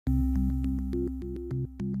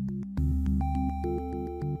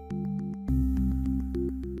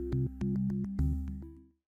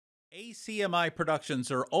ACMi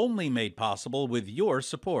productions are only made possible with your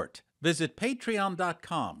support. Visit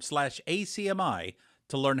patreon.com/ACMi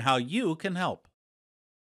to learn how you can help.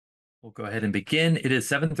 We'll go ahead and begin. It is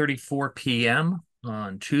 7:34 p.m.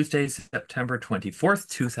 on Tuesday, September 24th,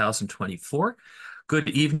 2024. Good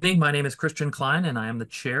evening. My name is Christian Klein, and I am the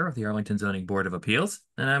chair of the Arlington Zoning Board of Appeals,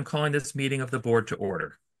 and I'm calling this meeting of the board to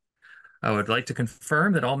order. I would like to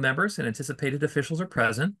confirm that all members and anticipated officials are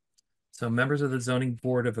present. So members of the Zoning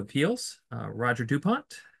Board of Appeals, Roger DuPont.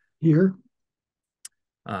 Here.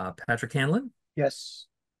 Patrick Hanlon. Yes.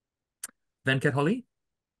 Venkat Holi.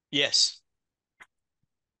 Yes.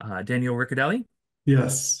 Daniel Riccadelli.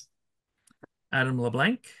 Yes. Adam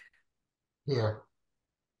LeBlanc. Here.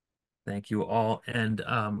 Thank you all. And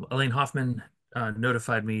Elaine Hoffman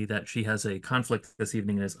notified me that she has a conflict this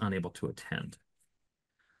evening and is unable to attend.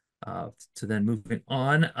 So then moving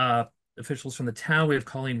on, officials from the town, we have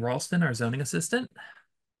Colleen Ralston, our zoning assistant.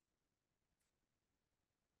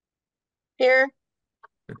 Here.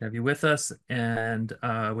 Good to have you with us. And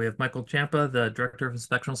we have Michael Champa, the Director of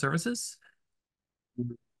Inspectional Services.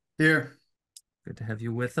 Here. Good to have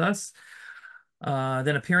you with us.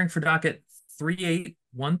 Then appearing for docket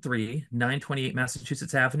 3813, 928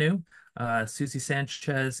 Massachusetts Avenue, Susie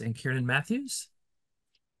Sanchez and Kieran Matthews.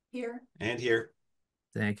 Here. And here.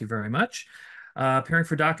 Thank you very much. Appearing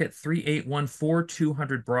for docket 3814,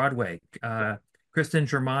 200 Broadway, Kristen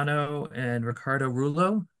Germano and Ricardo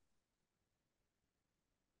Rulo.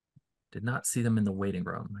 Did not see them in the waiting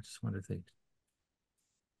room. I just wondered if they...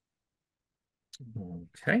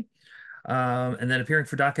 Okay. And then appearing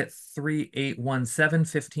for docket 3817,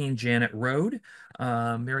 15 Janet Road,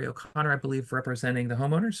 Mary O'Connor, I believe, representing the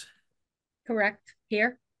homeowners. Correct.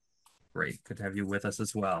 Here. Great. Good to have you with us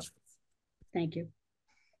as well. Thank you.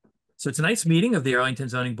 So tonight's meeting of the Arlington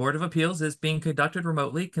Zoning Board of Appeals is being conducted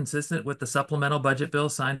remotely, consistent with the supplemental budget bill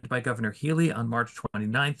signed by Governor Healy on March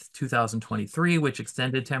 29th, 2023, which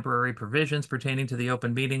extended temporary provisions pertaining to the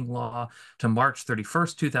open meeting law to March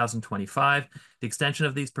 31st, 2025. The extension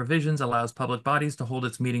of these provisions allows public bodies to hold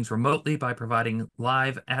its meetings remotely by providing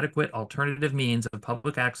live, adequate alternative means of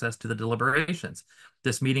public access to the deliberations.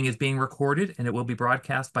 This meeting is being recorded and it will be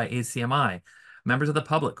broadcast by ACMi. Members of the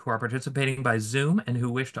public who are participating by Zoom and who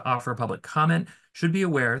wish to offer public comment should be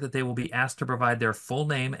aware that they will be asked to provide their full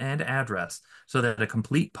name and address so that a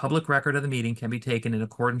complete public record of the meeting can be taken in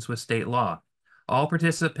accordance with state law. All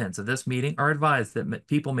participants of this meeting are advised that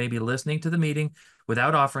people may be listening to the meeting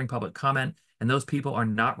without offering public comment, and those people are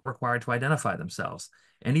not required to identify themselves.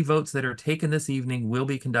 Any votes that are taken this evening will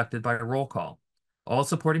be conducted by a roll call. All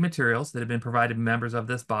supporting materials that have been provided to members of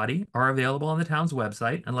this body are available on the town's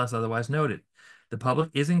website unless otherwise noted. The public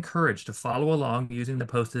is encouraged to follow along using the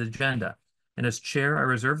posted agenda. And as chair, I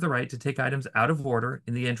reserve the right to take items out of order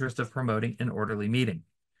in the interest of promoting an orderly meeting.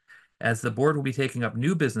 As the board will be taking up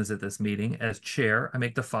new business at this meeting, as chair, I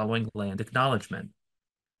make the following land acknowledgement.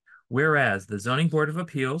 Whereas the Zoning Board of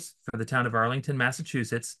Appeals for the town of Arlington,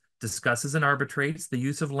 Massachusetts, discusses and arbitrates the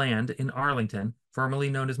use of land in Arlington, formerly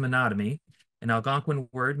known as Menotomy, an Algonquin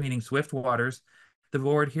word meaning swift waters, the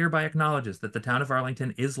board hereby acknowledges that the town of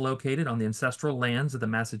Arlington is located on the ancestral lands of the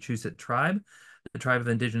Massachusetts tribe, the tribe of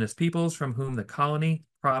indigenous peoples from whom the colony,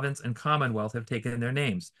 province, and commonwealth have taken their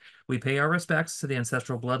names. We pay our respects to the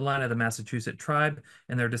ancestral bloodline of the Massachusetts tribe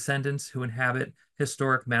and their descendants who inhabit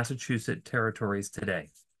historic Massachusetts territories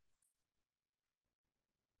today.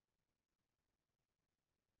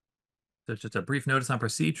 So just a brief notice on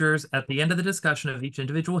procedures. At the end of the discussion of each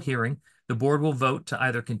individual hearing, the board will vote to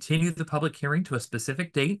either continue the public hearing to a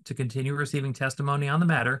specific date to continue receiving testimony on the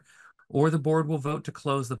matter, or the board will vote to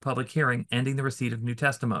close the public hearing, ending the receipt of new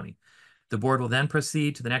testimony. The board will then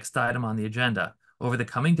proceed to the next item on the agenda. Over the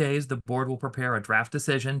coming days, the board will prepare a draft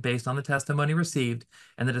decision based on the testimony received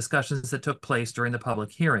and the discussions that took place during the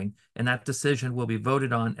public hearing, and that decision will be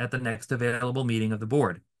voted on at the next available meeting of the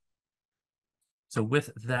board. So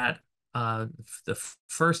with that, the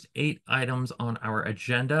first 8 items on our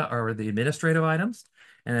agenda are the administrative items.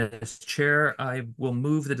 And as chair, I will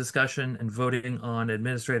move the discussion and voting on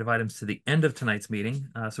administrative items to the end of tonight's meeting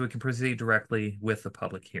so we can proceed directly with the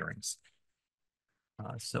public hearings.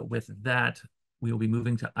 So with that, we will be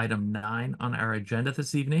moving to item 9 on our agenda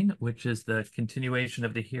this evening, which is the continuation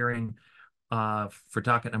of the hearing for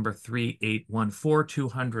docket number 3814,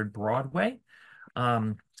 200 Broadway.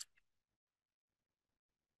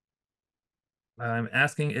 I'm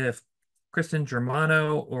asking if Kristen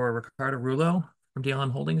Germano or Ricardo Rulo from DLM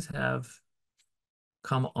Holdings have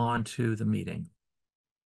come on to the meeting.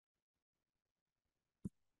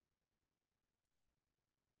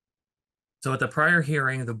 So at the prior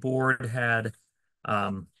hearing, the board had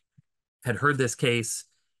heard this case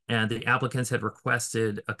and the applicants had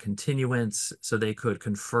requested a continuance so they could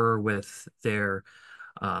confer with their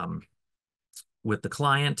with the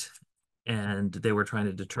client, and they were trying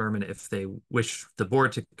to determine if they wish the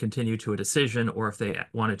board to continue to a decision or if they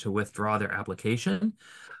wanted to withdraw their application.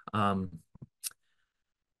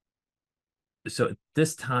 So at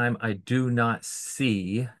this time, I do not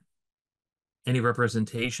see any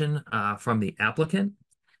representation from the applicant.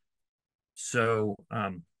 So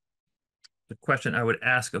the question I would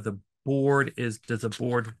ask of the board is, does the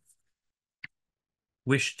board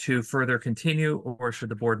wish to further continue, or should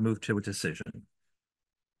the board move to a decision?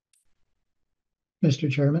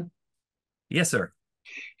 Mr. Chairman, Yes, sir.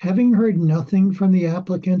 having heard nothing from the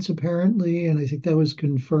applicants apparently, and I think that was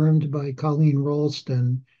confirmed by Colleen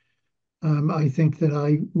Rolston, I think that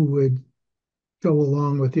I would go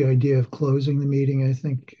along with the idea of closing the meeting. I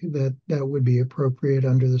think that that would be appropriate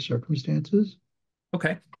under the circumstances.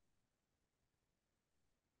 Okay.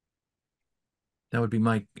 That would be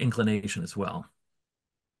my inclination as well.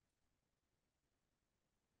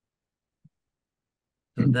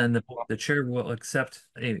 So then the chair will accept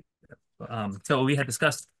a, so we had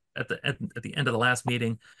discussed at the end of the last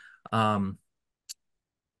meeting, so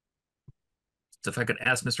if I could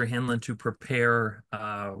ask Mr. Hanlon to prepare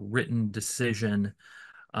a written decision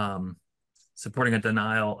supporting a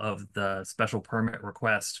denial of the special permit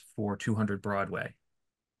request for 200 Broadway.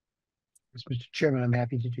 Mr. Chairman, I'm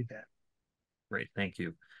happy to do that. Great, thank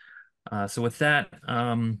you. So with that,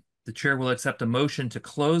 the chair will accept a motion to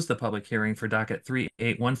close the public hearing for docket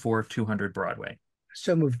 3814 200 Broadway.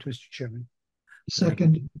 So moved, Mr. Chairman.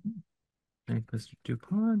 Second. Thank you, Mr.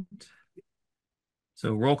 DuPont.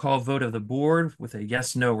 So roll call vote of the board with a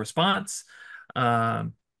yes/no response.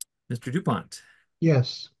 Mr. DuPont,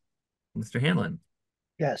 Yes. Mr. Hanlon,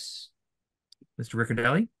 Yes. Mr.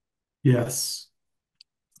 Riccardelli, Yes.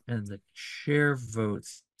 and the chair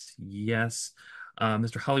votes yes.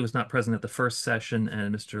 Mr. Holly was not present at the first session,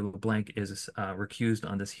 and Mr. LeBlanc is recused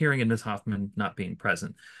on this hearing, and Ms. Hoffman not being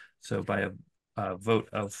present. So by a vote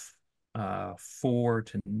of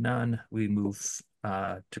 4-0, we move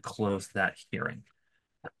to close that hearing.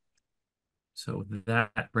 So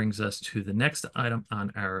that brings us to the next item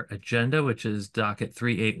on our agenda, which is docket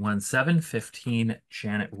 3817 15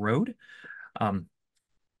 Janet Road.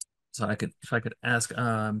 So if I could ask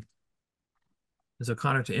Ms.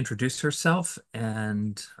 O'Connor to introduce herself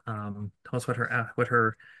and tell us what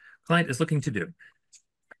her client is looking to do.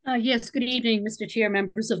 Yes, good evening, Mr. Chair,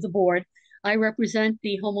 members of the board. I represent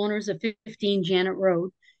the homeowners of 15 Janet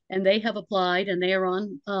Road, and they have applied, and they are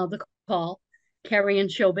on the call. Carrie and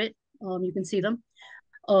Shobit, you can see them.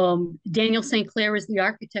 Daniel St. Clair is the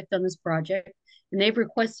architect on this project, and they've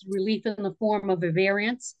requested relief in the form of a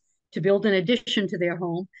variance to build an addition to their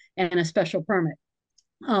home and a special permit.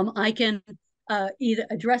 I can either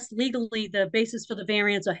address legally the basis for the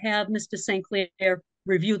variance or have Mr. St. Clair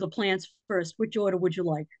review the plans first. Which order would you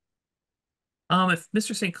like? If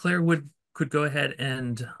Mr. St. Clair could go ahead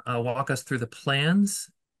and walk us through the plans,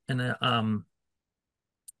 and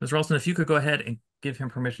Ms. Ralston, if you could go ahead and give him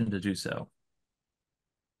permission to do so.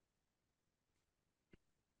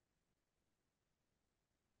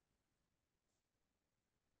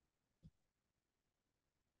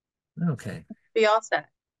 Okay. Be all set.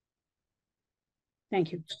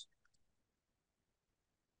 Thank you.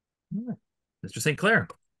 Mr. St. Clair.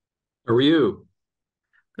 How are you?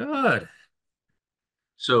 Good.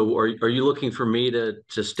 So are you looking for me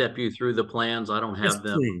to step you through the plans? I don't have Yes,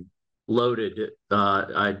 them please. loaded.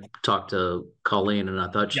 I talked to Colleen and I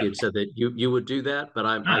thought she had said that you would do that, but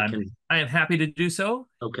I am happy to do so.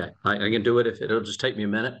 Okay, I can do it if it'll just take me a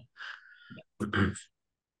minute.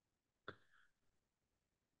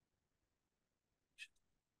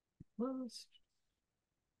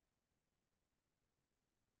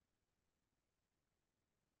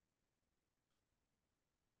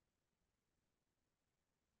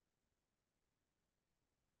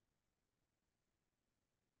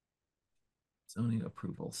 Zoning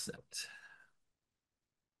approval set.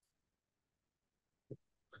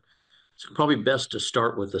 It's probably best to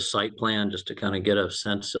start with the site plan just to kind of get a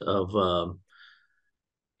sense of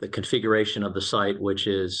the configuration of the site, which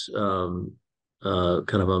is kind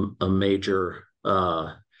of a major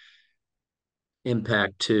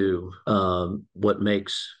impact to what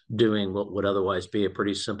makes doing what would otherwise be a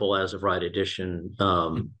pretty simple as of right addition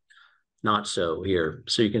not so here.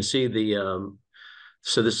 So you can see the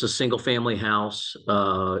so this is a single family house.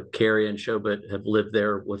 Carrie and Shobit have lived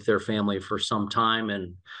there with their family for some time,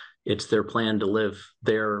 and it's their plan to live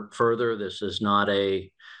there further. This is not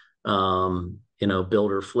a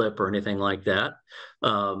build or flip or anything like that.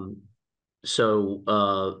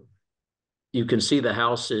 So you can see the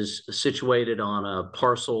house is situated on a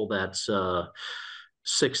parcel that's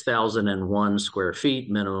 6,001 square feet.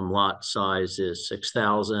 Minimum lot size is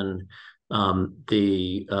 6,000.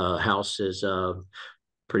 The house is a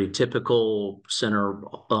pretty typical center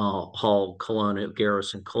hall colonial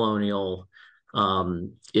garrison colonial. We're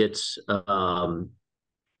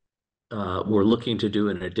looking to do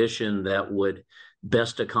an addition that would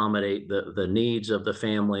best accommodate the needs of the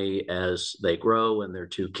family as they grow and their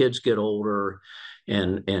two kids get older.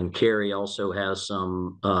 And Carrie also has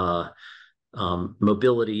some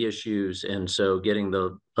mobility issues, and so getting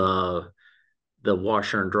the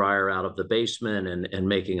washer and dryer out of the basement and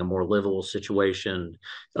making a more livable situation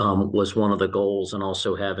was one of the goals, and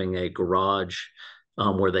also having a garage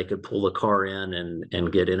where they could pull the car in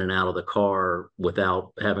and get in and out of the car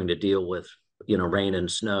without having to deal with, you know, rain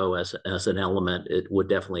and snow as an element. It would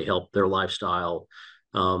definitely help their lifestyle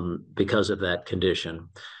because of that condition.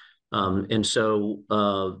 And so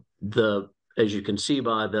as you can see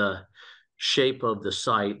by the shape of the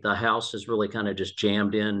site, the house is really kind of just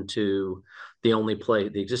jammed into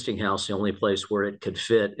the existing house, the only place where it could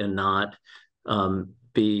fit and not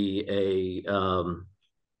be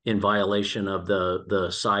in violation of the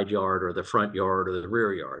side yard or the front yard or the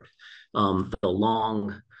rear yard. The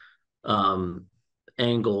long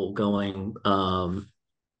angle going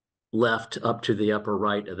left up to the upper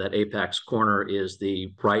right of that apex corner is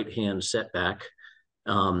the right-hand setback.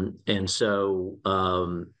 And so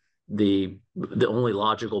the only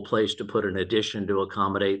logical place to put an addition to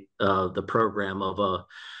accommodate the program of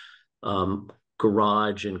a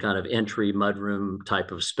garage and kind of entry mudroom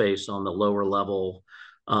type of space on the lower level,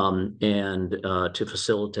 and to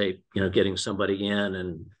facilitate, you know, getting somebody in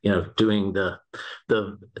and, you know, doing the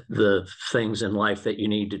things in life that you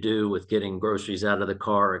need to do with getting groceries out of the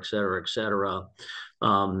car, et cetera, et cetera.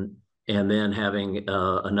 And then having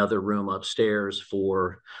another room upstairs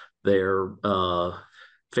for their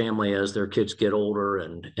family as their kids get older,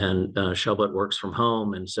 and Shelbert works from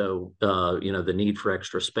home, and so you know, the need for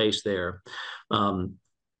extra space there. The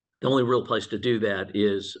only real place to do that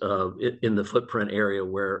is in the footprint area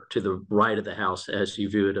where to the right of the house, as you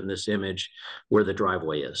view it in this image, where the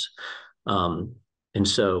driveway is. And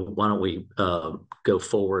so why don't we go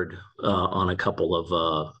forward on a couple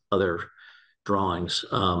of other drawings.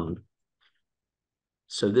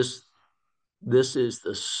 So this is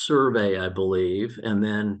the survey, I believe. And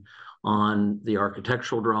then on the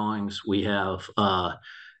architectural drawings, we have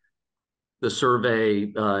the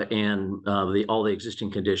survey and all the existing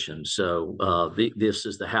conditions. So this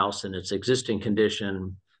is the house in its existing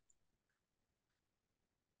condition.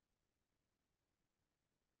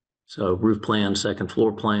 So roof plan, second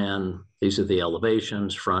floor plan. These are the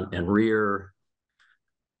elevations, front and rear.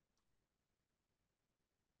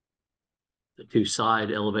 The two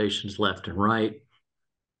side elevations, left and right.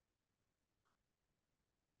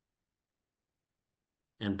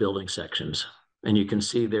 And building sections. And you can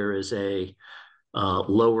see there is a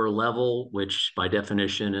lower level, which by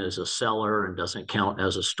definition is a cellar and doesn't count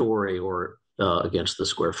as a story or against the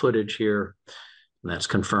square footage here. And that's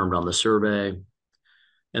confirmed on the survey.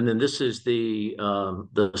 And then this is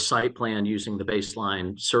the site plan using the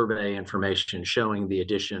baseline survey information showing the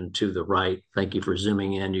addition to the right. Thank you for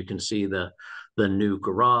zooming in. You can see the new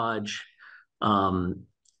garage,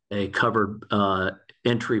 a covered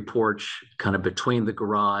entry porch kind of between the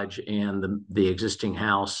garage and the existing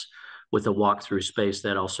house with a walk-through space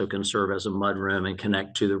that also can serve as a mudroom and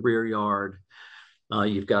connect to the rear yard.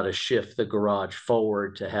 You've got to shift the garage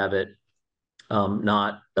forward to have it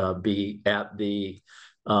not be at the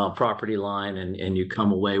property line, and you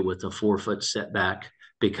come away with a 4-foot setback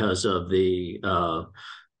because of the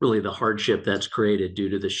really the hardship that's created due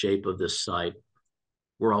to the shape of this site.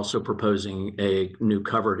 We're also proposing a new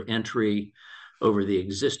covered entry over the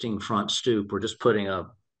existing front stoop. We're just putting an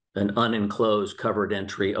unenclosed covered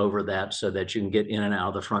entry over that so that you can get in and out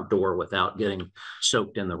of the front door without getting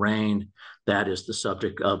soaked in the rain. That is the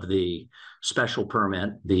subject of the special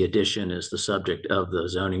permit. The addition is the subject of the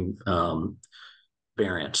zoning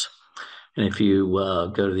variance. And if you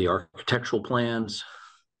go to the architectural plans,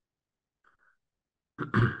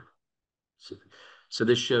 so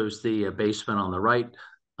this shows the basement on the right.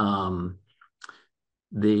 And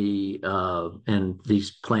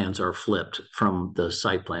these plans are flipped from the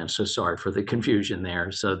site plan. So sorry for the confusion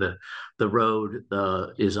there. So the road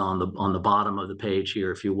is on the bottom of the page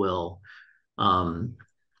here, if you will. And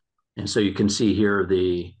so you can see here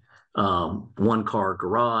the 1-car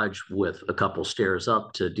garage with a couple stairs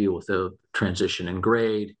up to deal with the transition in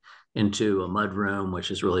grade. into a mudroom,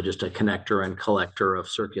 which is really just a connector and collector of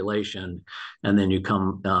circulation. And then you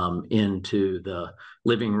come into the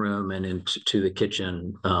living room and into the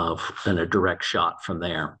kitchen in a direct shot from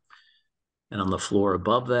there. And on the floor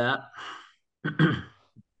above that,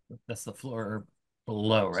 That's the floor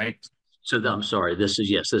below, right? so I'm sorry, this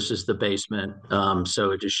is the basement.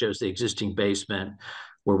 So it just shows the existing basement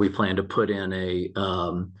where we plan to put in a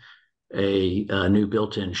new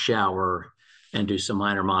built-in shower and do some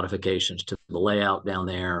minor modifications to the layout down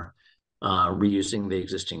there, reusing the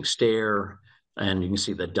existing stair. And you can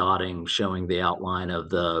see the dotting showing the outline of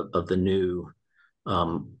the new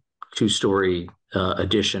two-story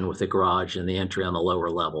addition with the garage and the entry on the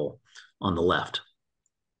lower level on the left.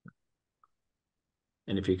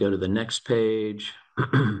 And if you go to the next page,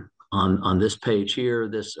 on this page here,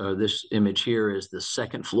 this image here is the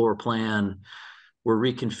second floor plan. We're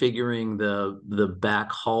reconfiguring the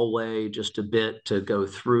back hallway just a bit to go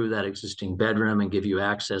through that existing bedroom and give you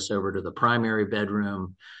access over to the primary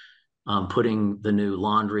bedroom. Putting the new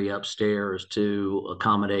laundry upstairs to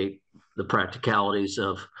accommodate the practicalities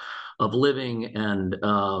of living, and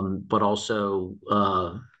but also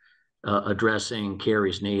addressing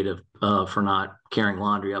Carrie's need for not carrying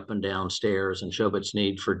laundry up and down stairs, and Shobit's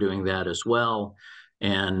need for doing that as well.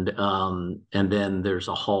 And then there's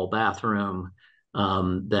a hall bathroom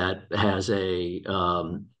that has a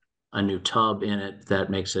new tub in it that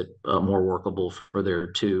makes it more workable for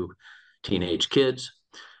their two teenage kids.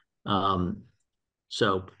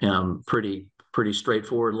 So pretty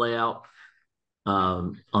straightforward layout.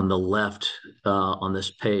 On the left on this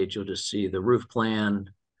page, you'll just see the roof plan.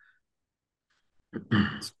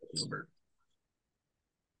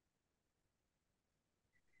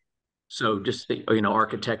 So just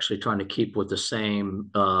architecturally trying to keep with the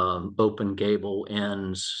same open gable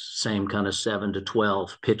ends, same kind of 7 to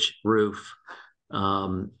 12 pitch roof,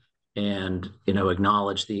 and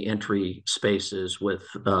acknowledge the entry spaces with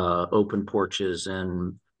open porches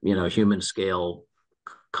and human scale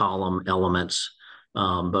column elements,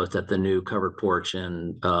 both at the new covered porch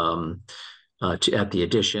and at the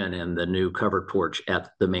addition, and the new covered porch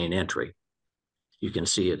at the main entry. You can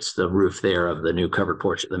see it's the roof there of the new covered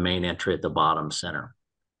porch at the main entry at the bottom center.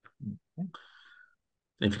 Okay.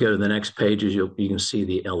 If you go to the next pages, you can see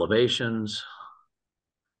the elevations.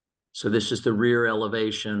 So this is the rear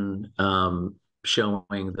elevation showing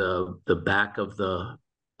the back of the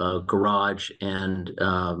garage and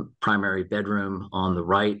primary bedroom on the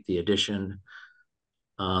right, the addition.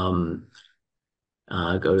 Go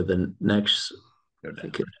to the next.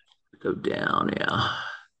 Go down, yeah.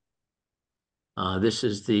 This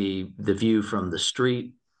is the view from the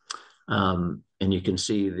street, and you can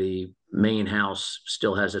see the main house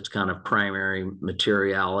still has its kind of primary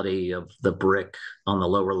materiality of the brick on the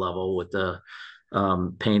lower level with the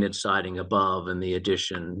painted siding above, and the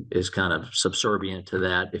addition is kind of subservient to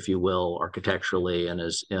that, if you will, architecturally, and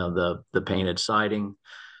is the painted siding,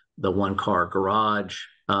 the one-car garage,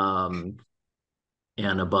 and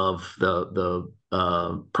above the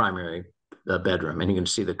primary bedroom. And you can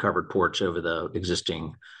see the covered porch over the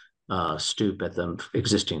existing stoop at the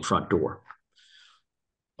existing front door.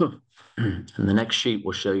 And the next sheet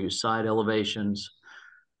will show you side elevations.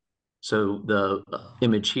 So the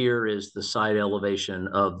image here is the side elevation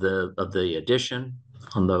of the addition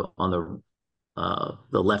on the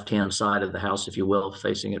left-hand side of the house, if you will,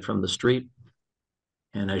 facing it from the street.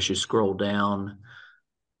 And as you scroll down,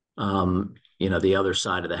 the other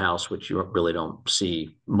side of the house, which you really don't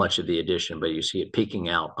see much of the addition, but you see it peeking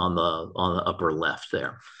out on the upper left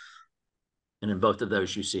there. And in both of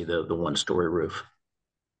those, you see the one-story roof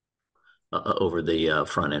over the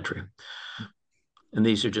front entry. And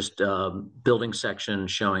these are just building sections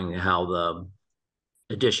showing how the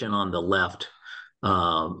addition on the left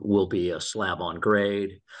will be a slab on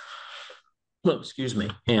grade. Oh, excuse me.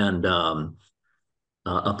 And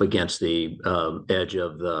up against the edge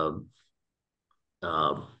of the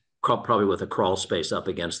probably with a crawl space up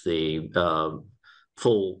against the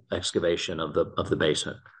full excavation of the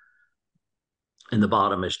basement. And the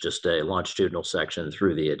bottom is just a longitudinal section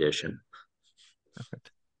through the addition.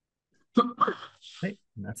 Perfect. Right,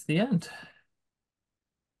 and that's the end.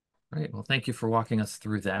 Right. Well, thank you for walking us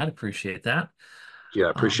through that. Appreciate that. Yeah, I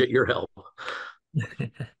appreciate your help.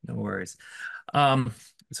 No worries.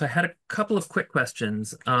 So I had a couple of quick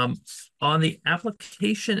questions. On the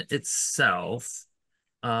application itself,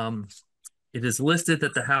 it is listed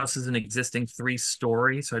that the house is an existing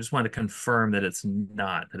 3-story. So I just wanted to confirm that it's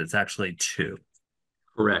not, that it's actually 2.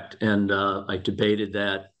 Correct. And I debated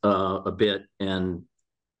that a bit. And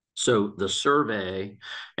so the survey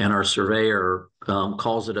and our surveyor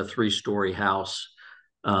calls it a 3-story house.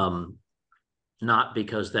 not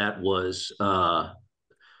because that was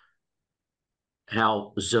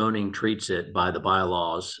how zoning treats it by the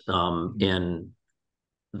bylaws in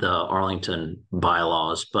the Arlington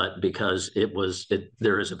bylaws, but because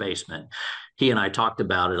there is a basement. He and I talked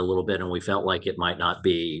about it a little bit, and we felt like it might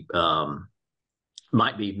be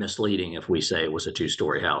misleading if we say it was a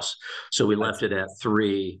 2-story house. So we left it at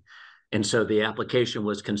 3. And so the application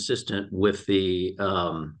was consistent with the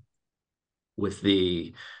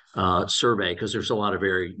survey, because there's a lot of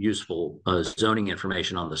very useful zoning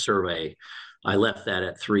information on the survey. I left that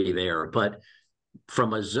at 3 there, but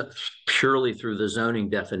from purely through the zoning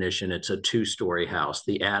definition, it's a 2-story house.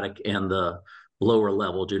 The attic and the lower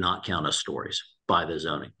level do not count as stories by the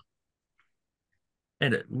zoning.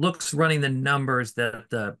 And it looks, running the numbers, that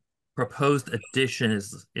the proposed addition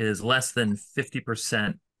is less than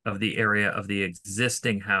 50% of the area of the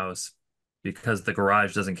existing house, because the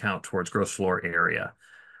garage doesn't count towards gross floor area.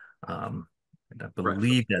 And I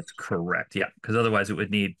believe that's correct. Yeah, because otherwise it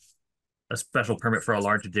would need a special permit for a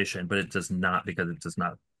large addition, but it does not, because it does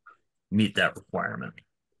not meet that requirement.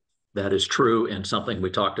 That is true, and something we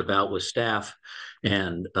talked about with staff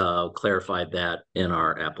and clarified that in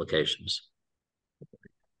our applications.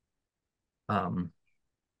 And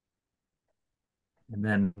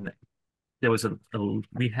then there was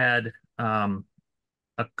we had a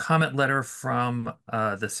comment letter from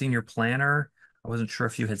the senior planner. I wasn't sure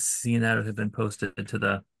if you had seen that. It had been posted to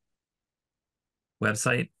the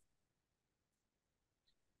website.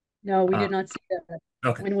 No, we did not see that.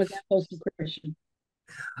 Okay. When was that posted, Christian?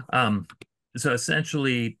 So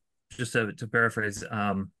essentially, just to paraphrase,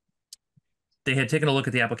 they had taken a look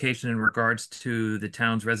at the application in regards to the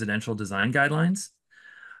town's residential design guidelines.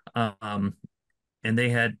 And they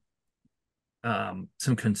had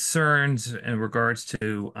some concerns in regards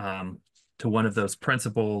to one of those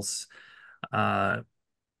principles,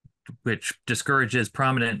 which discourages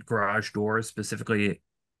prominent garage doors, specifically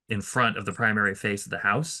in front of the primary face of the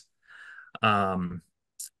house, and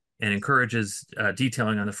encourages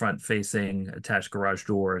detailing on the front facing attached garage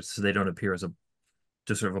doors so they don't appear as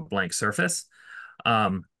just sort of a blank surface.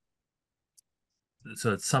 So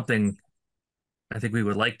it's something I think we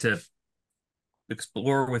would like to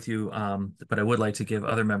explore with you, but I would like to give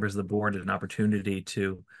other members of the board an opportunity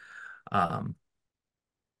to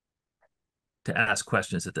ask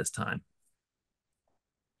questions at this time.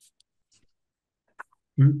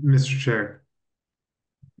 Mr. Chair.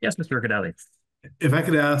 Yes, Mr. Riccadelli. If I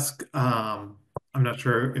could ask, I'm not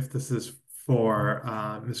sure if this is for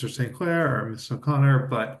Mr. St. Clair or Ms. O'Connor,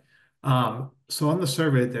 but so on the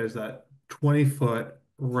survey, there's that 20-foot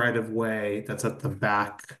right of way that's at the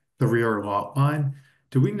back, the rear lot line.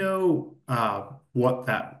 Do we know what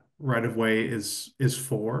that right of way is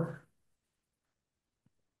for?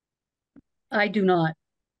 I do not.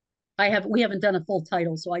 We haven't done a full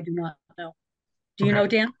title, so I do not know. Do you know,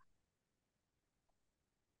 Dan?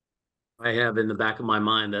 I have in the back of my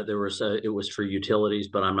mind that it was for utilities,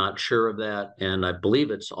 but I'm not sure of that, and I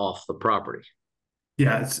believe it's off the property.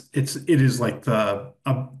 Yeah, it is like the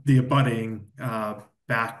abutting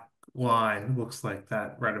back line looks like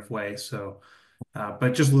that right of way. So,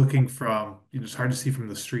 but just looking from, it's hard to see from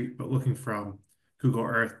the street, but looking from Google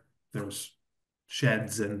Earth, there's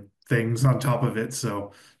sheds and things on top of it.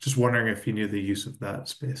 So, just wondering if you knew the use of that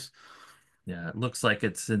space. Yeah, it looks like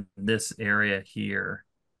it's in this area here,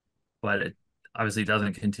 but it obviously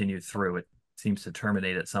doesn't continue through. It seems to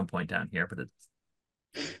terminate at some point down here, but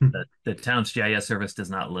the town's GIS service does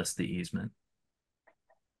not list the easement.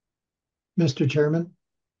 Mr. Chairman?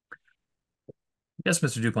 Yes,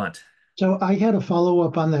 Mr. DuPont. So I had a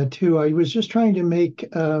follow-up on that too. I was just trying to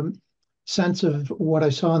make sense of what I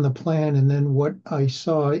saw on the plan and then what I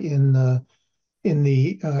saw in the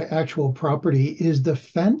actual property. Is the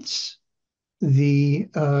fence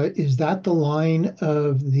is that the line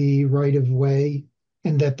of the right of way,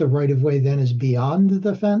 and that the right of way then is beyond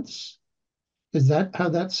the fence? Is that how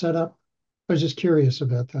that's set up? I was just curious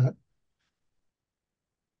about that.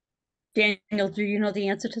 Daniel, do you know the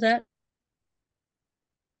answer to that?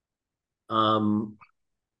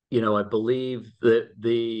 I believe that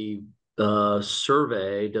the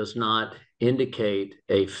survey does not indicate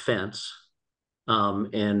a fence.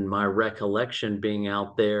 And my recollection being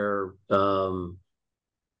out there, Carrie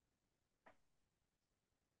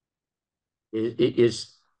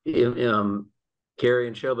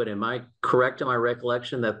and Shobit, am I correct in my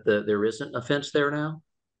recollection that there isn't a fence there now?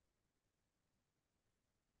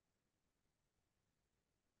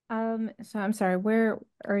 So I'm sorry, where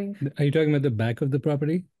are you? Are you talking about the back of the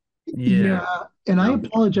property? Yeah. And I No.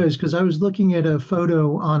 apologize because I was looking at a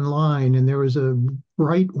photo online and there was a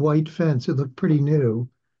bright white fence. It looked pretty new.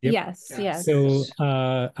 Yep. Yes, yes. So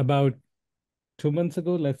about 2 months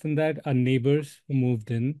ago, less than that, our neighbors who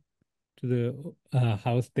moved in to the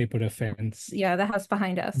house, they put a fence Yeah, the house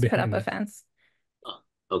behind us put up behind a us. fence.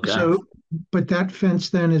 Okay. So, but that fence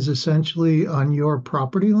then is essentially on your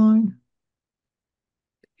property line?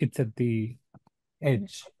 It's at the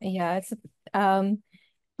edge. Yeah, it's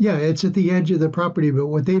Yeah, it's at the edge of the property, but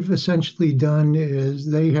what they've essentially done is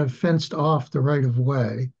they have fenced off the right of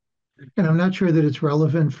way. And I'm not sure that it's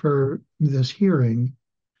relevant for this hearing,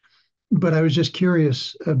 but I was just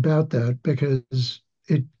curious about that because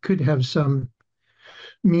it could have some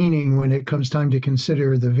meaning when it comes time to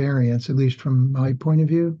consider the variance, at least from my point of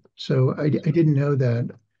view. So I didn't know that.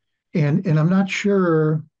 And I'm not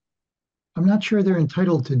sure they're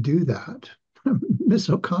entitled to do that. Miss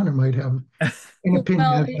O'Connor might have an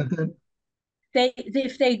opinion Well, about that.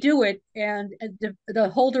 if they do it and the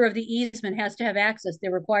holder of the easement has to have access,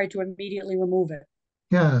 they're required to immediately remove it.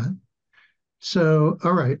 Yeah. So,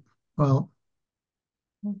 all right. Well,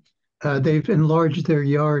 they've enlarged their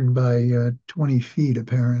yard by 20 feet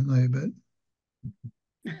apparently, but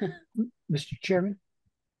Mr. Chairman,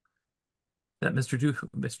 That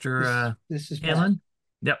Mr. this is Pat. Hanlon?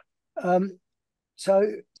 Yep. So,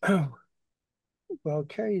 well,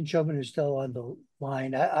 Carrie and Chauvin are still on the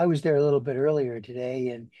line. I was there a little bit earlier today,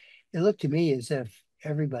 and it looked to me as if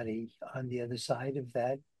everybody on the other side of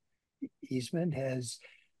that easement has,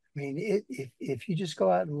 I mean, if you just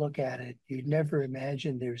go out and look at it, you'd never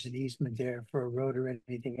imagine there's an easement there for a road or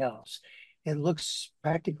anything else. It looks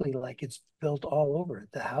practically like it's built all over it.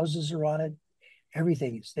 The houses are on it.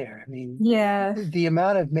 Everything is there. I mean, yeah. the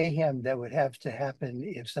amount of mayhem that would have to happen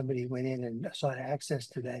if somebody went in and sought access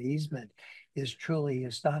to that easement is truly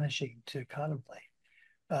astonishing to contemplate.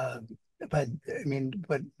 But I mean,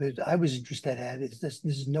 what I was interested at is this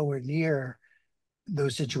is nowhere near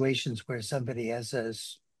those situations where somebody has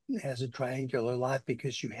a triangular lot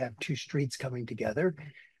because you have two streets coming together.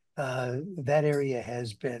 That area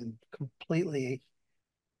has been completely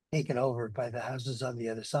taken over by the houses on the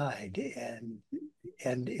other side,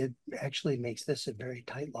 and it actually makes this a very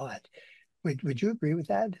tight lot. Would you agree with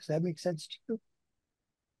that? Does that make sense to you?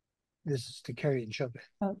 This is to Carrie and Chauvin.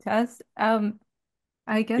 Oh, test.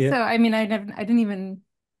 I guess Yeah. so. I mean, I didn't even.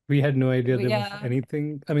 We had no idea there was Yeah.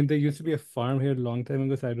 anything. I mean, there used to be a farm here a long time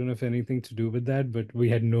ago, so I don't know if anything to do with that, but we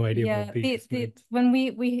had no idea Yeah, about the easement. when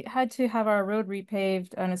we had to have our road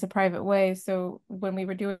repaved and it's a private way, so when we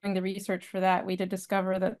were doing the research for that, we did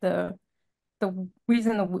discover that the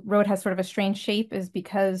reason the road has sort of a strange shape is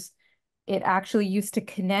because it actually used to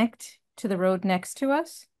connect to the road next to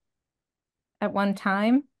us at one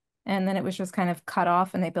time, and then it was just kind of cut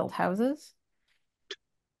off and they built houses.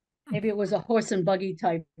 Maybe it was a horse and buggy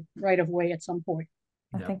type right of way at some point.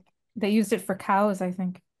 I Yeah. think they used it for cows, I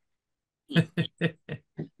think.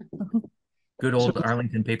 Good old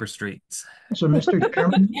Arlington paper streets. so Mr.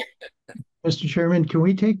 Chairman, can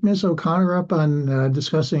we take Ms. O'Connor up on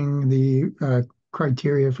discussing the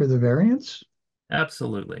criteria for the variance?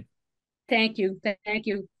 Absolutely. Thank you. Thank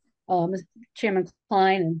you, Chairman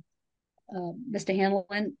Klein and Mr.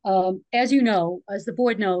 Hanlon. As you know, as the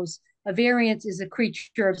board knows, a variance is a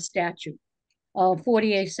creature of statute,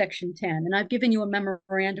 48 Section 10, and I've given you a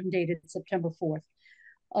memorandum dated September 4th.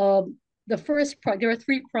 There are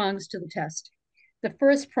three prongs to the test. The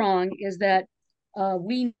first prong is that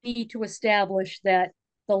we need to establish that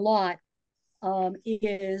the lot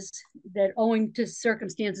is that owing to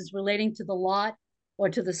circumstances relating to the lot or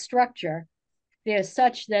to the structure, they're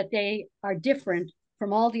such that they are different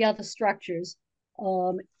from all the other structures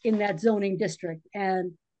in that zoning district.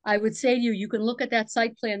 And I would say to you, you can look at that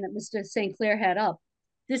site plan that Mr. St. Clair had up.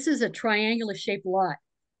 This is a triangular shaped lot.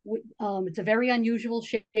 It's a very unusual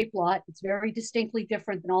shaped lot. It's very distinctly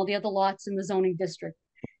different than all the other lots in the zoning district.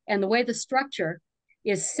 And the way the structure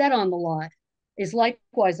is set on the lot is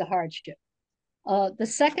likewise a hardship. The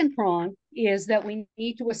second prong is that we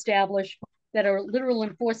need to establish that a literal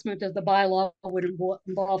enforcement of the bylaw would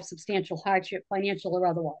involve substantial hardship, financial or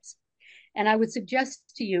otherwise. And I would suggest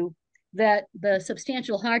to you that the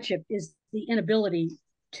substantial hardship is the inability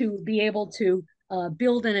to be able to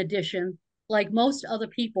build an addition like most other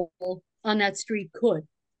people on that street could,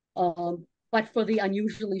 but for the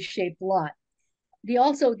unusually shaped lot. The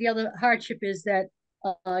other hardship is that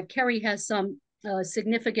Kerry has some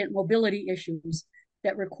significant mobility issues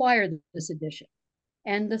that require this addition.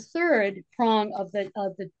 And the third prong of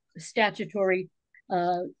the statutory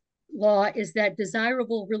law is that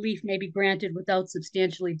desirable relief may be granted without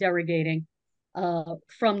substantially derogating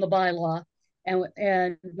from the bylaw.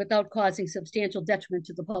 and without causing substantial detriment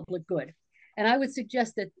to the public good. And I would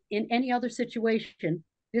suggest that in any other situation,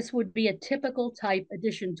 this would be a typical type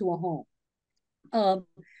addition to a home.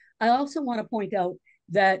 I also want to point out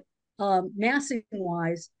that massing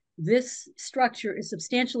wise, this structure is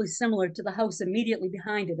substantially similar to the house immediately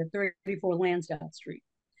behind it at 34 Lansdowne Street.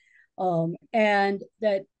 And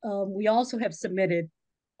that we also have submitted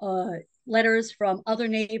letters from other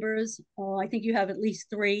neighbors. I think you have at least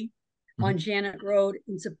 3 on Janet Road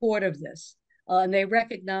in support of this. And they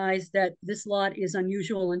recognize that this lot is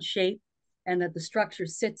unusual in shape and that the structure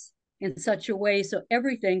sits in such a way so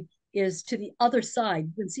everything is to the other side.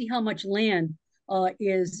 You can see how much land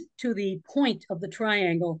is to the point of the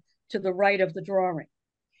triangle to the right of the drawing.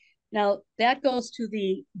 Now that goes to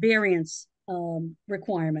the variance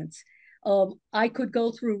requirements. I could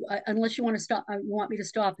go through, unless you want to stop, you want me to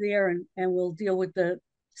stop there and we'll deal with the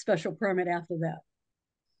special permit after that.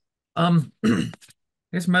 I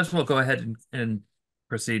guess might as well go ahead and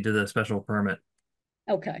proceed to the special permit.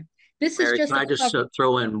 Okay. This Mary, is just. can I just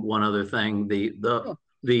throw in one other thing?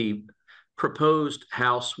 The proposed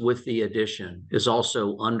house with the addition is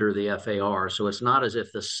also under the FAR. So it's not as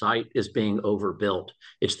if the site is being overbuilt.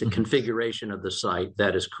 It's the configuration of the site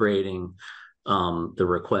that is creating the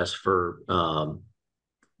request for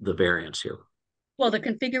the variance here. Well, the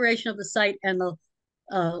configuration of the site and the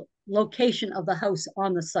location of the house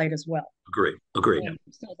on the site as well. Agree.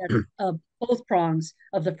 So that's both prongs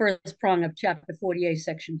of the first prong of Chapter 48,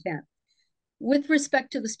 Section 10. With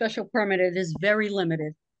respect to the special permit, it is very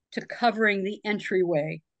limited to covering the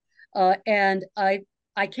entryway. And I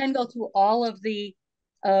can go through all of the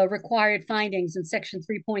required findings in Section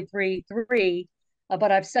 3.33,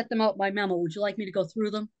 but I've set them out by memo. Would you like me to go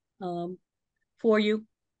through them for you?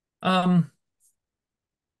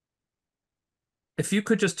 If you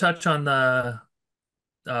could just touch on the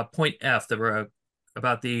point F that were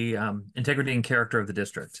about the integrity and character of the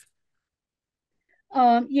district.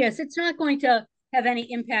 Yes, it's not going to have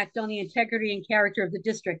any impact on the integrity and character of the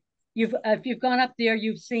district. If you've gone up there,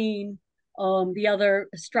 you've seen the other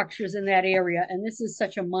structures in that area, and this is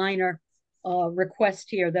such a minor request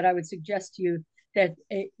here that I would suggest to you that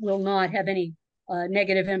it will not have any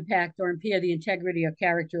negative impact or impair the integrity or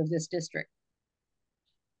character of this district.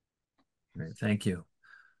 Great, thank you.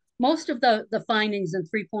 Most of the findings in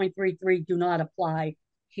 3.33 do not apply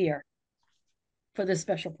here for this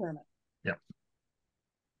special permit. Yep.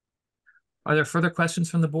 Are there further questions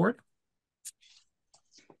from the board?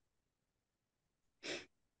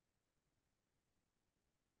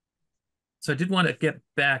 So I did want to get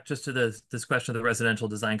back just to this question of the residential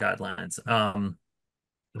design guidelines. So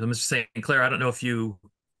Mr. St. Clair, I don't know if you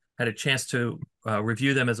had a chance to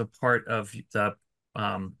review them as a part of the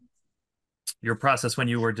your process when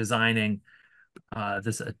you were designing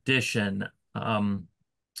this addition,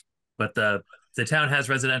 but the town has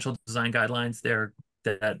residential design guidelines there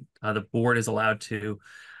that the board is allowed to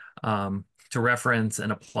reference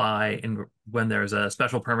and apply when there's a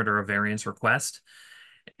special permit or a variance request.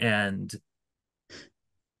 And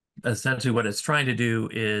essentially what it's trying to do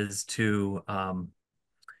is to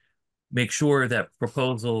make sure that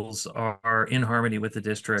proposals are in harmony with the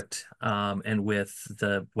district and with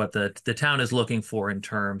what the town is looking for in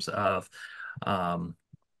terms of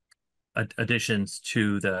additions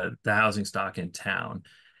to the housing stock in town.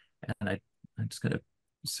 And I'm just going to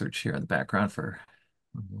search here in the background for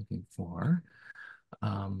what I'm looking for.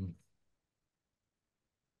 Here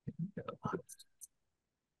we go.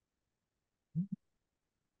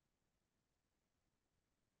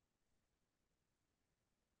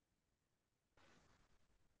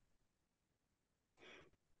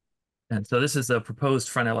 And so this is the proposed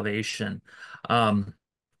front elevation.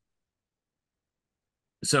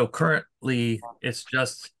 So currently it's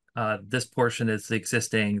just this portion is the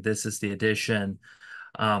existing, this is the addition.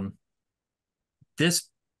 This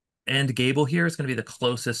end gable here is going to be the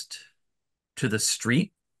closest to the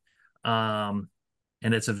street. And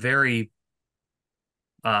it's a very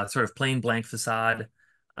sort of plain blank facade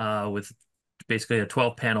with basically a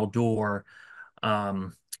 12-panel door.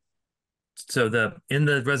 So in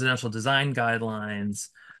the residential design guidelines,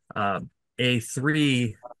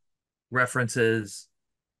 A3 references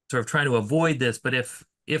sort of trying to avoid this, but if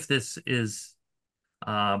this is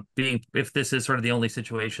sort of the only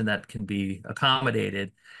situation that can be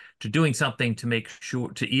accommodated, to doing something to make sure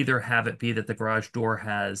to either have it be that the garage door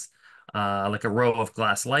has like a row of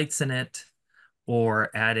glass lights in it, or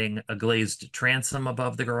adding a glazed transom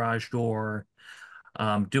above the garage door,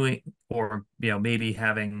 maybe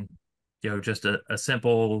having just a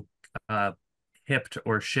simple hipped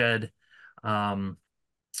or shed sort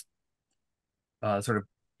of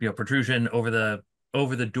protrusion over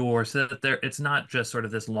the door, so that it's not just sort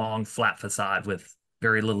of this long flat facade with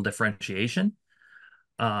very little differentiation.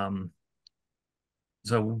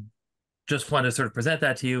 So just want to sort of present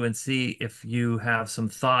that to you and see if you have some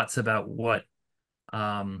thoughts about what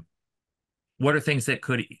are things that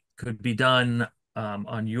could be done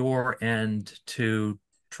on your end to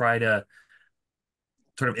try to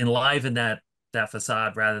sort of enliven that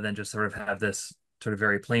facade, rather than just sort of have this sort of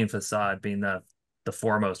very plain facade being the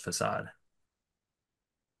foremost facade.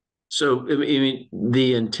 So, I mean,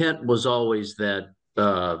 the intent was always that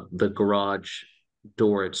the garage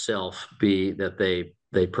door itself be that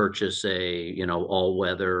they purchase a, all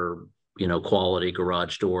weather, quality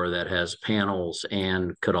garage door that has panels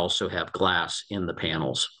and could also have glass in the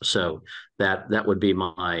panels. So that would be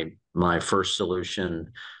my first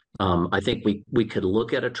solution. I think we could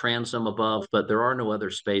look at a transom above, but there are no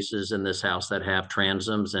other spaces in this house that have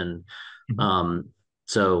transoms. And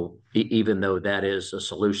so even though that is a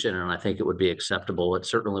solution, and I think it would be acceptable, it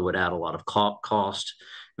certainly would add a lot of cost.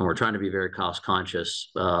 And we're trying to be very cost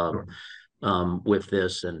conscious with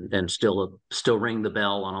this, and still ring the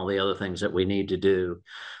bell on all the other things that we need to do.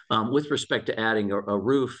 With respect to adding a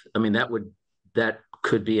roof, I mean, that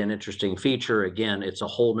could be an interesting feature. Again, it's a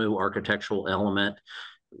whole new architectural element,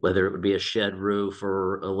 whether it would be a shed roof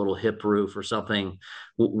or a little hip roof or something.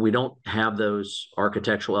 We don't have those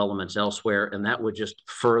architectural elements elsewhere, and that would just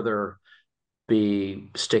further be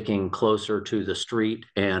sticking closer to the street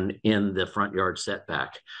and in the front yard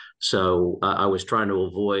setback. So I was trying to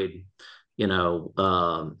avoid,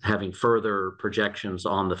 having further projections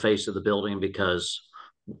on the face of the building, because,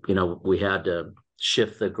 we had to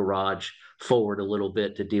shift the garage forward a little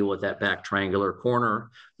bit to deal with that back triangular corner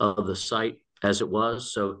of the site as it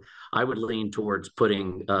was. So I would lean towards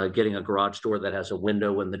getting a garage door that has a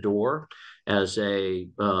window in the door as a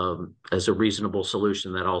reasonable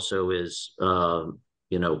solution that also is,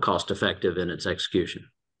 cost effective in its execution.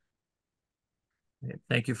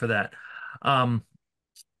 Thank you for that.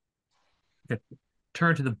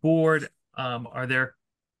 Turn to the board. Are there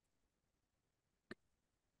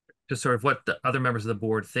just sort of what the other members of the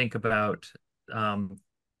board think about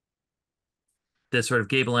this sort of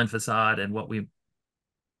gable end facade, and what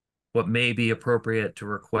may be appropriate to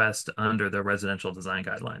request under the residential design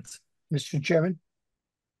guidelines? Mr. Chairman?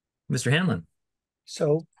 Mr. Hanlon.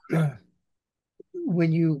 So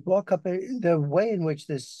when you walk up, the way in which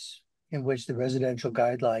the residential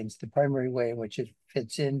guidelines, the primary way in which it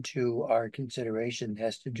fits into our consideration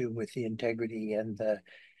has to do with the integrity and the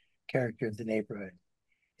character of the neighborhood.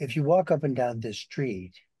 If you walk up and down this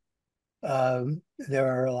street, there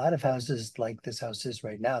are a lot of houses like this house is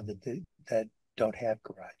right now that don't have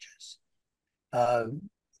garages,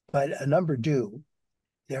 but a number do.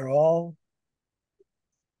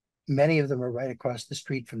 Many of them are right across the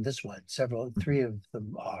street from this one. Three of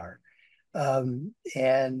them are,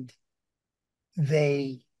 and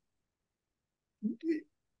they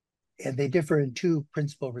differ in two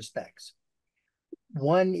principal respects.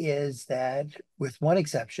 One is that, with one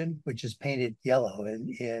exception, which is painted yellow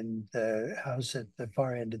in the house at the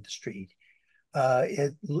far end of the street,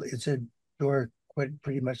 it's a door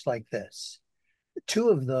pretty much like this. Two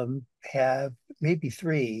of them maybe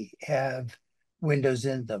three have windows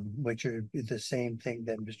in them, which are the same thing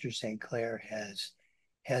that Mr. St. Clair has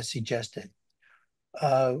suggested.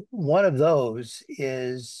 One of those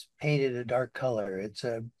is painted a dark color. It's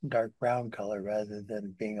a dark brown color rather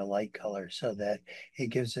than being a light color, so that it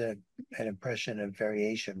gives an impression of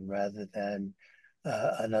variation rather than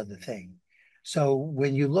another thing. So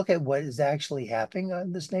when you look at what is actually happening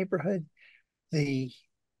in this neighborhood, the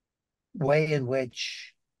way in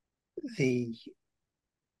which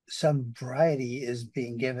some variety is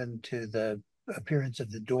being given to the appearance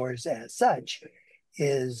of the doors as such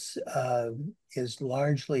is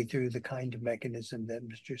largely through the kind of mechanism that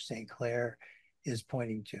Mr. St. Clair is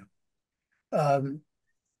pointing to.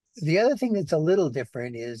 The other thing that's a little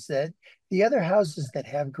different is that the other houses that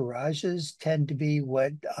have garages tend to be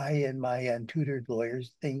what I and my untutored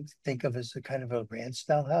lawyers think of as a kind of a ranch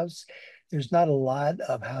style house. There's not a lot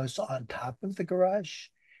of house on top of the garage.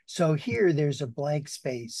 So here there's a blank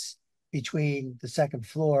space between the second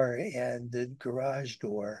floor and the garage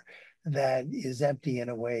door that is empty in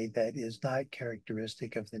a way that is not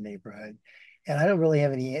characteristic of the neighborhood. And I don't really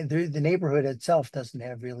have the neighborhood itself doesn't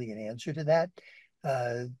have really an answer to that.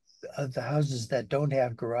 The houses that don't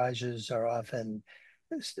have garages are often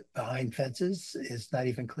behind fences. It's not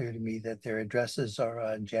even clear to me that their addresses are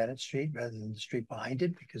on Janet Street rather than the street behind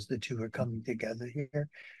it, because the two are coming together here.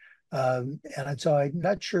 And so I'm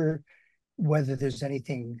not sure whether there's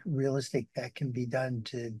anything realistic that can be done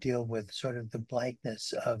to deal with sort of the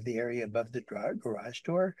blankness of the area above the garage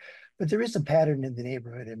door. But there is a pattern in the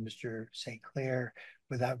neighborhood, and Mr. St. Clair,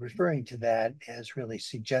 without referring to that, has really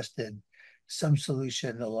suggested some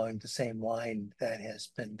solution along the same line that has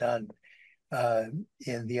been done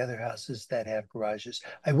in the other houses that have garages.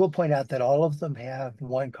 I will point out that all of them have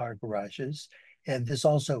one-car garages, and this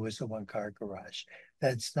also is a one-car garage.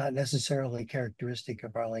 That's not necessarily characteristic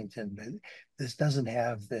of Arlington, but this doesn't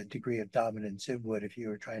have the degree of dominance it would if you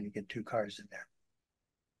were trying to get two cars in there.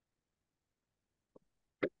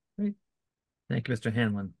 Great. Thank you, Mr.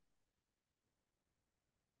 Hanlon.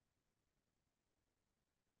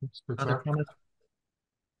 Other comments?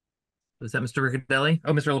 Was that Mr. Riccadelli?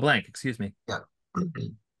 Oh, Mr. LeBlanc, excuse me. Yeah.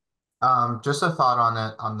 Just a thought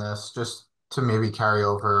on this, just to maybe carry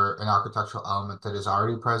over an architectural element that is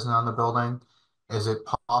already present on the building. Is it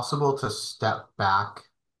possible to step back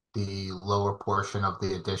the lower portion of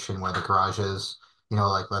the addition where the garage is,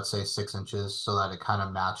 like let's say 6 inches, so that it kind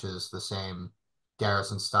of matches the same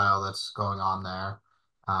garrison style that's going on there?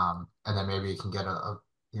 And then maybe you can get a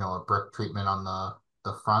brick treatment on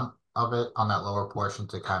the front of it on that lower portion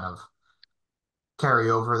to kind of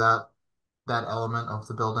carry over that element of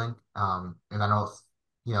the building. And I don't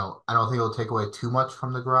think it'll take away too much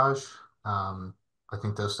from the garage. I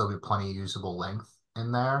think there'll still be plenty of usable length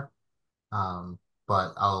in there.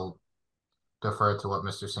 But I'll defer to what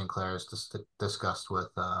Mr. St. Clair has discussed with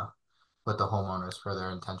the homeowners for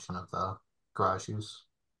their intention of the garage use.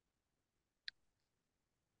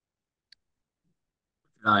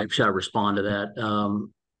 Shall I respond to that?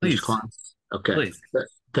 Please. Okay. Please.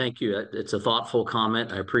 Thank you. It's a thoughtful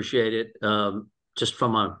comment. I appreciate it. Just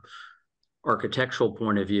from a architectural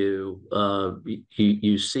point of view,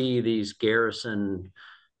 you see these garrison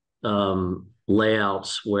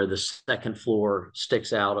layouts where the second floor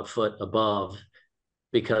sticks out a foot above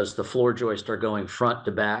because the floor joists are going front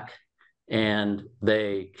to back and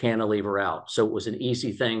they cantilever out. So it was an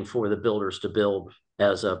easy thing for the builders to build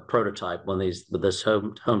as a prototype when this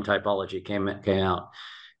home typology came out.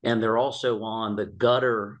 And they're also on the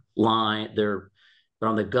gutter line. They're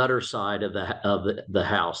on the gutter side of the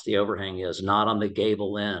house. The overhang is not on the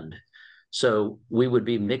gable end. So we would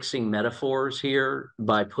be mixing metaphors here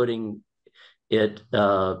by putting it.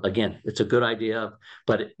 Again, it's a good idea,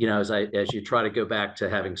 but as you try to go back to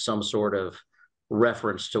having some sort of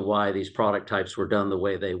reference to why these product types were done the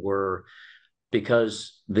way they were,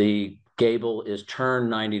 because the gable is turned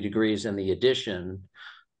 90 degrees in the addition.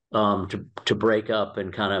 To break up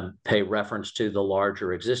and kind of pay reference to the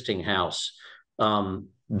larger existing house,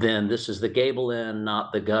 then this is the gable end,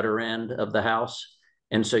 not the gutter end of the house.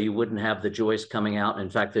 And so you wouldn't have the joists coming out. In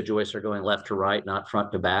fact, the joists are going left to right, not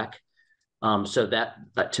front to back. So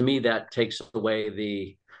that to me, that takes away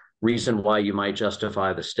the reason why you might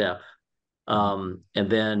justify the step. And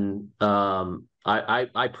then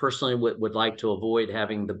I personally would like to avoid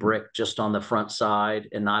having the brick just on the front side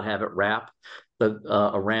and not have it wrap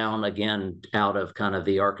around, again, out of kind of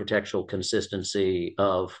the architectural consistency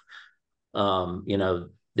of,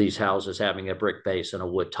 these houses having a brick base and a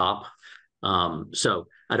wood top. So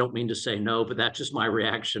I don't mean to say no, but that's just my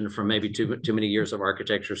reaction from maybe too many years of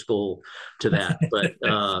architecture school to that. But,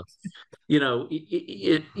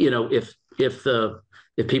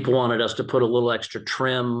 if people wanted us to put a little extra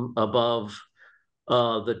trim above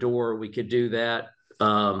the door, we could do that.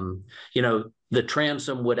 The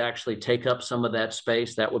transom would actually take up some of that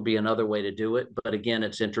space. That would be another way to do it. But again,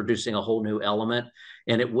 it's introducing a whole new element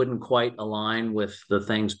and it wouldn't quite align with the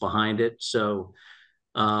things behind it. So,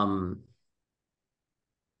 yeah,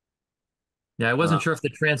 I wasn't sure if the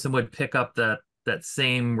transom would pick up that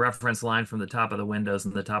same reference line from the top of the windows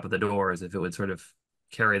and the top of the doors, if it would sort of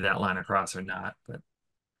carry that line across or not. But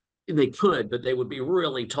they could, but they would be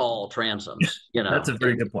really tall transoms, That's a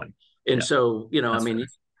very good point. And so,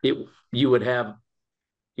 you would have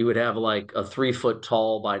like a 3 foot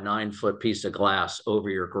tall by 9 foot piece of glass over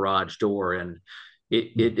your garage door. And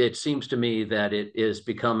it seems to me that it is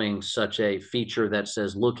becoming such a feature that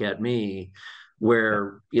says, look at me,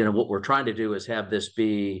 where, what we're trying to do is have this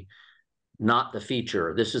be not the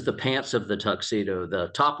feature. This is the pants of the tuxedo. The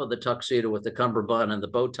top of the tuxedo with the cummerbund and the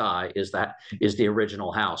bow tie is the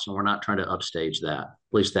original house. And we're not trying to upstage that. At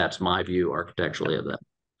least that's my view architecturally of that.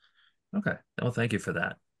 Okay. Well, thank you for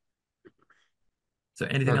that. So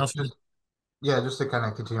anything else? Just to kind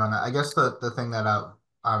of continue on that, I guess the thing that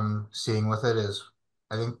I'm seeing with it is,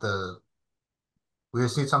 I think we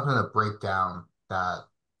just need something to break down that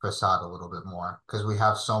facade a little bit more, because we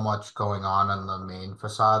have so much going on in the main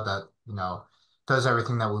facade that does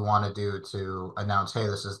everything that we want to do to announce, hey,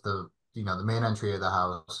 this is the the main entry of the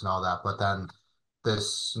house and all that, but then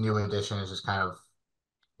this new addition is just kind of,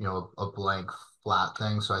 a blank flat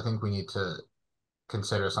thing. So I think we need to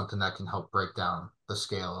consider something that can help break down the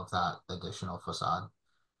scale of that additional facade.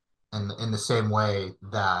 And in the same way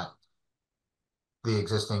that the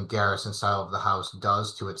existing garrison style of the house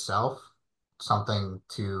does to itself, something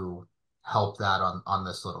to help that on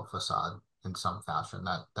this little facade in some fashion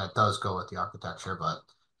that does go with the architecture, but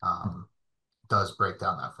does break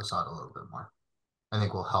down that facade a little bit more. I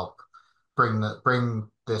think will help bring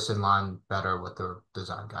this in line better with the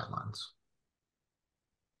design guidelines.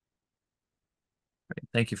 Great.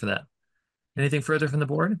 Thank you for that. Anything further from the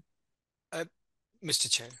board? Mr.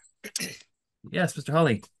 Chair. Yes, Mr.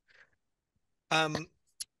 Hawley. I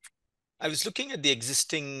was looking at the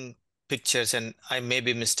existing pictures, and I may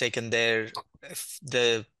be mistaken there if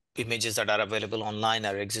the images that are available online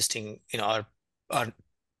are existing, are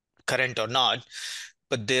current or not.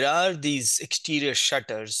 But there are these exterior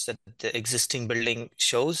shutters that the existing building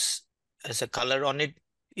shows as a color on it.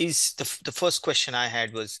 Is the first question I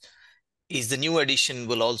had was, is the new addition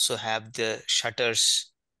will also have the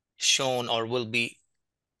shutters shown, or will the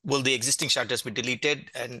existing shutters be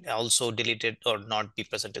deleted and also deleted or not be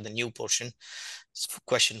present in the new portion? That's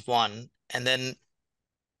question one. And then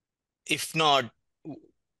if not,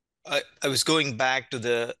 I was going back to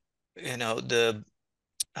the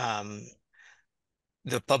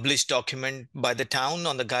published document by the town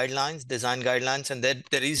on the guidelines, design guidelines, and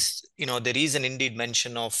there is an indeed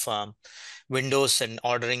mention of windows and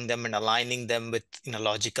ordering them and aligning them in a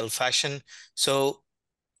logical fashion. So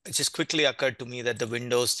it just quickly occurred to me that the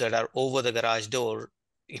windows that are over the garage door,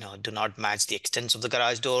 do not match the extents of the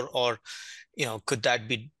garage door, or, could that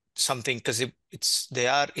be something, because they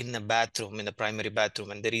are in the primary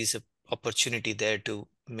bathroom, and there is an opportunity there to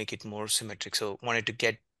make it more symmetric. So wanted to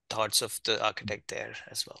get thoughts of the architect there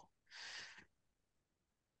as well.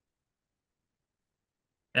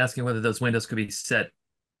 Asking whether those windows could be set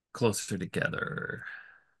closer together.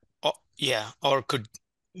 Oh, yeah, or could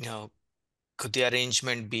the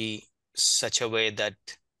arrangement be such a way that,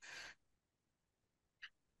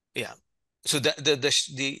 yeah, so the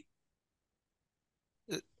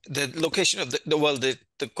location of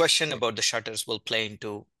the question about the shutters will play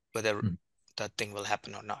into whether that thing will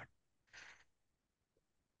happen or not.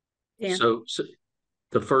 Dan? So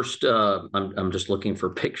the first, I'm just looking for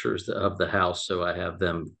pictures of the house, so I have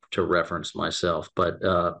them to reference myself. But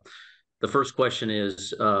the first question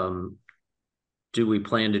is, do we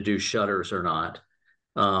plan to do shutters or not?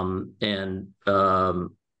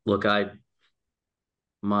 Look,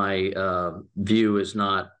 my view is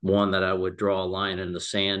not one that I would draw a line in the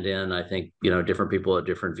sand in. I think, different people have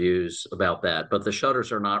different views about that. But the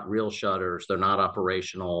shutters are not real shutters. They're not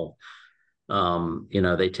operational.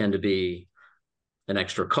 They tend to be an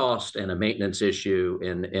extra cost and a maintenance issue.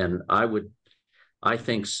 And I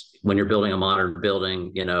think when you're building a modern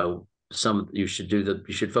building, you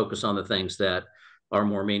should focus on the things that are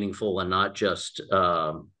more meaningful and not just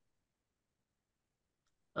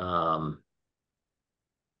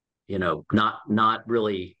not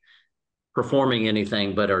really performing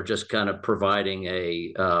anything, but are just kind of providing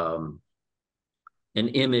an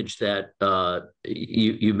image that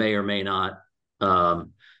you may or may not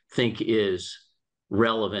think is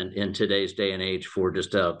relevant in today's day and age for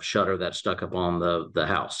just a shutter that's stuck up on the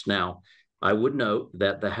house. Now, I would note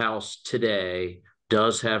that the house today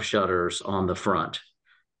does have shutters on the front.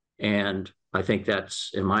 And I think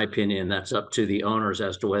in my opinion, that's up to the owners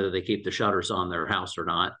as to whether they keep the shutters on their house or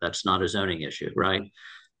not. That's not a zoning issue, right?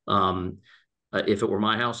 If it were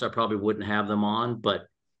my house, I probably wouldn't have them on, but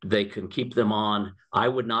they can keep them on. I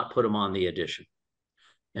would not put them on the addition.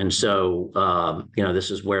 And so, this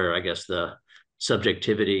is where I guess the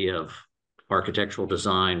subjectivity of architectural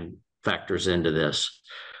design factors into this.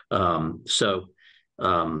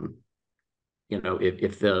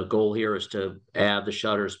 If the goal here is to add the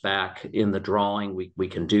shutters back in the drawing, we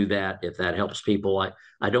can do that if that helps people.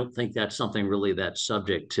 I don't think that's something really that's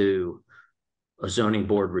subject to a zoning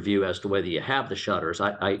board review as to whether you have the shutters.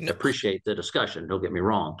 I appreciate the discussion, don't get me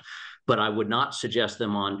wrong, but I would not suggest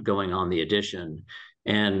them going on the addition.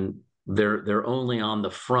 And they're only on the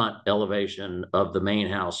front elevation of the main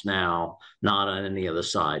house now, not on any of the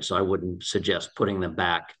sides. So I wouldn't suggest putting them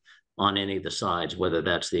back on any of the sides, whether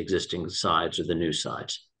that's the existing sides or the new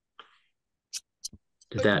sides.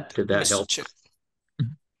 Did that help?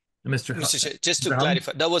 Mr. Chair, just to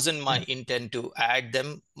clarify, that wasn't my intent to add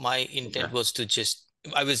them. My intent was to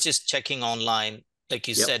I was just checking online. Like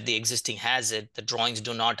you said, the existing has it, the drawings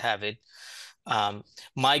do not have it.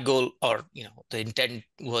 My goal, or the intent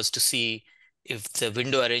was to see if the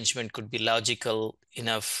window arrangement could be logical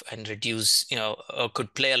enough and reduce, or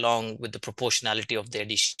could play along with the proportionality of the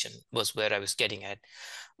addition was where I was getting at.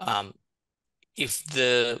 If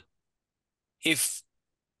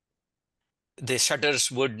the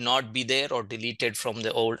shutters would not be there or deleted from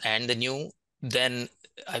the old and the new, then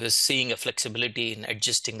I was seeing a flexibility in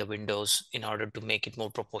adjusting the windows in order to make it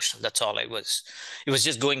more proportional. That's all it was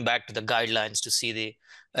just going back to the guidelines to see the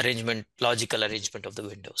logical arrangement of the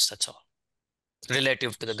windows. That's all,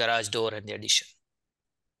 relative to the garage door and the addition.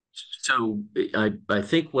 So I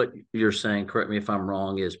think what you're saying, correct me if I'm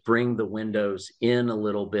wrong, is bring the windows in a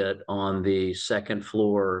little bit on the second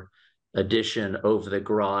floor addition over the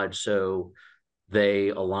garage so they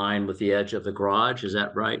align with the edge of the garage. Is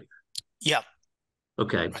that right? Yeah.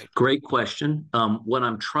 Okay, right. Great question. What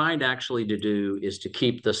I'm trying actually to do is to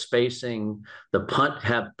keep the spacing,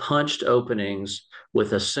 have punched openings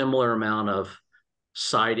with a similar amount of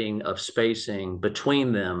siding of spacing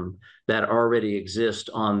between them that already exist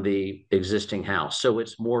on the existing house. So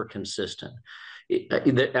it's more consistent.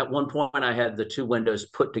 At one point, I had the two windows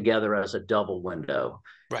put together as a double window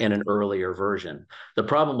in an earlier version. The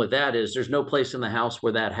problem with that is there's no place in the house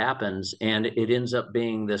where that happens, and it ends up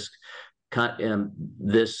being this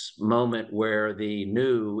moment where the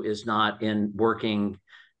new is not working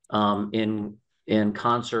in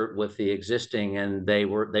concert with the existing, and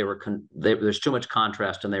there's too much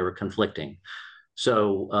contrast and they were conflicting.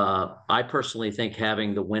 So I personally think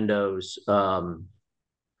having the windows have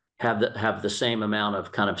the same amount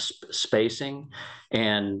of kind of spacing,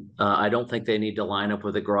 and I don't think they need to line up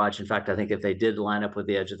with the garage. In fact, I think if they did line up with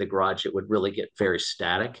the edge of the garage, it would really get very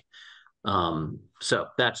static. So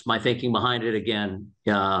that's my thinking behind it. Again,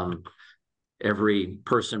 every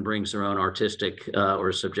person brings their own artistic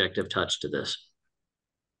or subjective touch to this.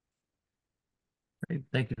 Great.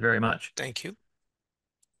 Thank you very much. Thank you.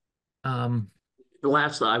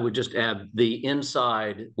 Lastly, I would just add the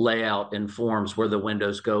inside layout informs where the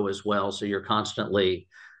windows go as well. So you're constantly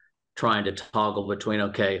trying to toggle between,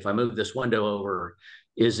 okay, if I move this window over,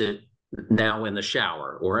 is it now in the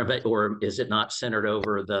shower, or is it not centered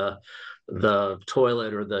over the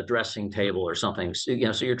toilet or the dressing table or something?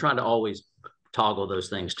 So, so you're trying to always toggle those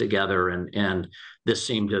things together, and this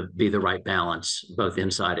seemed to be the right balance, both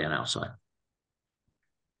inside and outside.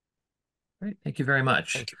 Great, thank you very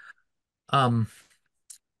much. Thank you.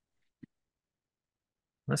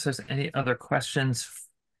 Unless there's any other questions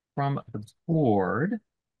from the board,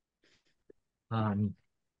 it's going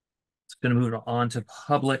to move on to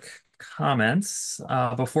public comments.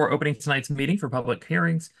 Before opening tonight's meeting for public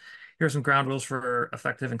hearings, here are some ground rules for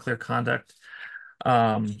effective and clear conduct.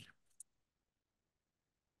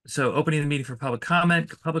 So opening the meeting for public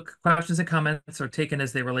comment, public questions and comments are taken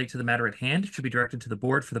as they relate to the matter at hand. It should be directed to the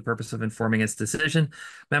board for the purpose of informing its decision.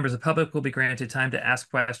 Members of the public will be granted time to ask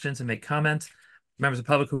questions and make comments. Members of the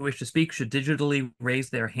public who wish to speak should digitally raise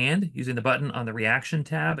their hand using the button on the reaction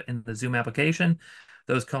tab in the Zoom application.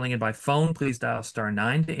 Those calling in by phone, please dial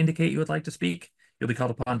 *9 to indicate you would like to speak. You'll be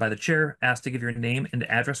called upon by the chair, asked to give your name and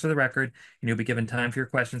address for the record, and you'll be given time for your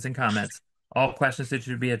questions and comments. All questions that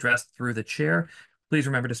should be addressed through the chair. Please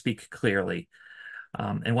remember to speak clearly.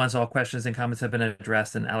 And once all questions and comments have been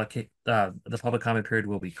addressed, and the public comment period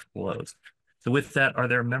will be closed. So with that, are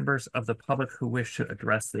there members of the public who wish to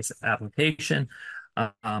address this application,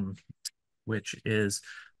 which is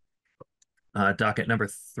docket number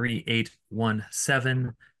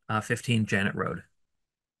 3817, 15 Janet Road?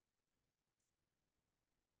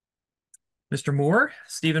 Mr. Moore,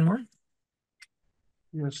 Stephen Moore.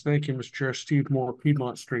 Yes, thank you, Mr. Chair. Steve Moore,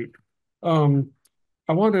 Piedmont Street.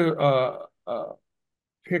 I want to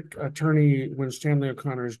pick Attorney Winstanley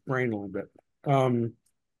O'Connor's brain a little bit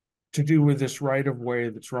to do with this right-of-way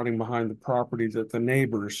that's running behind the property that the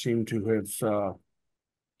neighbors seem to have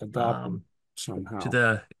adopted somehow. To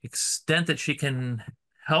the extent that she can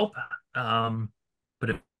help, but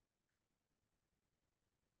if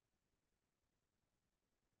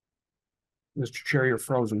Mr. Chair, you're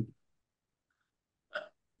frozen.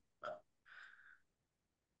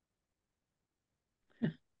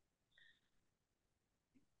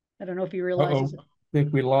 I don't know if he realizes it. I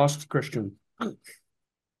think we lost Christian.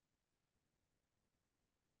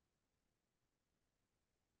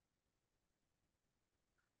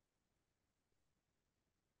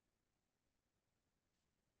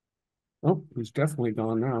 Oh, he's definitely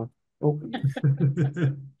gone now. Oh.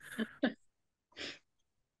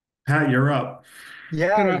 Pat, you're up.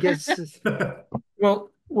 Yeah, I guess.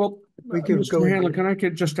 Well, we could Mr. Hanlon, can I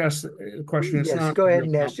just ask a question? It's yes, not go ahead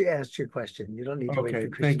and ask your question. You don't need to wait for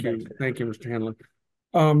Christian. Thank you, Mr. Hanlon.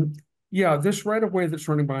 Yeah, this right of way that's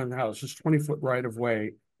running behind the house, this 20-foot right of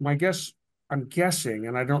way. My guess, I'm guessing,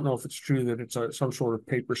 and I don't know if it's true, that it's some sort of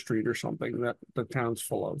paper street or something that the town's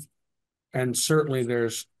full of. And certainly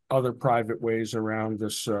there's other private ways around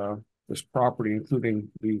this this property, including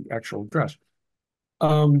the actual address.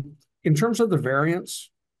 In terms of the variance,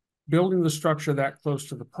 building the structure that close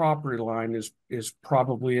to the property line is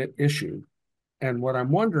probably an issue. And what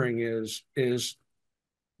I'm wondering is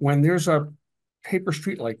when there's a paper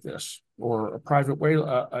street like this, or a private way,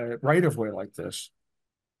 a right of way like this,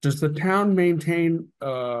 does the town maintain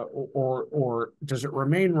or does it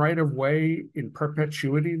remain right of way in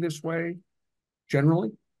perpetuity this way generally?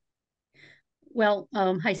 Well,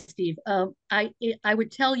 hi, Steve. I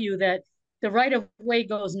would tell you that the right of way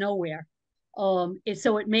goes nowhere.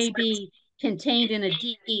 So it may be contained in a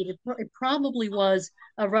deed. It probably was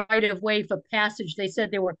a right of way for passage. They said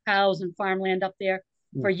there were cows and farmland up there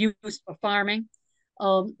for use for farming.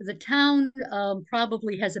 The town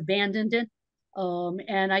probably has abandoned it.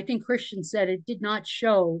 And I think Christian said it did not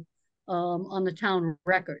show on the town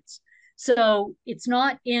records. So it's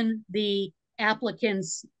not in the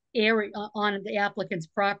applicant's area, on the applicant's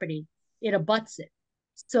property. It abuts it.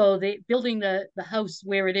 So the building the house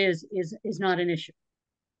where it is not an issue.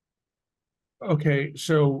 Okay,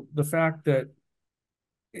 so the fact that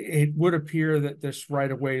it would appear that this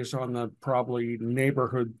right of way is on the probably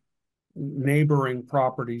neighboring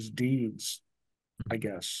properties deeds, I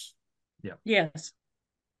guess. Yeah. Yes.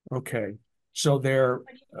 Okay, so they're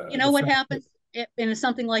you know what happens in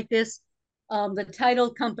something like this? The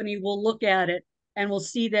title company will look at it and we'll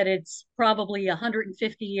see that it's probably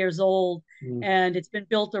 150 years old and it's been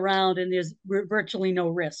built around and there's virtually no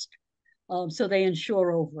risk. So they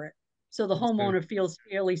insure over it. So the homeowner feels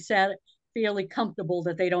fairly comfortable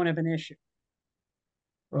that they don't have an issue.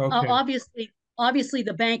 Okay. Obviously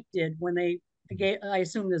the bank did when they gave, I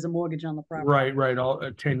assume there's a mortgage on the property. Right, all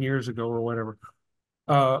 10 years ago or whatever.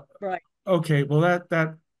 Right. Okay, well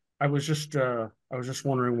that I was just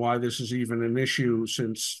wondering why this is even an issue,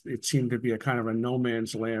 since it seemed to be a kind of a no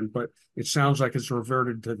man's land, but it sounds like it's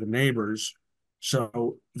reverted to the neighbors.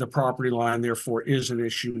 So the property line therefore is an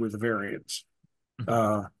issue with the variance,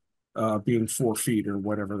 being 4 feet or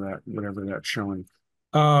whatever that's showing.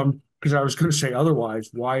 Because I was going to say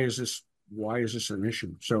otherwise, why is this an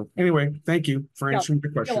issue? So anyway, thank you for answering the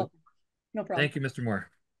question. No problem. Thank you, Mr. Moore.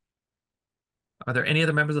 Are there any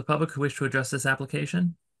other members of the public who wish to address this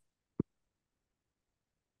application?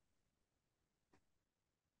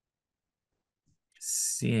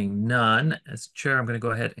 Seeing none, as chair, I'm going to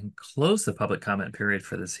go ahead and close the public comment period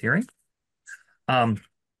for this hearing.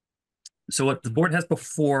 So what the board has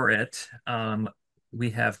before it,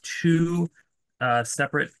 we have 2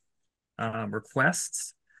 separate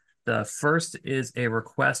requests. The first is a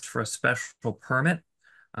request for a special permit,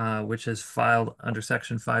 which is filed under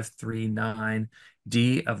section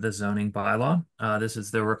 539D of the zoning bylaw. This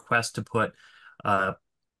is the request to put a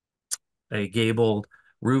gabled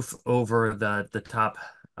roof over the top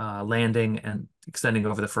landing and extending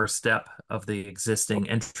over the first step of the existing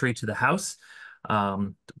entry to the house.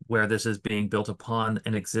 Where this is being built upon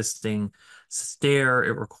an existing stair,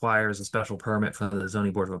 it requires a special permit from the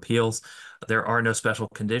Zoning Board of Appeals. There are no special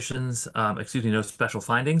conditions, no special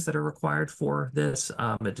findings that are required for this.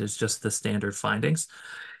 It is just the standard findings.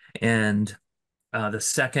 And the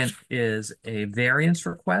second is a variance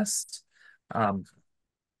request. And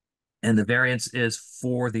the variance is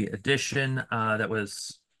for the addition that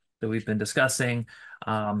we've been discussing.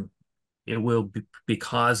 It will be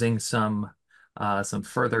causing some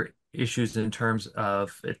further issues in terms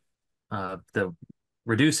of the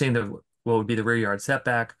reducing what would be the rear yard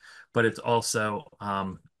setback, but it's also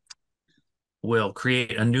will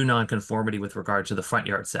create a new nonconformity with regard to the front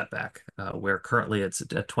yard setback, where currently it's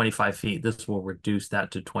at 25 feet. This will reduce that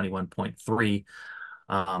to 21.3,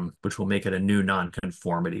 which will make it a new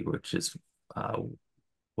nonconformity, which is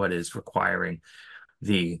what is requiring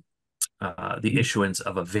the issuance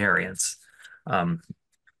of a variance.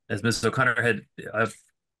 As Mrs. O'Connor had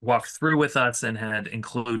walked through with us and had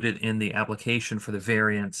included in the application for the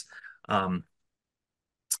variance,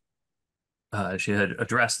 she had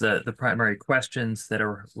addressed the primary questions that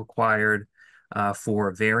are required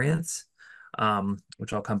for variance,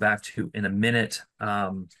 which I'll come back to in a minute.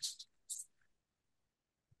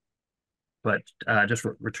 But just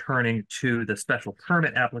returning to the special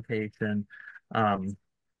permit application, so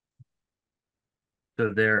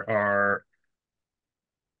there are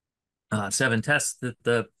 7 tests that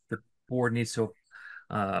the board needs to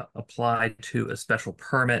apply to a special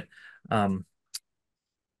permit.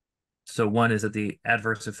 So one is that the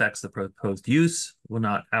adverse effects of the proposed use will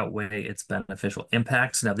not outweigh its beneficial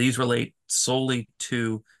impacts. Now, these relate solely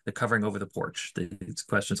to the covering over the porch. These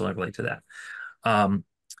questions only relate to that.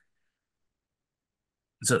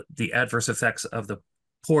 So the adverse effects of the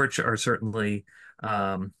porch are certainly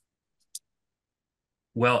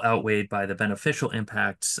well outweighed by the beneficial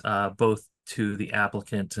impacts, both to the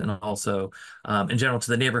applicant and also in general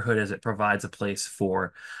to the neighborhood, as it provides a place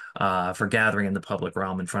for gathering in the public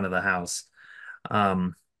realm in front of the house.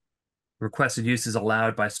 Requested use is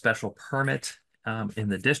allowed by special permit in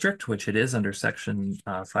the district, which it is under section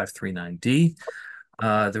 539D.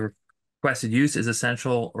 The requested use is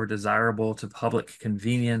essential or desirable to public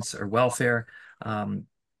convenience or welfare.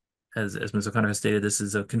 As Ms. O'Connor has stated, this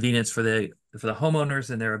is a convenience for the homeowners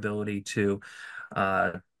and their ability to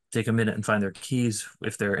take a minute and find their keys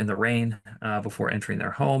if they're in the rain before entering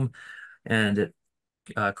their home. And it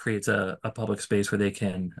creates a public space where they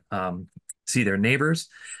can see their neighbors.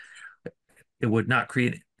 It would not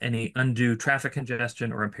create any undue traffic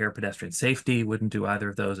congestion or impair pedestrian safety. Wouldn't do either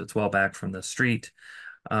of those. It's well back from the street.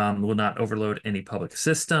 Will not overload any public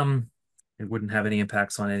system. It wouldn't have any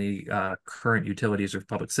impacts on any current utilities or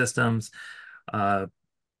public systems. There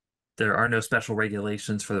are no special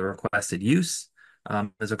regulations for the requested use.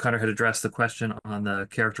 As O'Connor had addressed the question on the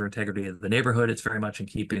character integrity of the neighborhood, it's very much in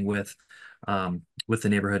keeping with the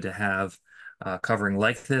neighborhood to have covering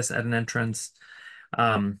like this at an entrance.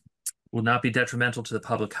 Will not be detrimental to the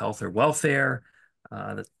public health or welfare.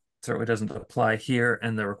 That certainly doesn't apply here,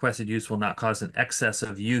 and the requested use will not cause an excess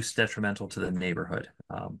of use detrimental to the neighborhood,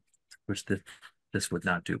 which this would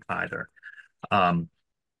not do either. And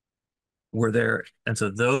so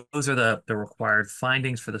those are the required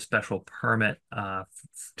findings for the special permit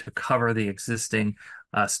to cover the existing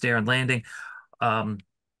stair and landing. For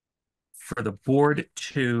the board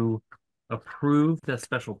to approve the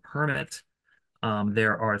special permit,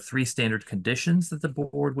 there are 3 standard conditions that the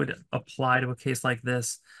board would apply to a case like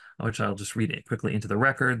this, which I'll just read it quickly into the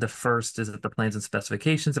record. The first is that the plans and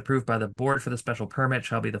specifications approved by the board for the special permit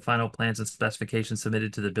shall be the final plans and specifications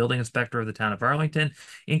submitted to the building inspector of the town of Arlington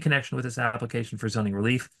in connection with this application for zoning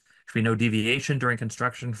relief. There should be no deviation during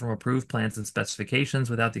construction from approved plans and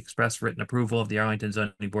specifications without the express written approval of the Arlington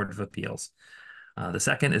Zoning Board of Appeals. The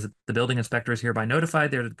second is that the building inspector is hereby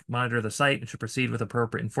notified there to monitor the site and should proceed with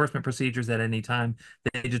appropriate enforcement procedures at any time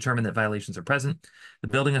they determine that violations are present. The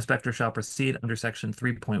building inspector shall proceed under section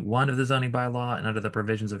 3.1 of the zoning bylaw and under the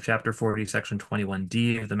provisions of chapter 40, section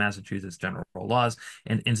 21D of the Massachusetts General Laws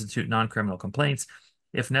and institute non-criminal complaints.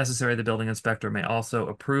 If necessary, the building inspector may also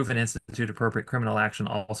approve and institute appropriate criminal action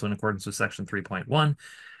also in accordance with section 3.1.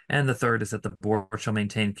 And the third is that the board shall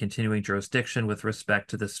maintain continuing jurisdiction with respect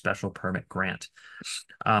to the special permit grant.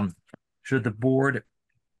 Should the board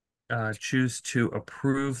choose to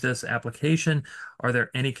approve this application, are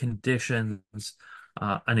there any conditions,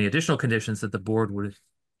 any additional conditions that the board would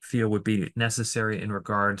feel would be necessary in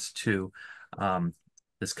regards to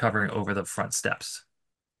this covering over the front steps?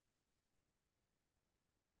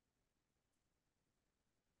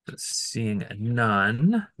 So seeing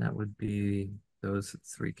none, that would be those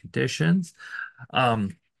 3 conditions. So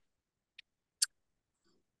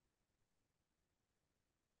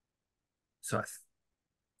I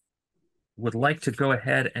would like to go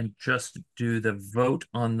ahead and just do the vote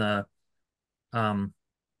on the,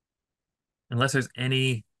 unless there's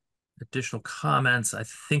any additional comments, I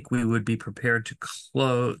think we would be prepared to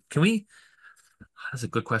close. Can we? That's a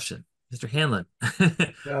good question. Mr. Hanlon.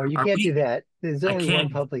 No, you can't do that. There's only one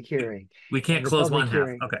can't, public hearing. We can't close one half.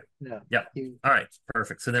 Hearing, okay. No. Yeah. All right.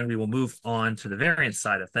 Perfect. So then we will move on to the variance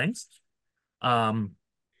side of things.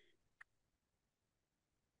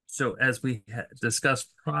 So as we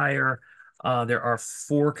discussed prior, there are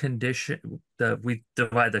 4 conditions that we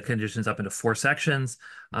divide the conditions up into 4 sections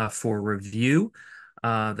for review.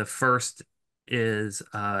 The first is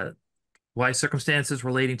why circumstances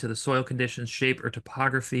relating to the soil conditions, shape, or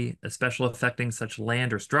topography, especially affecting such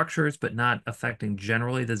land or structures, but not affecting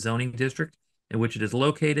generally the zoning district in which it is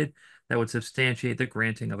located, that would substantiate the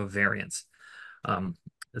granting of a variance.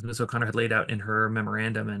 As Ms. O'Connor had laid out in her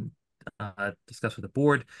memorandum and discussed with the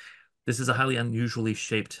board, this is a highly unusually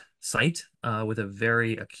shaped site with a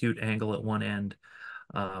very acute angle at one end.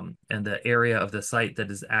 And the area of the site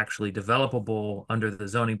that is actually developable under the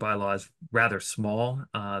zoning bylaw is rather small.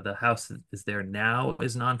 The house that is there now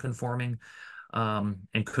is non-conforming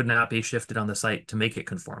and could not be shifted on the site to make it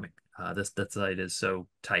conforming. That site is so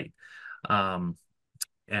tight. And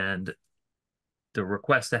the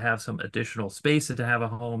request to have some additional space and to have a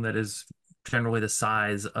home that is generally the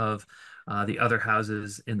size of the other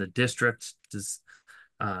houses in the district is,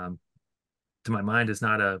 to my mind, is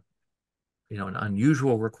not a an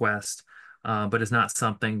unusual request, but is not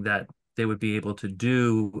something that they would be able to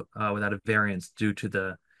do without a variance due to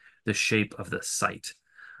the shape of the site.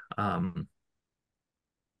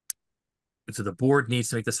 So the board needs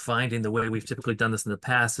to make this finding. The way we've typically done this in the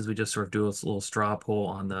past is we just sort of do a little straw poll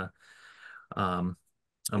on the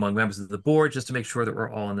among members of the board just to make sure that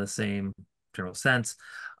we're all in the same general sense.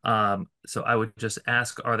 So I would just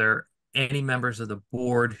ask, are there any members of the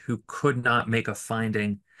board who could not make a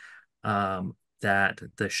finding that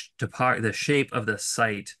the shape of the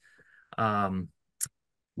site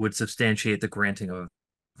would substantiate the granting of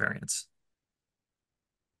variance?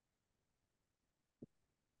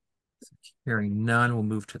 Hearing none, we'll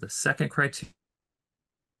move to the second criteria.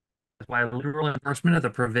 By literal enforcement of the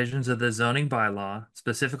provisions of the zoning bylaw,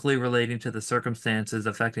 specifically relating to the circumstances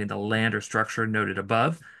affecting the land or structure noted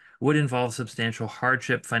above, would involve substantial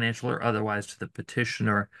hardship, financial or otherwise, to the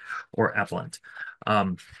petitioner or applicant.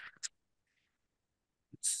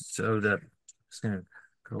 So just going to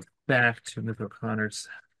go back to Ms. O'Connor's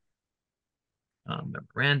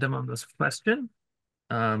memorandum on this question.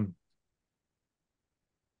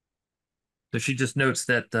 So she just notes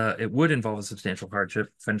that it would involve a substantial hardship,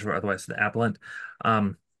 financial or otherwise, to the applicant.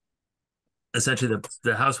 Essentially,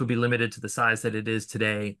 the house would be limited to the size that it is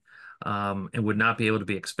today, and would not be able to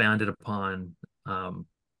be expanded upon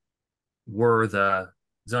were the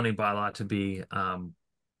zoning bylaw to be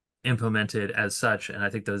implemented as such. And I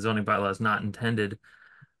think the zoning bylaw is not intended,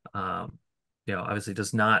 obviously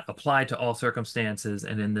does not apply to all circumstances.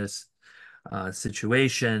 And in this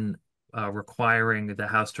situation, requiring the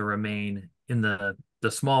house to remain in the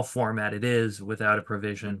small format it is without a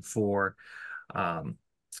provision for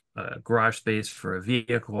garage space for a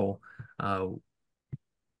vehicle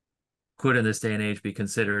could in this day and age be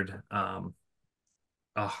considered a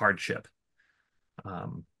hardship.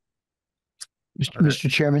 Mr.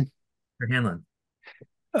 Chairman. Mr. Hanlon.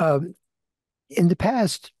 In the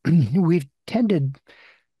past, we've tended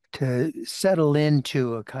to settle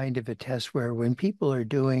into a kind of a test where when people are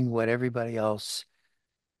doing what everybody else,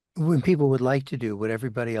 when people would like to do what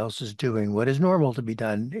everybody else is doing, what is normal to be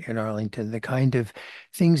done in Arlington, the kind of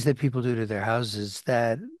things that people do to their houses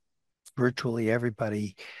that virtually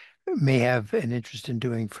everybody may have an interest in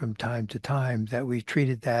doing from time to time, that we've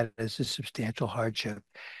treated that as a substantial hardship.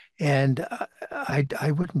 And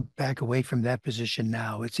I wouldn't back away from that position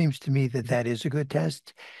now. It seems to me that that is a good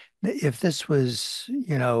test. If this was,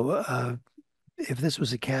 if this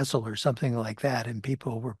was a castle or something like that, and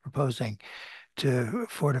people were proposing to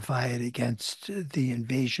fortify it against the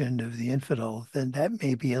invasion of the infidel, then that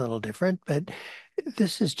may be a little different. But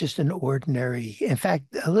this is just an ordinary, in fact,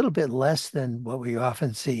 a little bit less than what we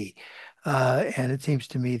often see. And it seems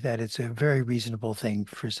to me that it's a very reasonable thing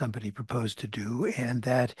for somebody proposed to do, and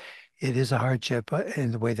that it is a hardship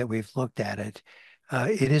in the way that we've looked at it.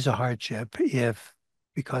 It is a hardship if,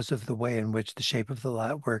 because of the way in which the shape of the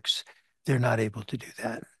lot works, they're not able to do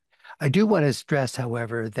that. I do want to stress,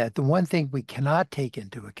 however, that the one thing we cannot take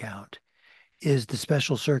into account is the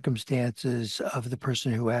special circumstances of the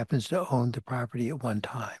person who happens to own the property at one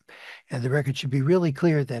time. And the record should be really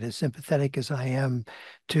clear that, as sympathetic as I am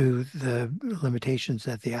to the limitations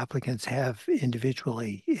that the applicants have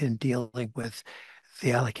individually in dealing with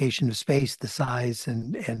the allocation of space, the size,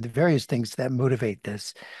 and the various things that motivate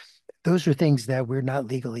this, those are things that we're not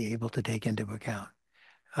legally able to take into account.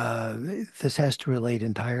 This has to relate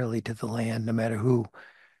entirely to the land, no matter who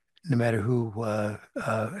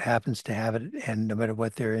happens to have it, and no matter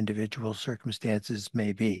what their individual circumstances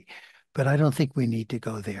may be. But I don't think we need to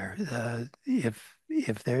go there. If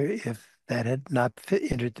that had not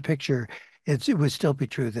entered the picture, it would still be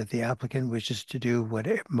true that the applicant wishes to do what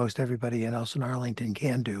most everybody in Elson Arlington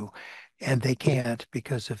can do, and they can't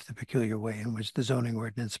because of the peculiar way in which the zoning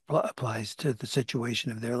ordinance applies to the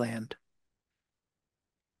situation of their land.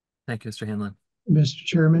 Thank you, Mr. Hanlon. Mr.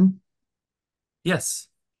 Chairman? Yes.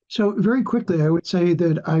 So very quickly, I would say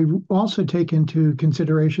that I also take into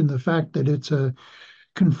consideration the fact that it's a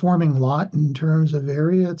conforming lot in terms of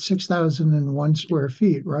area. It's 6,001 square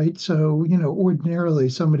feet, right? So, ordinarily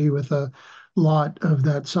somebody with a lot of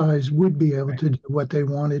that size would be able to do what they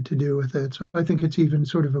wanted to do with it. So I think it's even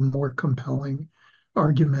sort of a more compelling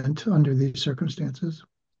argument under these circumstances.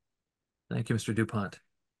 Thank you, Mr. DuPont.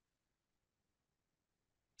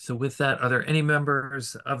 So with that, are there any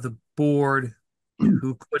members of the board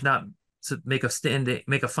who could not make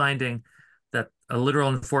a finding that a literal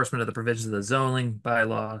enforcement of the provisions of the zoning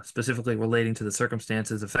bylaw, specifically relating to the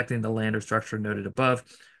circumstances affecting the land or structure noted above,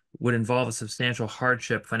 would involve a substantial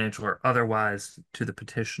hardship, financial or otherwise, to the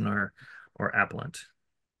petitioner or applicant?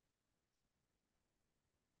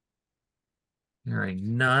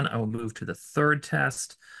 Hearing none, I will move to the third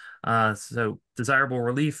test. So desirable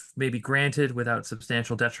relief may be granted without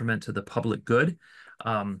substantial detriment to the public good.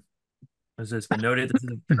 As has been noted, this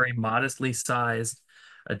is a very modestly sized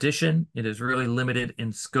addition. It is really limited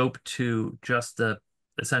in scope to just the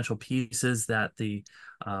essential pieces that the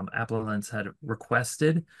applicants had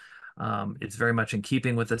requested. It's very much in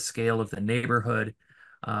keeping with the scale of the neighborhood,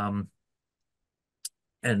 and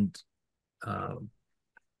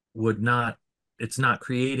it's not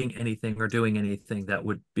creating anything or doing anything that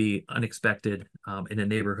would be unexpected in a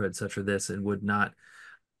neighborhood such as this, and would not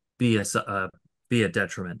be a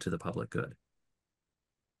detriment to the public good.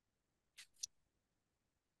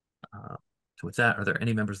 So with that, are there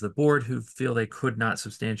any members of the board who feel they could not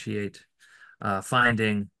substantiate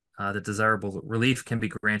finding that desirable relief can be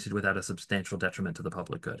granted without a substantial detriment to the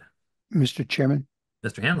public good? Mr. Chairman.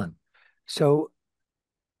 Mr. Hanlon. So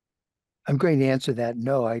I'm going to answer that.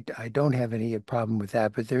 No, I don't have any problem with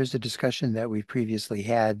that, but there is a discussion that we previously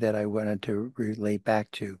had that I wanted to relate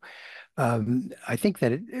back to. I think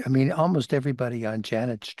that, almost everybody on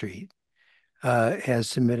Janet Street has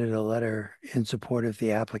submitted a letter in support of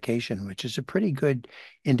the application, which is a pretty good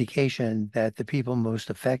indication that the people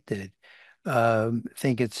most affected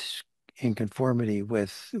think it's in conformity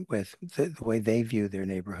with the way they view their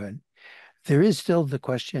neighborhood. There is still the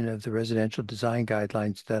question of the residential design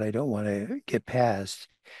guidelines that I don't want to get past.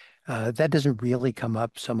 That doesn't really come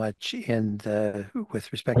up so much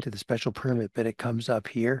with respect to the special permit, but it comes up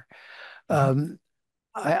here.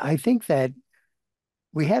 I think that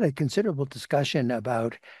we had a considerable discussion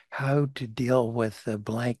about how to deal with the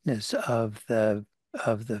blankness of the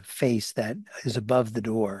face that is above the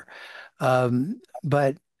door.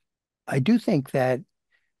 But I do think that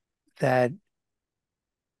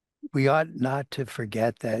we ought not to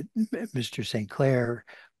forget that Mr. St. Clair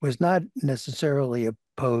was not necessarily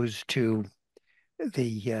opposed to at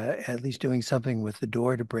least doing something with the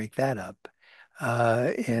door to break that up.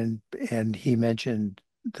 And he mentioned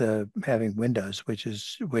having windows, which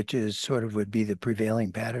is sort of would be the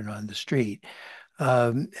prevailing pattern on the street.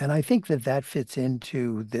 And I think that fits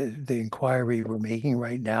into the inquiry we're making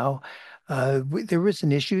right now. There was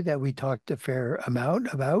an issue that we talked a fair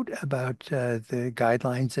amount about the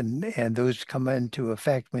guidelines, and those come into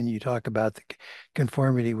effect when you talk about the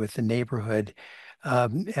conformity with the neighborhood.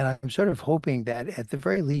 And I'm sort of hoping that at the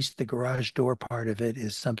very least, the garage door part of it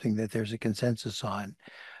is something that there's a consensus on.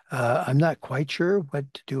 I'm not quite sure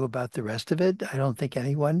what to do about the rest of it. I don't think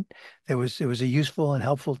anyone. It was a useful and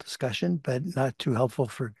helpful discussion, but not too helpful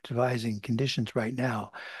for devising conditions right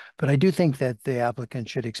now. But I do think that the applicant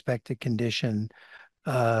should expect a condition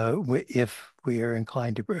if we are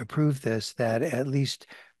inclined to approve this, that at least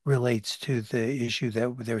relates to the issue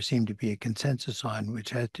that there seemed to be a consensus on, which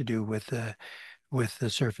had to do with the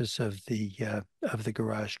surface of the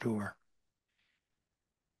garage door.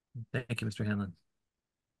 Thank you, Mr. Hanlon.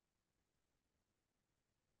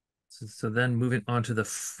 So then moving on to the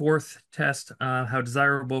fourth test, how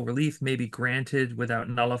desirable relief may be granted without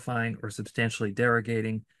nullifying or substantially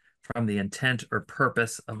derogating from the intent or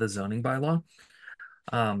purpose of the zoning bylaw.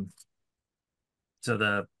 So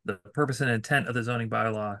the purpose and intent of the zoning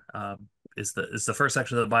bylaw is the first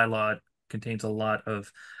section of the bylaw. It contains a lot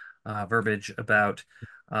of verbiage about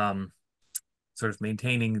sort of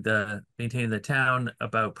maintaining the town,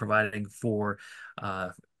 about providing for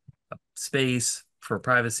space, for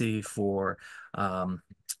privacy, for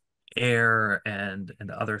air, and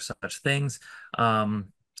other such things.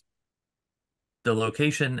 The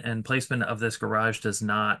location and placement of this garage does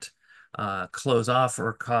not close off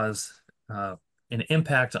or cause an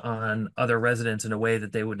impact on other residents in a way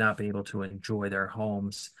that they would not be able to enjoy their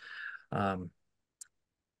homes. And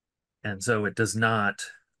so it does not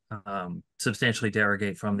substantially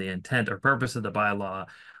derogate from the intent or purpose of the bylaw.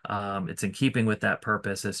 It's in keeping with that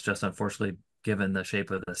purpose. It's just, unfortunately, given the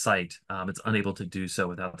shape of the site, it's unable to do so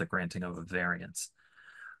without the granting of a variance.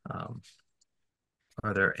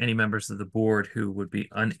 Are there any members of the board who would be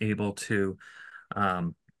unable to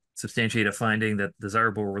substantiate a finding that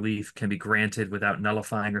desirable relief can be granted without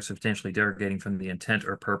nullifying or substantially derogating from the intent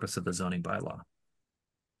or purpose of the zoning bylaw?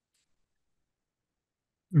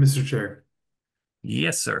 Mr. Chair.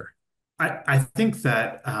 Yes, sir. I think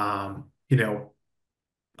that,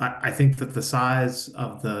 I think that the size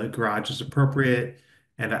of the garage is appropriate.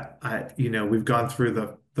 And we've gone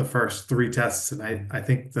through the first three tests, and I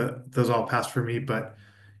think that those all passed for me. But,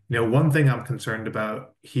 one thing I'm concerned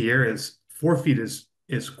about here is 4 feet is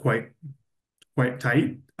quite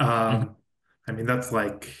tight. I mean, that's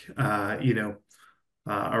like, a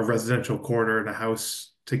residential quarter in a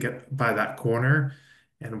house to get by that corner.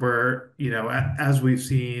 And we're, as we've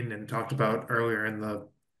seen and talked about earlier in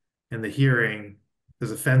the hearing,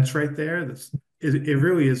 there's a fence right there. It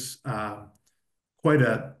really is quite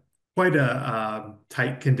a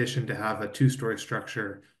tight condition to have a two-story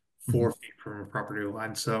structure 4 feet from a property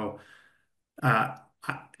line. So, I'm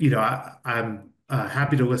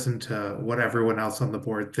happy to listen to what everyone else on the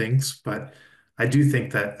board thinks, but I do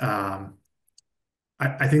think that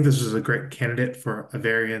I think this is a great candidate for a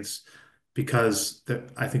variance because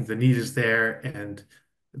I think the need is there and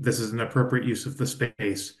this is an appropriate use of the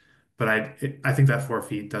space. But I think that 4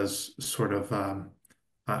 feet does sort of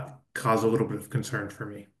cause a little bit of concern for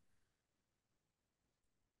me.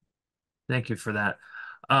 Thank you for that.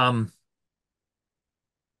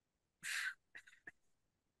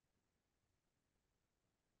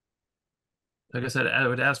 Like I said, I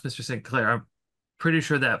would ask Mr. St. Clair, I'm pretty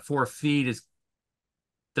sure that 4 feet is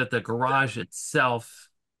that the garage itself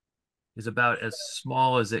is about as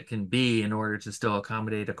small as it can be in order to still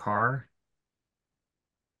accommodate a car.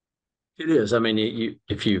 It is. I mean,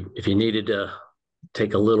 if you needed to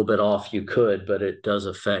take a little bit off, you could, but it does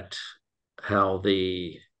affect how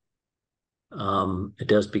it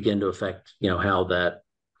does begin to affect, how that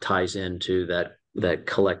ties into that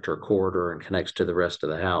collector corridor and connects to the rest of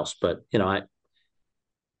the house. But, I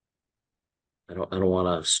don't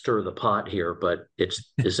want to stir the pot here, but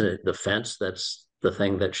isn't it the fence that's the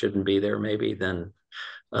thing that shouldn't be there maybe then?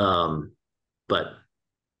 But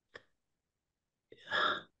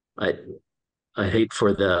I hate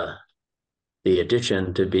for the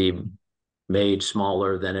addition to be made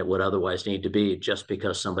smaller than it would otherwise need to be just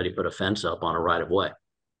because somebody put a fence up on a right of way.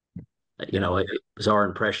 It was our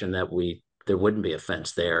impression that there wouldn't be a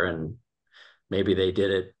fence there, and maybe they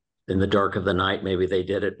did it in the dark of the night. Maybe they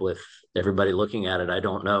did it with everybody looking at it. I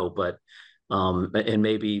don't know, but and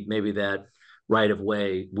maybe that right of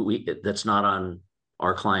way that's not on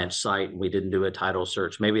our client's site. We didn't do a title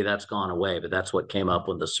search. Maybe that's gone away, but that's what came up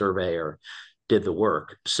when the surveyor did the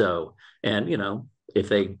work. So, and if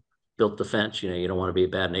they built the fence, you don't want to be a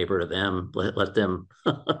bad neighbor to them. Let them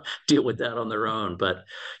deal with that on their own. But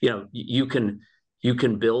you can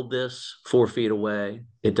build this 4 feet away.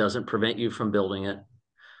 It doesn't prevent you from building it.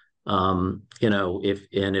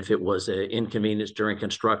 If it was an inconvenience during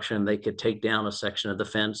construction, they could take down a section of the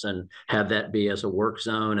fence and have that be as a work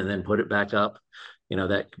zone and then put it back up.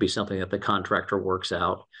 That could be something that the contractor works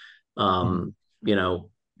out. What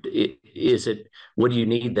do you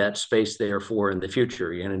need that space there for in the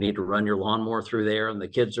future? You're going to need to run your lawnmower through there, and the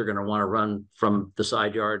kids are going to want to run from the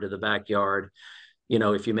side yard to the backyard.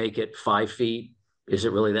 If you make it 5 feet, is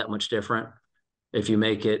it really that much different? If you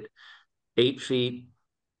make it 8 feet,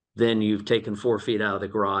 then you've taken 4 feet out of the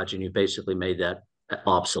garage and you basically made that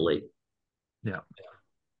obsolete. Yeah.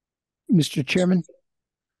 Mr. Chairman?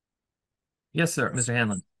 Yes, sir, Mr.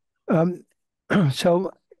 Hanlon.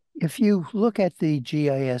 So if you look at the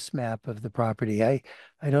GIS map of the property, I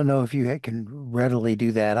don't know if you can readily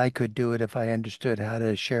do that. I could do it if I understood how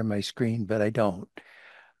to share my screen, but I don't.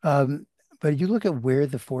 But you look at where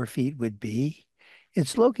the 4 feet would be.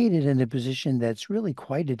 It's located in a position that's really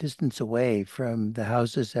quite a distance away from the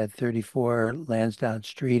houses at 34 Lansdowne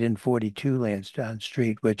Street and 42 Lansdowne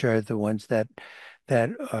Street, which are the ones that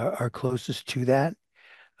are closest to that.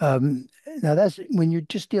 Now that's when you're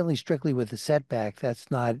just dealing strictly with the setback, that's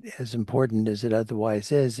not as important as it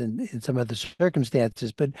otherwise is in some other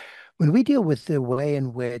circumstances. But when we deal with the way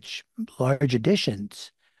in which large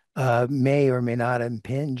additions may or may not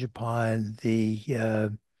impinge upon the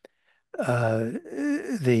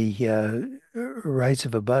rights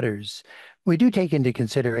of abutters, we do take into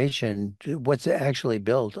consideration what's actually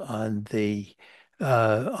built on the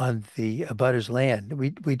abutters' land.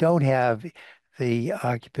 We don't have the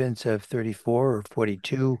occupants of 34 or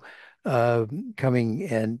 42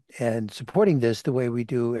 coming and supporting this the way we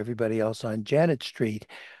do everybody else on Janet Street.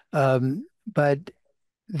 But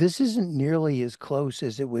this isn't nearly as close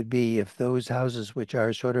as it would be if those houses, which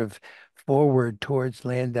are sort of forward towards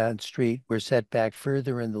Lansdowne Street, were set back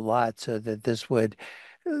further in the lot so that this would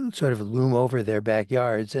sort of loom over their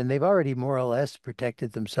backyards. And they've already more or less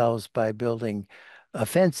protected themselves by building a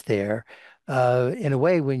fence there. In a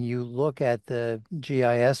way, when you look at the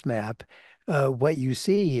GIS map, what you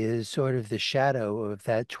see is sort of the shadow of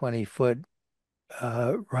that 20-foot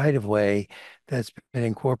right of way that's been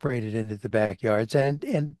incorporated into the backyards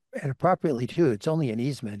and appropriately too. It's only an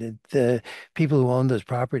easement. The people who own those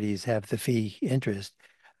properties have the fee interest.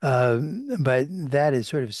 But that is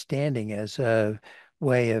sort of standing as a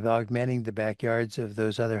way of augmenting the backyards of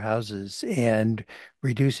those other houses and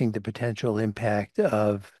reducing the potential impact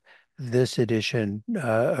of this addition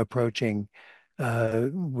approaching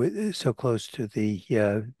so close to the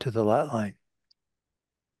lot line.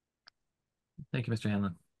 Thank you, Mr.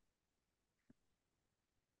 Hanlon.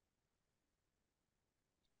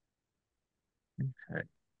 Okay.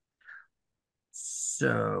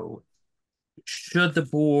 So should the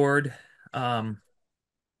board vote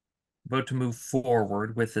to move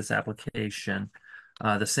forward with this application,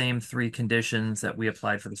 the same three conditions that we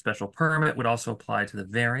applied for the special permit would also apply to the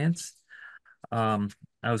variance. I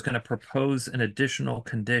was going to propose an additional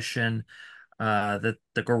condition that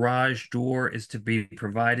the garage door is to be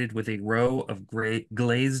provided with a row of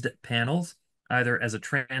glazed panels, either as a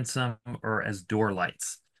transom or as door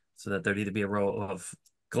lights, so that there'd either be a row of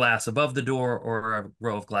glass above the door or a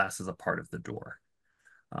row of glass as a part of the door.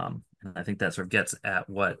 And I think that sort of gets at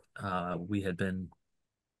what we had been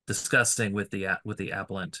discussing with the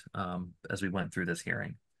applicant as we went through this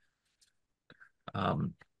hearing.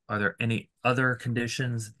 Are there any other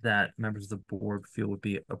conditions that members of the board feel would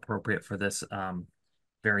be appropriate for this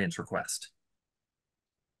variance request?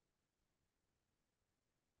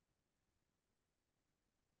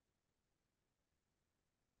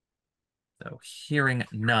 So hearing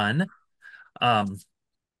none.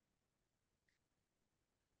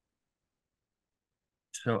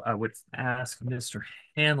 So I would ask Mr.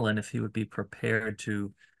 Hanlon if he would be prepared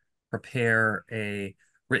to prepare a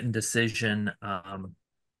written decision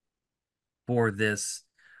for this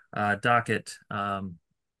docket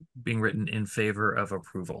being written in favor of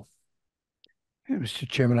approval. Mr.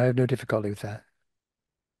 Chairman, I have no difficulty with that.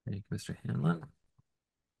 Thank you, Mr. Hanlon.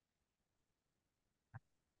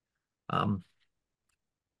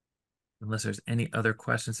 Unless there's any other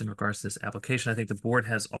questions in regards to this application, I think the board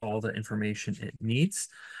has all the information it needs.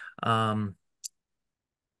 And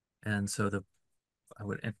so I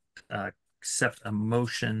would accept a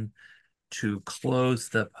motion to close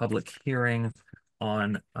the public hearing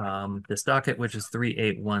on this docket, which is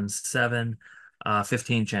 3817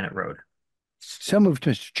 15 Janet Road. So moved,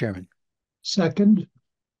 Mr. Chairman. Second.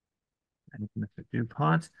 Thank you, Mr.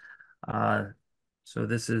 DuPont. So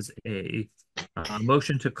this is a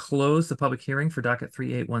motion to close the public hearing for docket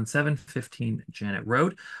 3817 15 Janet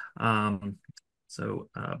Road.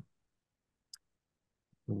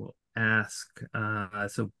 We'll ask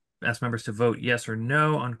members to vote yes or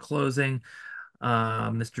no on closing.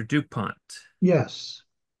 Mr. DuPont. Yes.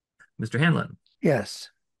 Mr. Hanlon. Yes.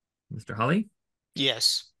 Mr. Holly.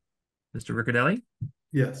 Yes. Mr. Riccadelli.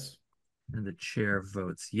 Yes. And the chair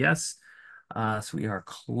votes yes. So we are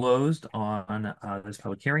closed on this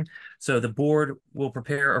public hearing. So the board will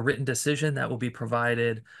prepare a written decision that will be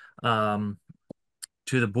provided to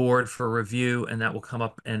the board for review, and that will come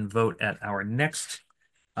up and vote at our next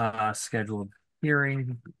scheduled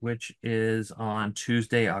hearing, which is on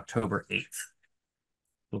Tuesday, October 8th.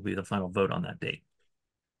 Will be the final vote on that date.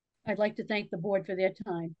 I'd like to thank the board for their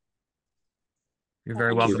time. You're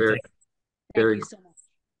very welcome. Thank you so much.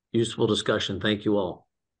 Useful discussion. Thank you all.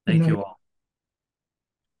 Thank you all.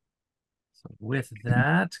 So with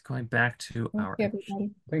that, going back to our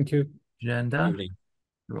Thank you. agenda.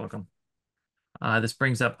 You're welcome. This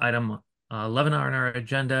brings up item 11 on our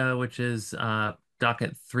agenda, which is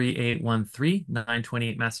docket 3813,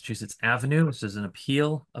 928 Massachusetts Avenue. This is an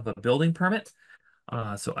appeal of a building permit.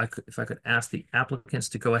 So if I could ask the applicants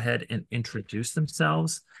to go ahead and introduce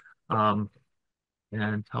themselves and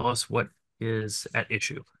tell us what is at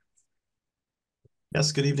issue.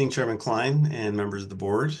 Yes, good evening, Chairman Klein and members of the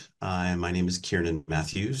board. My name is Kieran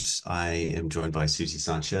Matthews. I am joined by Susie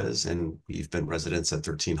Sanchez, and we've been residents at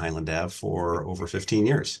 13 Highland Ave for over 15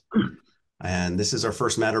 years. And this is our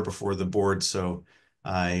first matter before the board, so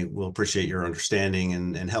I will appreciate your understanding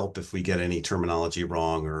and help if we get any terminology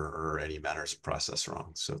wrong or any matters of process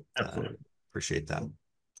wrong. So appreciate that.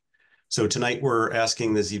 So tonight we're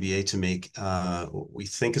asking the ZBA to make what we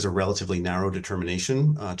think is a relatively narrow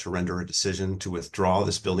determination to render a decision to withdraw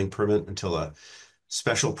this building permit until a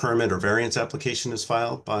special permit or variance application is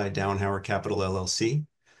filed by Down Howard Capital LLC,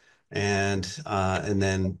 and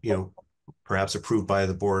then perhaps approved by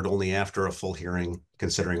the board only after a full hearing,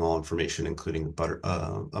 considering all information, including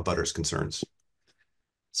abutters' concerns.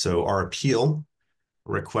 So our appeal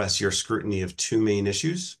requests your scrutiny of two main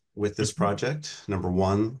issues with this project. Number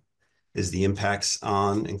one is the impacts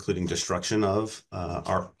on, including destruction of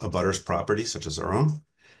our abutters' property, such as our own.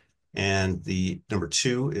 And the number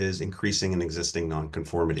two is increasing an existing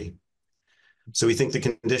nonconformity. So we think the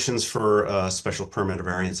conditions for a special permit or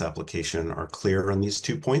variance application are clear on these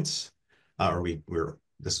 2 points.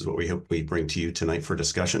 This is what we hope we bring to you tonight for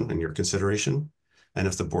discussion and your consideration. And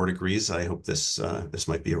if the board agrees, I hope this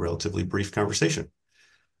might be a relatively brief conversation.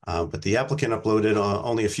 But the applicant uploaded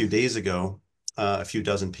only a few days ago a few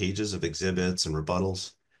dozen pages of exhibits and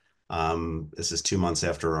rebuttals. This is 2 months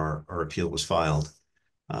after our appeal was filed.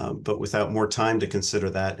 But without more time to consider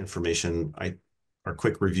that information, our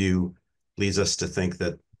quick review leads us to think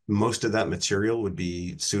that most of that material would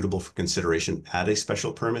be suitable for consideration at a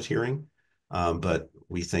special permit hearing, but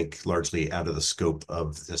we think largely out of the scope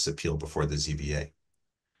of this appeal before the ZBA.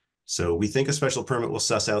 So we think a special permit will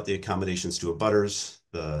suss out the accommodations to abutters,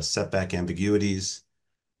 the setback ambiguities,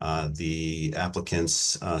 the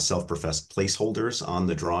applicant's self-professed placeholders on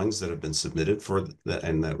the drawings that have been submitted for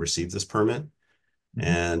and that received this permit,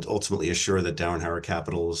 and ultimately assure that Dow and Howard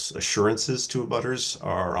Capital's assurances to abutters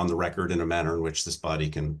are on the record in a manner in which this body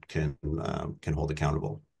can hold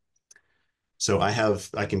accountable. So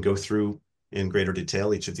I can go through in greater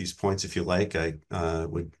detail each of these points if you like. I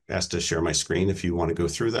would ask to share my screen if you want to go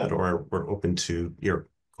through that, or we're open to your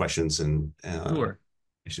questions and Sure.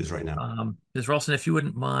 issues right now. Ms. Ralston, if you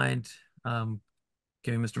wouldn't mind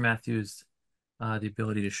giving Mr. Matthews the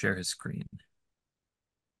ability to share his screen.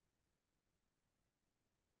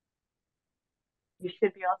 You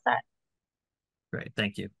should be all set. Great,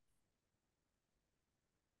 thank you.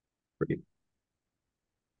 Great.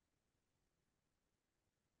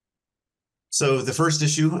 So the first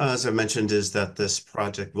issue, as I mentioned, is that this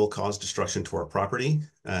project will cause destruction to our property,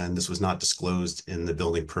 and this was not disclosed in the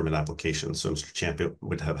building permit application. So Mr. Champion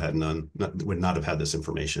would not have had this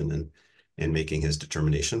information in making his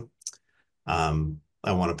determination.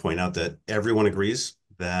 I want to point out that everyone agrees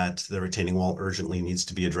that the retaining wall urgently needs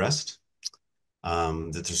to be addressed.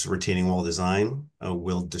 That this retaining wall design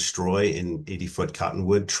will destroy an 80-foot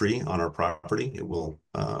cottonwood tree on our property. It will,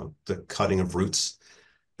 the cutting of roots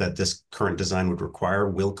that this current design would require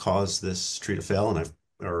will cause this tree to fail.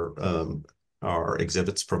 And our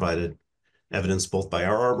exhibits provided evidence both by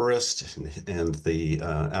our arborist and the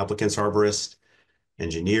applicant's arborist,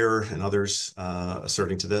 engineer, and others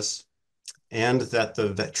asserting to this. And that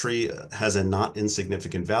that tree has a not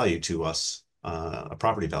insignificant value to us, a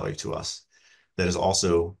property value to us, that is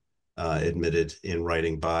also admitted in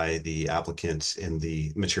writing by the applicant in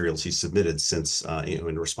the materials he submitted since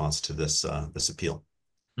in response to this appeal.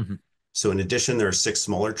 Mm-hmm. So in addition, there are 6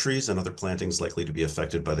 smaller trees and other plantings likely to be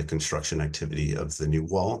affected by the construction activity of the new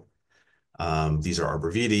wall. These are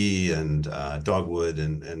arborvitae and dogwood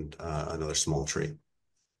and another small tree.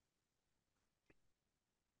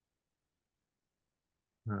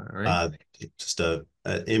 All right. Just an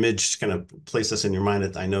image to kind of place this in your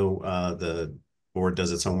mind. I know the board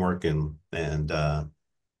does its homework and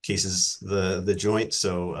cases the joint.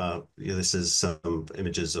 So this is some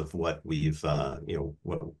images of what we've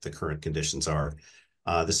what the current conditions are.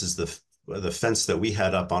 This is the fence that we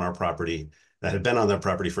had up on our property that had been on that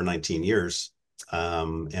property for 19 years,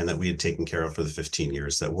 and that we had taken care of for the 15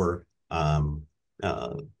 years that were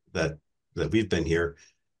that we've been here.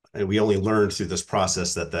 And we only learned through this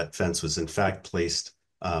process that that fence was in fact placed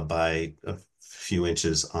by a few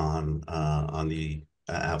inches on the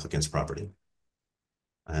applicant's property.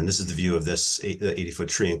 And this is the view of this 80-foot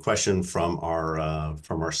tree in question from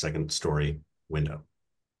our second story window.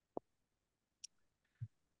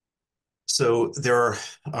 So there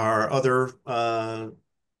are other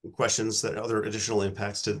questions, that other additional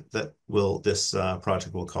impacts that this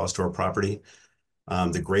project will cause to our property.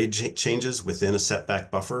 The grade changes within a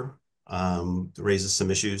setback buffer raises some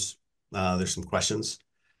issues. There's some questions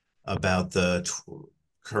about the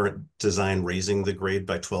current design raising the grade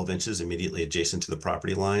by 12 inches immediately adjacent to the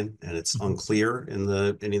property line. And it's unclear in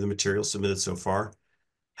any of the materials submitted so far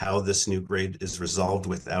how this new grade is resolved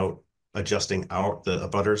without adjusting the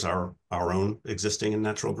abutters, our own existing and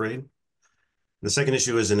natural grade. The second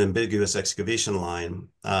issue is an ambiguous excavation line.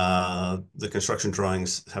 The construction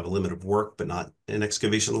drawings have a limit of work, but not an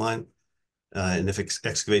excavation line. And if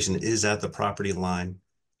excavation is at the property line,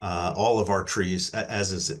 all of our trees,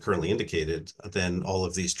 as is currently indicated, then all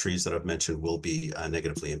of these trees that I've mentioned will be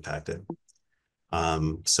negatively impacted.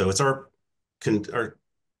 So it's our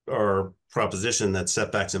proposition that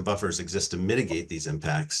setbacks and buffers exist to mitigate these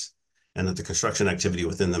impacts, and that the construction activity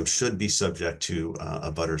within them should be subject to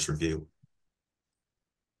a abutters review.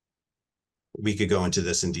 We could go into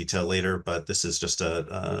this in detail later, but this is just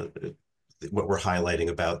what we're highlighting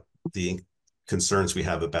about the concerns we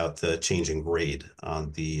have about the changing grade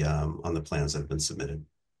on the plans that have been submitted.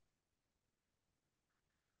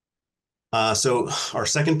 So our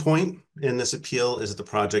second point in this appeal is that the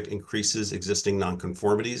project increases existing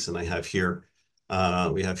nonconformities, and I have here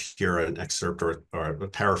we have here an excerpt or a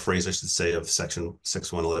paraphrase, I should say, of section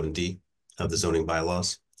 6111D of the zoning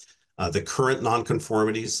bylaws. The current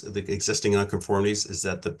nonconformities, the existing nonconformities, is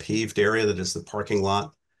that the paved area that is the parking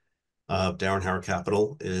lot of Dow and Howard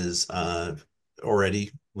Capital is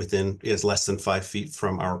already is less than 5 feet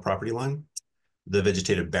from our property line. The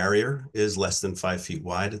vegetative barrier is less than 5 feet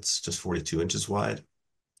wide. It's just 42 inches wide.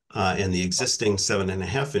 And the existing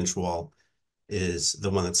 7.5-inch wall is the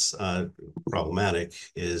one that's problematic,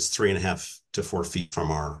 is 3.5 to 4 feet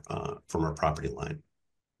from our property line,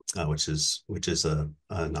 which is a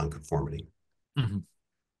nonconformity. Mm-hmm.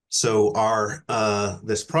 So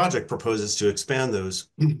this project proposes to expand those,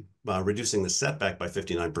 reducing the setback by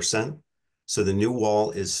 59%. So the new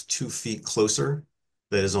wall is 2 feet closer.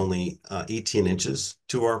 That is only 18 inches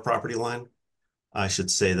to our property line. I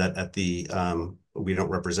should say that at the we don't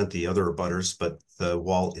represent the other abutters, but the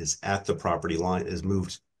wall is at the property line, is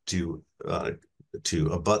moved to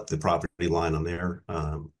abut the property line on their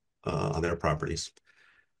properties.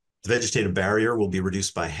 The vegetative barrier will be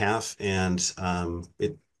reduced by half, and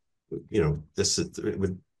it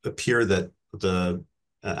would appear that the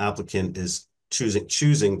applicant is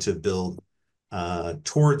choosing to build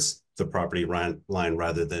towards the property line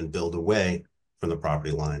rather than build away from the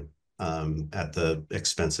property line at the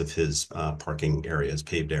expense of his parking areas,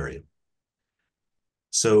 paved area.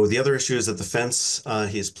 So the other issue is that the fence,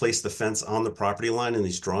 he has placed the fence on the property line in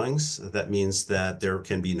these drawings. That means that there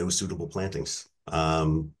can be no suitable plantings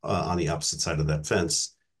on the opposite side of that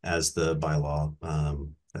fence as the bylaw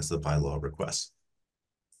requests.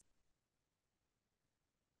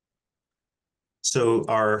 So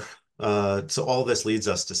so all this leads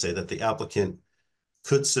us to say that the applicant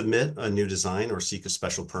could submit a new design or seek a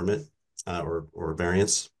special permit or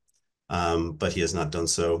variance, but he has not done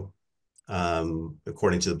so.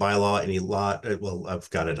 According to the bylaw, any lot, well, I've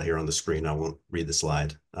got it here on the screen. I won't read the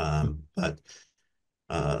slide, but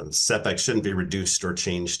setbacks shouldn't be reduced or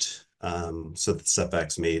changed so that the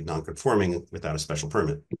setbacks made non-conforming without a special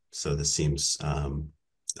permit. So this seems,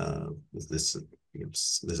 this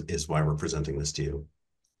is why we're presenting this to you.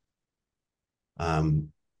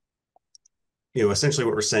 Essentially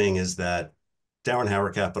what we're saying is that Dow and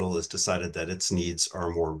Howard Capital has decided that its needs are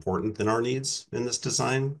more important than our needs in this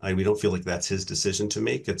design. We don't feel like that's his decision to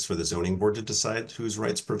make. It's for the zoning board to decide whose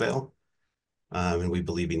rights prevail. And we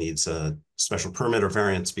believe he needs a special permit or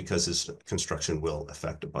variance because his construction will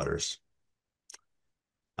affect abutters.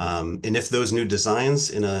 And if those new designs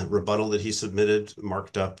in a rebuttal that he submitted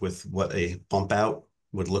marked up with what a bump out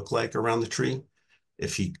would look like around the tree,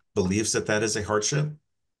 if he believes that that is a hardship,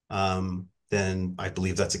 then I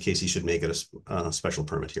believe that's a case he should make it a special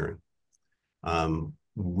permit hearing.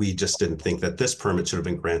 We just didn't think that this permit should have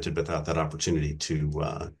been granted without that opportunity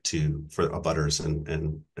for abutters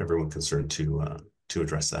and everyone concerned to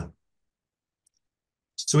address that.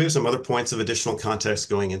 So we have some other points of additional context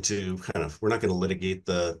going into we're not going to litigate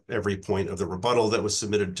every point of the rebuttal that was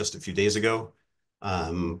submitted just a few days ago.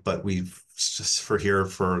 But we've just for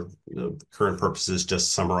current purposes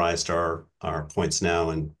just summarized our points now,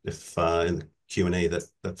 and if in the Q&A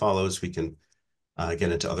that follows, we can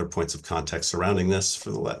get into other points of context surrounding this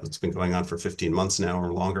it's been going on for 15 months now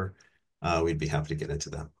or longer. We'd be happy to get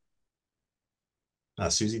into that.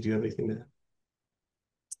 Susie, do you have anything to add?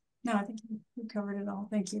 No, I think you covered it all.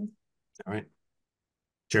 Thank you. All right,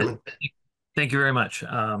 Chairman. Thank you very much.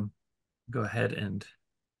 Go ahead and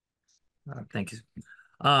thank you.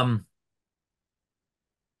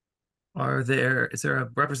 Is there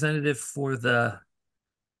a representative for the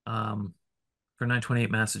for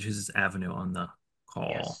 928 Massachusetts Avenue on the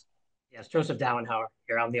call? Yes, Joseph Dowenhauer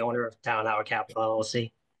here. I'm the owner of Dowenhauer Capital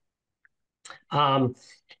LLC.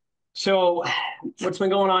 So what's been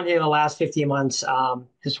going on here the last 15 months,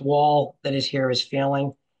 this wall that is here is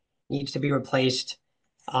failing, needs to be replaced.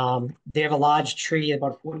 They have a large tree,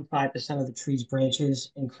 about 45% of the tree's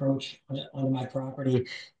branches encroach onto my property.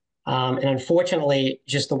 And unfortunately,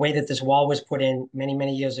 just the way that this wall was put in many,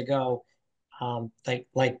 many years ago,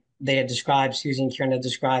 like they had described, Susie and Kieran had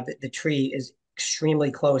described, that the tree is extremely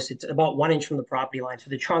close. It's about 1 inch from the property line. So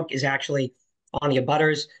the trunk is actually on the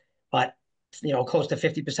abutters, but close to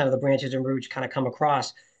 50% of the branches and roots kind of come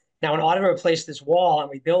across. Now, in order to replace this wall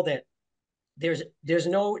and rebuild it, there's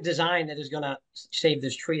no design that is going to save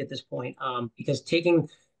this tree at this point, because taking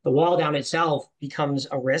the wall down itself becomes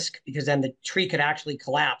a risk, because then the tree could actually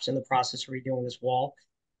collapse in the process of redoing this wall.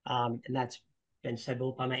 And that's been said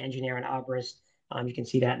both by my engineer and arborist. You can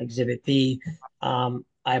see that in Exhibit B. I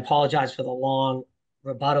apologize for the long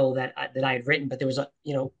rebuttal that I had written, but there was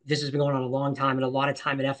this has been going on a long time, and a lot of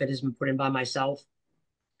time and effort has been put in by myself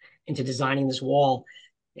into designing this wall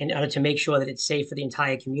in order to make sure that it's safe for the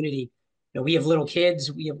entire community. We have little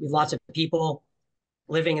kids, we have lots of people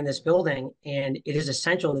living in this building, and it is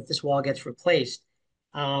essential that this wall gets replaced.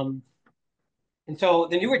 And so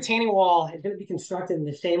the new retaining wall is going to be constructed in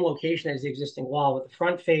the same location as the existing wall, with the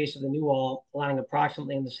front face of the new wall lying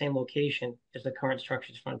approximately in the same location as the current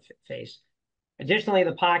structure's front face. Additionally,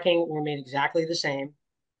 the parking will remain exactly the same.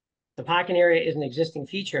 The parking area is an existing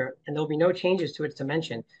feature, and there'll be no changes to its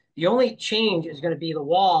dimension. The only change is going to be the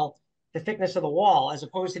wall, the thickness of the wall. As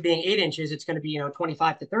opposed to being 8 inches, it's going to be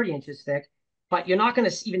 25 to 30 inches thick. But you're not going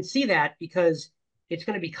to even see that because it's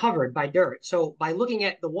going to be covered by dirt. So by looking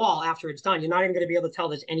at the wall after it's done, you're not even going to be able to tell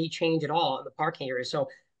there's any change at all in the parking area. So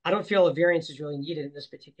I don't feel a variance is really needed in this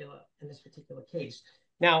particular case.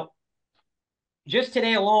 Now, just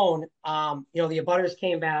today alone, the abutters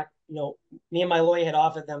came back. Me and my lawyer had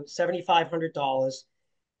offered them $7,500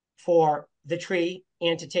 for the tree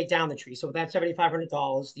and to take down the tree. So with that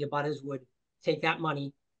 $7,500, the abutters would take that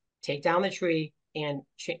money, take down the tree and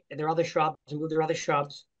their other shrubs, and move their other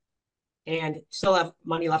shrubs, and still have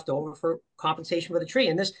money left over for compensation for the tree.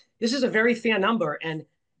 And this is a very fair number. And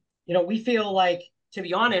we feel like, to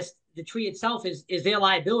be honest, the tree itself is their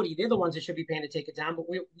liability. They're the ones that should be paying to take it down. But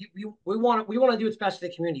we want to do what's best for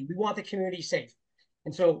the community. We want the community safe.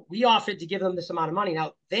 And so we offered to give them this amount of money.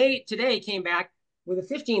 Now, they today came back with a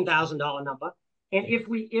 $15,000 number. And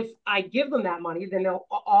if I give them that money, then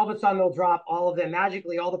all of a sudden they'll drop all of them.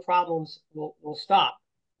 Magically, all the problems will stop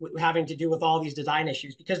with having to do with all these design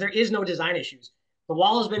issues, because there is no design issues. The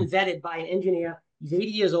wall has been vetted by an engineer. He's 80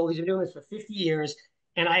 years old. He's been doing this for 50 years.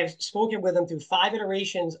 And I have spoken with him through 5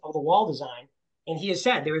 iterations of the wall design. And he has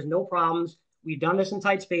said there is no problems. We've done this in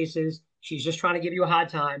tight spaces. She's just trying to give you a hard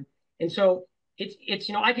time. And so it's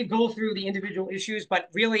I could go through the individual issues, but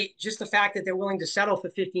really just the fact that they're willing to settle for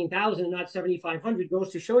 $15,000 and not $7,500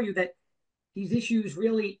 goes to show you that these issues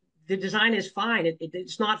really, the design is fine.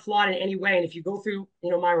 It's not flawed in any way. And if you go through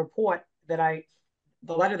my report the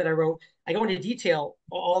letter that I wrote, I go into detail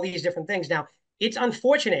all these different things. Now, it's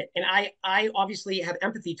unfortunate, and I obviously have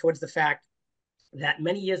empathy towards the fact that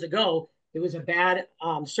many years ago there was a bad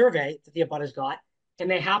survey that the abutters got, and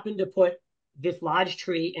they happened to put this large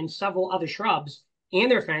tree and several other shrubs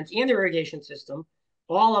and their fence and their irrigation system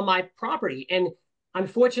all on my property. And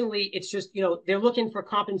unfortunately, it's just they're looking for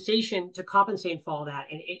compensation to compensate for all that,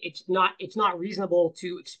 and it's not reasonable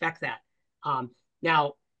to expect that.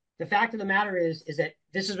 Now, the fact of the matter is that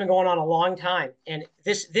this has been going on a long time, and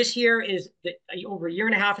this here is over a year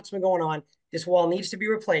and a half. It's been going on. This wall needs to be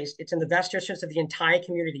replaced. It's in the best interest of the entire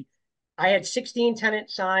community. I had 16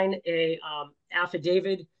 tenants sign a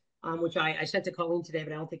affidavit, which I sent to Colleen today,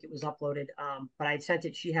 but I don't think it was uploaded. But I sent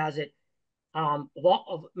it. She has it.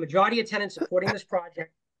 Majority of tenants supporting this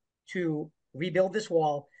project to rebuild this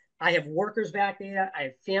wall. I have workers back there. I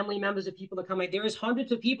have family members of people that come in. There is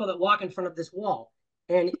hundreds of people that walk in front of this wall,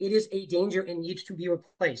 and it is a danger and needs to be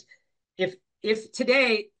replaced. If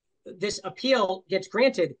today this appeal gets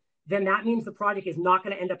granted, then that means the project is not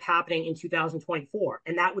going to end up happening in 2024.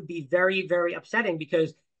 And that would be very, very upsetting,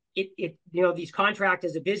 because these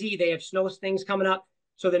contractors are busy. They have snow things coming up.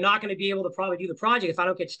 So they're not going to be able to probably do the project if I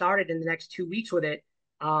don't get started in the next 2 weeks with it.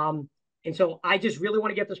 And so I just really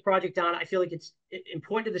want to get this project done. I feel like it's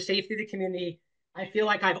important to the safety of the community. I feel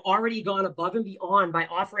like I've already gone above and beyond by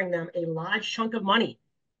offering them a large chunk of money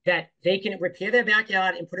that they can repair their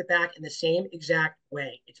backyard and put it back in the same exact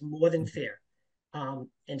way. It's more than fair.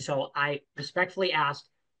 And so I respectfully ask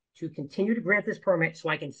to continue to grant this permit so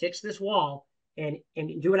I can fix this wall and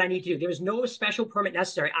do what I need to do. There is no special permit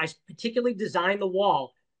necessary. I particularly designed the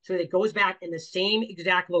wall so that it goes back in the same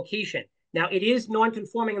exact location. Now, it is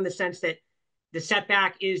non-conforming in the sense that the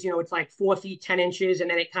setback is, it's like 4 feet, 10 inches, and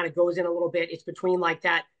then it kind of goes in a little bit. It's between like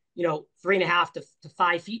that, 3.5 to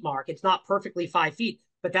 5 feet mark. It's not perfectly 5 feet,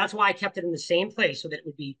 but that's why I kept it in the same place, so that it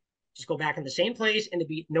would be just go back in the same place and there'd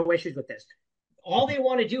be no issues with this. All they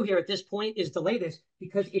want to do here at this point is delay this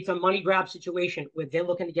because it's a money grab situation where they're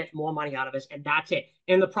looking to get more money out of us, and that's it.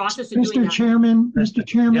 In the process of doing that, Mr.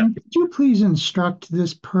 Chairman, could you please instruct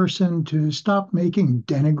this person to stop making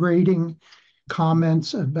denigrating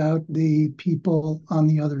comments about the people on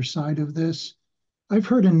the other side of this? I've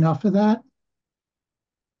heard enough of that.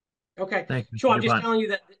 Okay, sure. I'm just telling you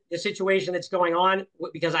that the situation that's going on,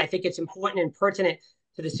 because I think it's important and pertinent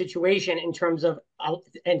to the situation in terms of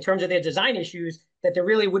their design issues, that there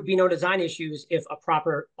really would be no design issues if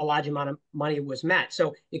a large amount of money was met.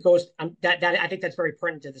 So it goes that I think that's very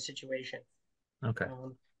pertinent to the situation. Okay.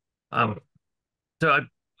 So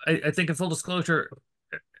I think in full disclosure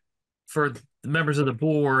for the members of the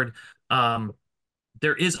board,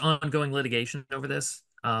 there is ongoing litigation over this.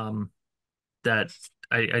 That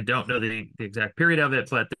I don't know the exact period of it,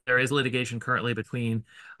 but there is litigation currently between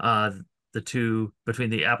between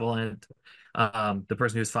the appellant, the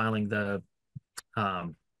person who's filing the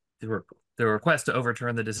the request to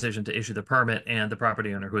overturn the decision to issue the permit and the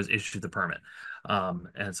property owner who has issued the permit.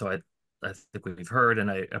 And so I think we've heard, and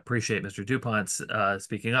I appreciate Mr. DuPont's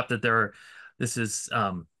speaking up that this is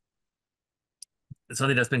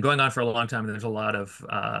something that's been going on for a long time, and there's a lot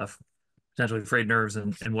of potentially frayed nerves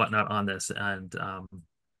and whatnot on this. And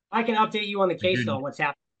I can update you on the case though, what's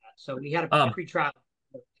happening. So we had a pre-trial.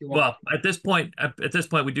 If you want. Well, at this point,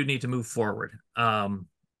 we do need to move forward.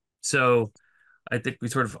 So I think we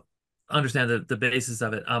sort of understand the basis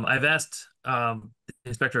of it. I've asked the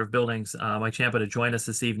Inspector of Buildings, Mike Champa, to join us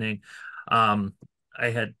this evening. I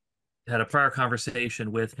had a prior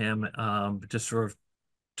conversation with him, just sort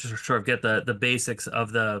of get the basics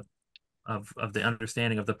of the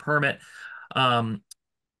understanding of the permit.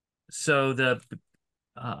 So they're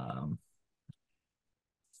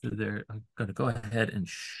going to go ahead and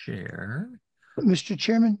share. Mr.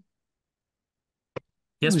 Chairman?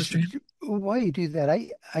 Yes, Mr. While you do that,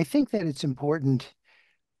 I think that it's important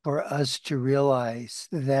for us to realize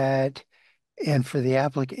that, and for the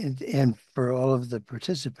applicant and for all of the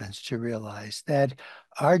participants to realize that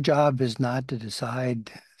our job is not to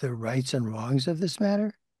decide the rights and wrongs of this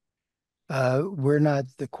matter. We're not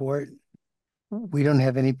the court. We don't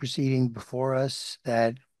have any proceeding before us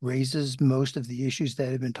that raises most of the issues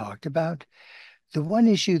that have been talked about. The one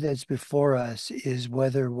issue that's before us is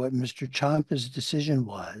whether what Mr. Champa's decision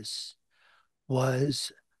was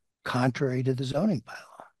contrary to the zoning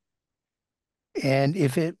bylaw. And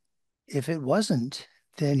if it wasn't,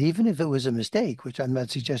 then even if it was a mistake, which I'm not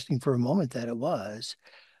suggesting for a moment that it was,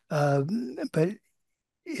 but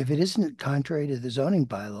if it isn't contrary to the zoning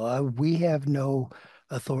bylaw, we have no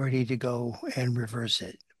authority to go and reverse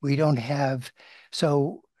it. We don't have,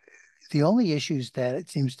 so the only issues that it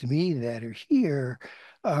seems to me that are here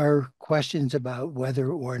are questions about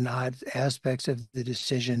whether or not aspects of the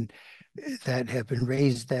decision that have been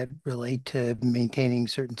raised that relate to maintaining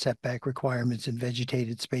certain setback requirements in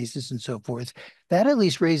vegetated spaces and so forth. That at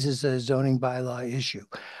least raises a zoning bylaw issue.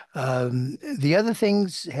 The other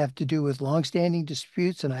things have to do with longstanding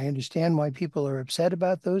disputes, and I understand why people are upset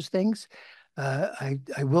about those things. I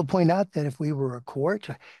will point out that if we were a court,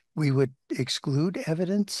 we would exclude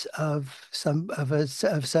evidence of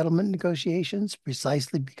settlement negotiations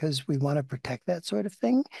precisely because we want to protect that sort of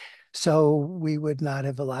thing. So we would not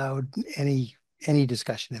have allowed any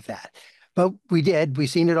discussion of that. But we did. We've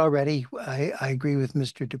seen it already. I agree with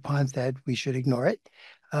Mr. DuPont that we should ignore it.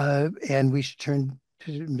 And we should turn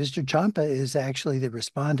to Mr. Champa is actually the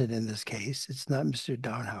respondent in this case. It's not Mr.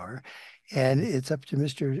 Downhauer. And it's up to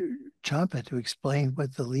Mr. Champa to explain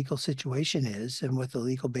what the legal situation is and what the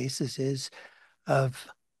legal basis is of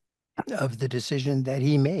the decision that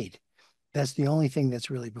he made. That's the only thing that's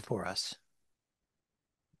really before us.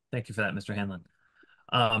 Thank you for that, Mr. Hanlon.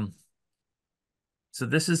 So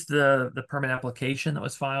this is the permit application that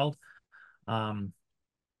was filed. So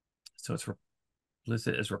it's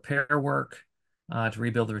listed as repair work to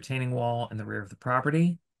rebuild the retaining wall in the rear of the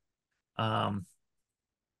property. Plans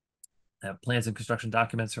and construction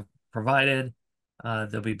documents are provided.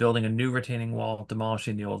 They'll be building a new retaining wall,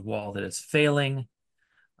 demolishing the old wall that is failing.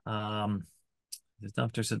 Is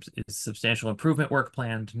substantial improvement work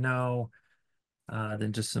planned? No.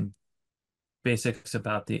 Then just some basics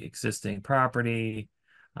about the existing property,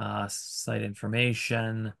 site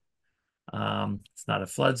information. It's not a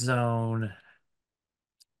flood zone.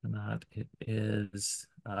 It is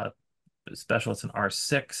special. It's an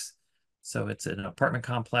R6, so it's an apartment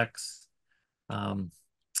complex.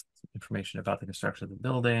 Information about the construction of the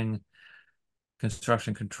building,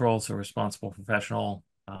 construction control, so responsible professional,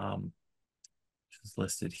 which is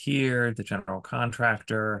listed here, the general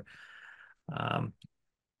contractor,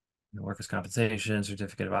 workers' compensation,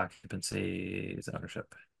 certificate of occupancy,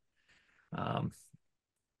 ownership,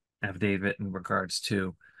 affidavit in regards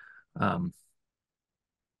to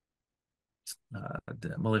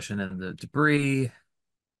demolition and the debris.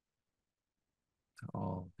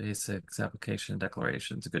 All basics, application,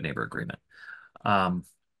 declarations, a good neighbor agreement.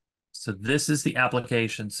 So this is the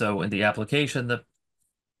application. So in the application, the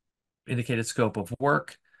indicated scope of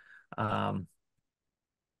work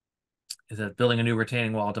is that building a new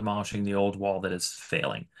retaining wall, demolishing the old wall that is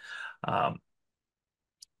failing.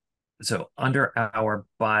 So under our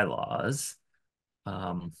bylaws,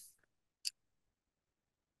 let's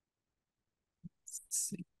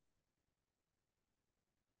see.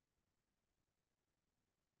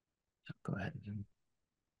 Go ahead.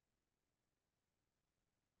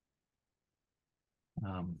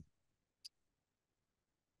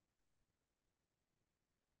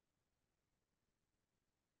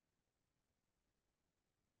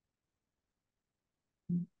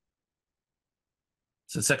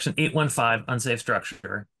 So section 815, unsafe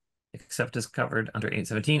structure, except as covered under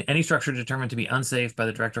 817. Any structure determined to be unsafe by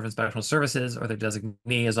the Director of Inspectional Services or their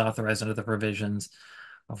designee is authorized under the provisions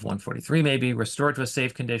of 143 may be restored to a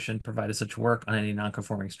safe condition, provided such work on any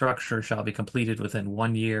non-conforming structure shall be completed within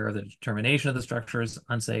 1 year of the determination of the structure is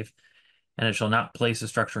unsafe, and it shall not place a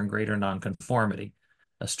structure in greater non-conformity.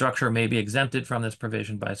 A structure may be exempted from this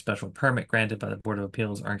provision by a special permit granted by the Board of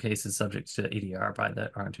Appeals or in cases subject to EDR by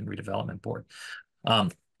the Arlington Redevelopment Board.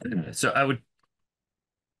 So I would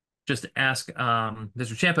just ask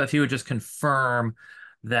Mr. Champa if he would just confirm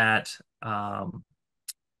that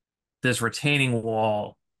this retaining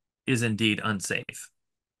wall is indeed unsafe.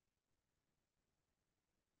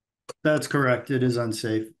 That's correct. It is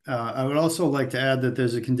unsafe. I would also like to add that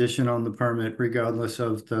there's a condition on the permit, regardless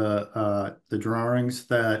of the drawings,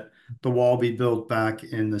 that the wall be built back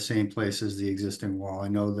in the same place as the existing wall. I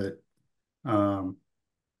know that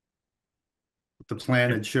the plan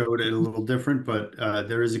had showed it a little different, but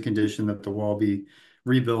there is a condition that the wall be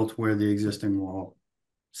rebuilt where the existing wall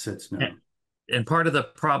sits now. And part of the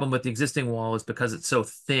problem with the existing wall is because it's so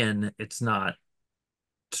thin, it's not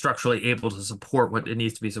structurally able to support what it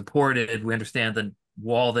needs to be supported. We understand the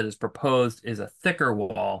wall that is proposed is a thicker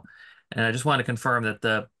wall. And I just want to confirm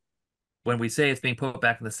that when we say it's being put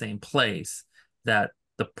back in the same place, that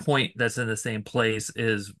the point that's in the same place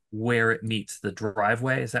is where it meets the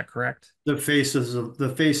driveway. Is that correct? The face of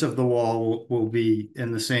the wall will be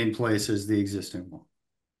in the same place as the existing wall.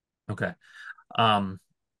 Okay.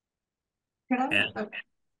 Could I? And, Okay.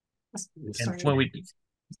 and Sorry.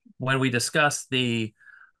 when we discuss the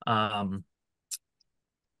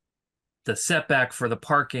setback for the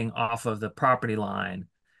parking off of the property line,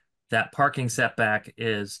 that parking setback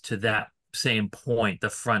is to that same point, the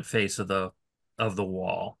front face of the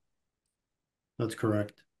wall. That's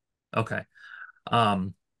correct. Okay.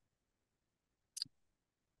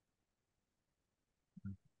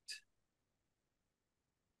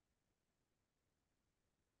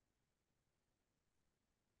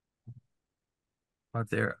 I'm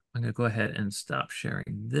going to go ahead and stop sharing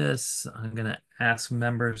this. I'm going to ask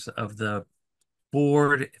members of the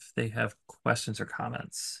board if they have questions or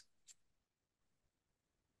comments.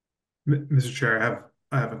 Mr. Chair,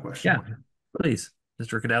 I have a question. Yeah, please,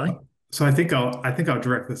 Mr. Riccadelli. So I think I'll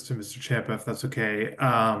direct this to Mr. Champa if that's okay.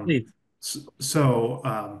 Please.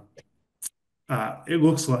 It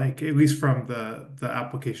looks like, at least from the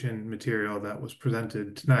application material that was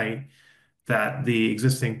presented tonight, that the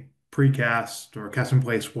existing precast or cast in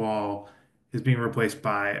place wall is being replaced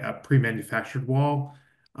by a pre-manufactured wall.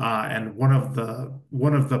 And one of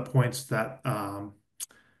the points that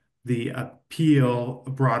the appeal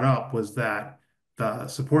brought up was that the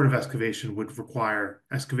supportive excavation would require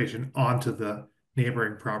excavation onto the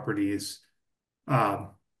neighboring properties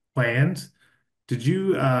land.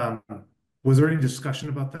 Was there any discussion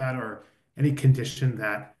about that or any condition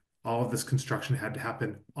that all of this construction had to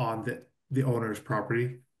happen on the owner's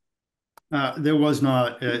property? There was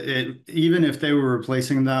not. Even if they were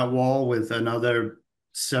replacing that wall with another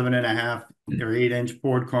 7.5 or 8-inch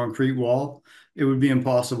poured concrete wall, it would be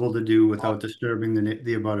impossible to do without disturbing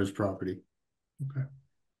the abutter's property. Okay.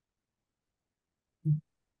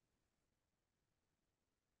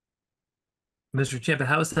 Mr. Champa,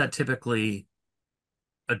 how is that typically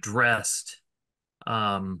addressed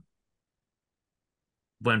when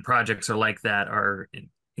projects are like that are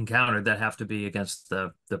encountered that have to be against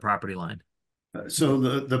the property line? So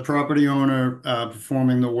the property owner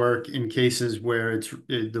performing the work in cases where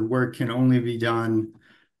the work can only be done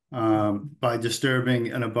by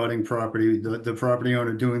disturbing an abutting property, the property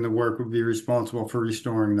owner doing the work would be responsible for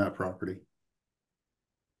restoring that property.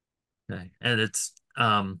 Okay, and it's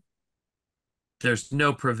there's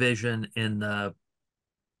no provision in the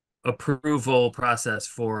approval process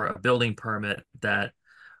for a building permit that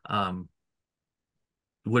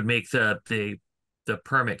would make the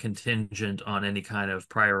permit contingent on any kind of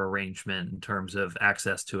prior arrangement in terms of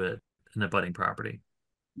access to an abutting property.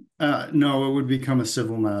 No, it would become a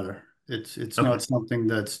civil matter. It's Okay. not something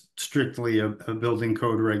that's strictly a building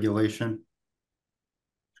code regulation.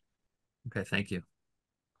 Okay, thank you.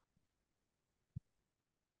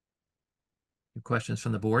 Any questions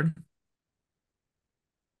from the board?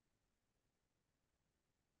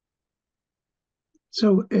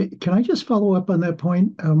 So can I just follow up on that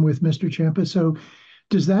point with Mr. Champa? So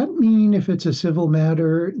does that mean if it's a civil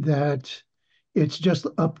matter that it's just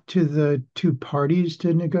up to the two parties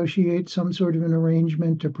to negotiate some sort of an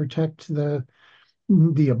arrangement to protect the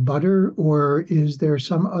abutter, or is there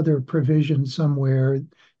some other provision somewhere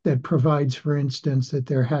that provides, for instance, that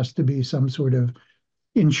there has to be some sort of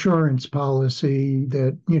insurance policy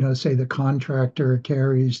that, say the contractor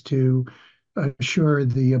carries to assure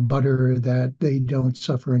the abutter that they don't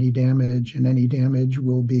suffer any damage and any damage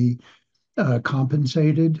will be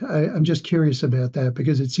compensated. I'm just curious about that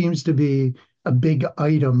because it seems to be a big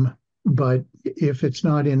item, but if it's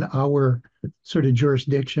not in our sort of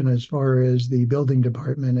jurisdiction as far as the building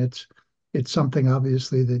department, it's something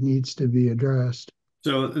obviously that needs to be addressed.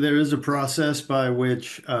 So there is a process by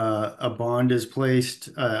which a bond is placed.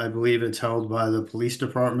 I believe it's held by the police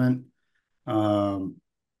department. I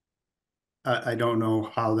don't know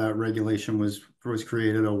how that regulation was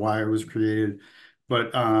created or why it was created,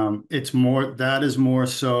 but that is more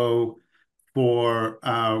so for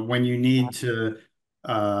when you need to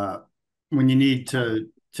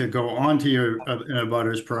go onto your an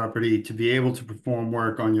abutter's property to be able to perform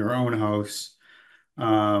work on your own house.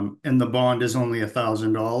 And the bond is only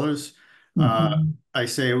 $1,000. I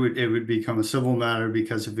say it would become a civil matter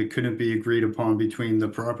because if it couldn't be agreed upon between the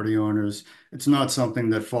property owners, it's not something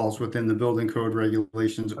that falls within the building code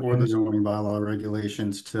regulations or the zoning bylaw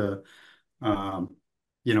regulations to,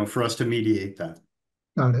 for us to mediate that.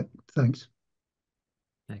 Got it. Thanks.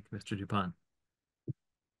 Thank you, Mr. Dupont.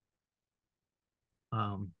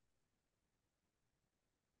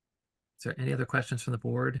 Is there any other questions from the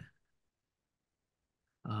board?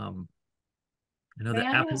 I know the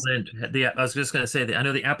applicant I was just going to say that I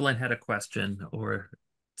know the applicant had a question, go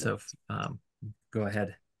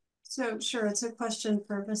ahead. So sure, it's a question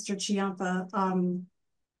for Mr. Chiampa.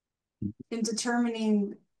 In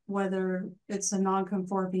determining whether it's an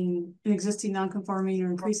existing non-conforming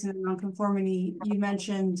or increasing the non-conformity, you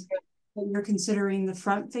mentioned that you're considering the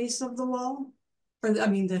front face of the wall, or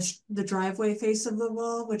the driveway face of the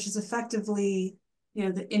wall, which is effectively,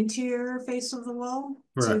 the interior face of the wall.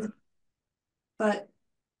 Correct. But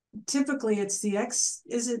typically is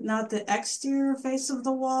it not the exterior face of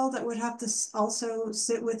the wall that would have to also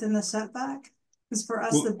sit within the setback? Because for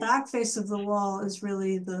us, the back face of the wall is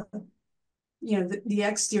really the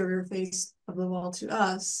exterior face of the wall to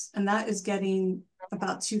us, and that is getting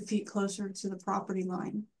about 2 feet closer to the property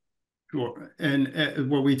line. Sure. And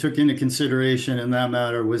what we took into consideration in that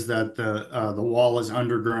matter was that the wall is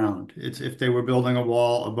underground. If they were building a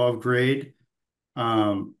wall above grade,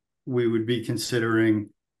 we would be considering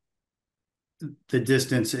the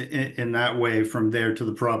distance in that way from there to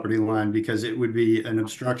the property line, because it would be an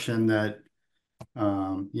obstruction that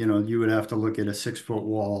you would have to look at a 6-foot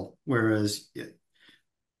wall, whereas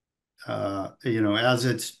as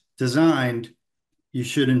it's designed, it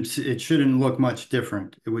shouldn't look much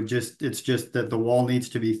different. It's just that the wall needs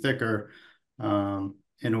to be thicker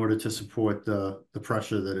in order to support the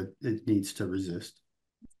pressure that it needs to resist.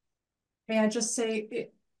 May I just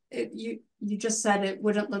say you just said it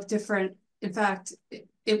wouldn't look different. In fact,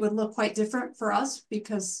 it would look quite different for us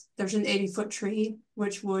because there's an 80-foot tree,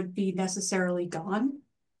 which would be necessarily gone.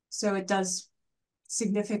 So it does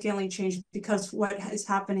significantly change because what is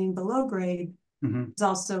happening below grade is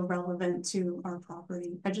also relevant to our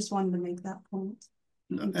property. I just wanted to make that point.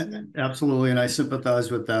 Absolutely, and I sympathize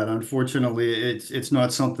with that. Unfortunately, it's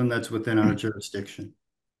not something that's within our jurisdiction.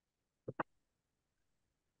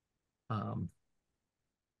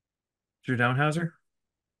 Drew Downhauser?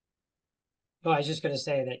 Oh, I was just going to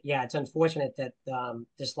say that, yeah, it's unfortunate that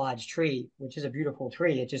this large tree, which is a beautiful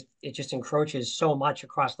tree, it just encroaches so much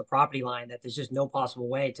across the property line that there's just no possible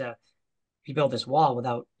way to rebuild this wall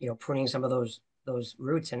without, pruning some of those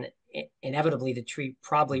roots, and inevitably the tree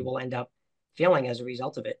probably will end up failing as a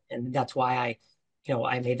result of it. And that's why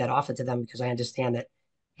I made that offer to them, because I understand that,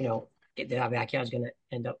 that our backyard is going to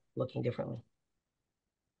end up looking differently.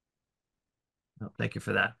 Oh, thank you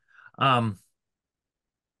for that.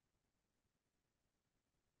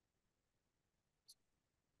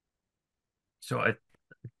 So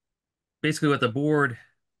basically what the board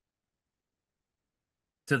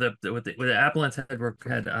what the appellants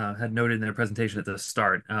had noted in their presentation at the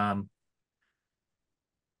start.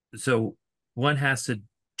 So one has to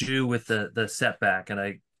do with the setback, and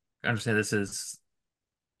I understand it's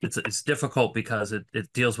difficult because it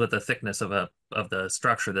deals with the thickness of the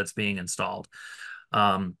structure that's being installed.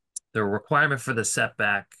 The requirement for the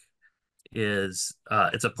setback is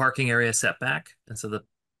it's a parking area setback, and so the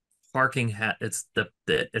parking it's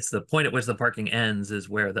the point at which the parking ends is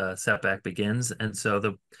where the setback begins, and so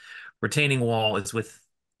the retaining wall is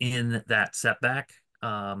within that setback,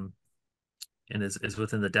 and is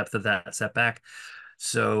within the depth of that setback.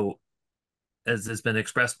 So as has been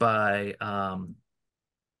expressed by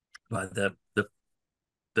the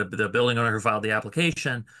building owner who filed the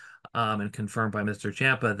application, and confirmed by Mr.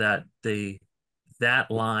 Chiampa, that that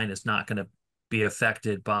line is not going to be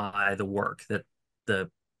affected by the work, that the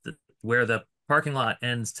where the parking lot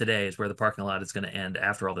ends today is where the parking lot is going to end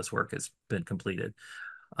after all this work has been completed.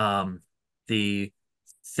 The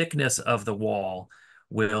thickness of the wall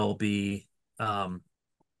will be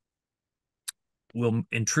will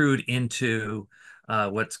intrude into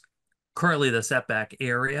what's currently the setback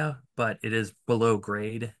area, but it is below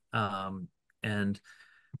grade. And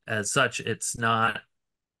as such, it's not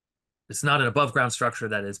an above ground structure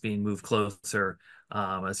that is being moved closer.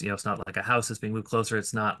 As you know, it's not like a house that's being moved closer.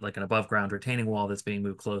 It's not like an above ground retaining wall that's being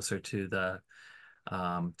moved closer to the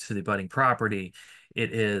abutting property.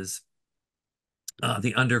 It is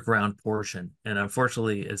the underground portion, and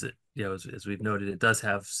unfortunately, as we've noted, it does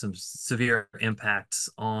have some severe impacts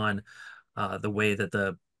on the way that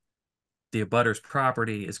the abutter's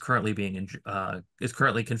property is currently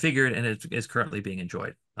configured and is currently being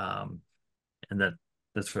enjoyed. And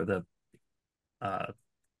that's for the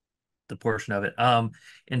portion of it.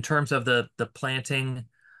 In terms of the planting,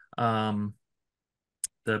 the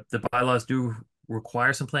bylaws do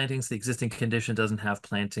require some plantings. The existing condition doesn't have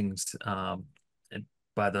plantings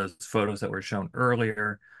by those photos that were shown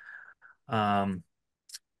earlier. And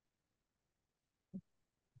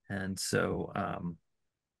so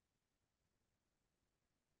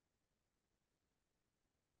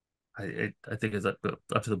I think it's up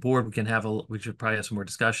to the board. We should probably have some more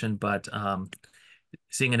discussion, but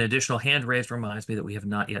seeing an additional hand raised reminds me that we have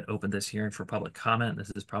not yet opened this hearing for public comment.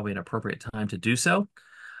 This is probably an appropriate time to do so.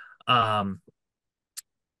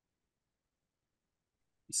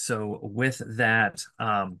 So with that,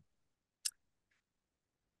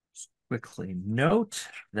 quickly note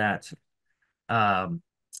that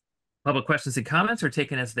public questions and comments are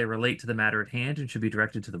taken as they relate to the matter at hand and should be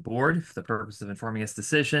directed to the board for the purpose of informing its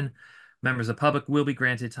decision. Members of the public will be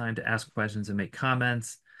granted time to ask questions and make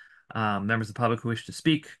comments. Members of the public who wish to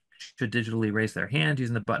speak should digitally raise their hand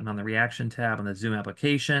using the button on the reaction tab on the Zoom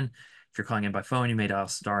application. If you're calling in by phone, you may dial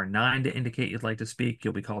 *9 to indicate you'd like to speak.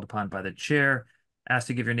 You'll be called upon by the chair, asked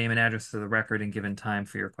to give your name and address to the record, and given time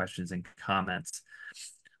for your questions and comments.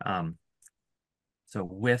 So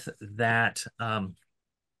with that,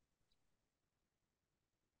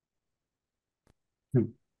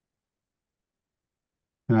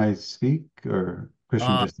 Can I speak, or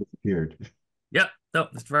Christian just disappeared? Yep. No,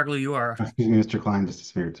 Mr. Varglu, you are. Excuse me, Mr. Klein just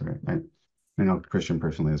disappeared. Sorry. I know Christian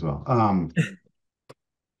personally as well.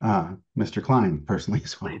 Mr. Klein personally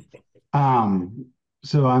as well.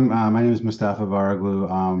 So my name is Mustafa Varglu.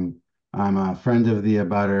 I'm a friend of the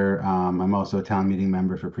abutter. I'm also a town meeting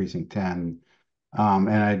member for Precinct 10. And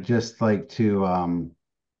I'd just like to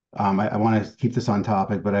I want to keep this on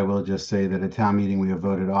topic, but I will just say that at town meeting we have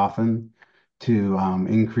voted often to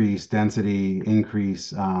increase density,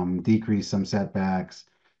 decrease some setbacks,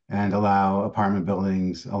 and allow apartment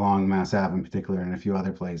buildings along Mass Ave in particular and a few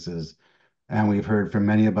other places. And we've heard from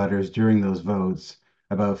many abutters during those votes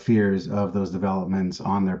about fears of those developments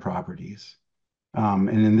on their properties. And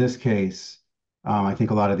in this case, I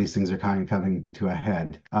think a lot of these things are kind of coming to a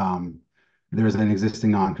head. There's an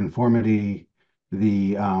existing nonconformity.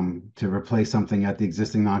 To replace something at the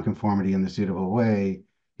existing nonconformity in the suitable way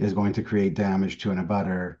is going to create damage to an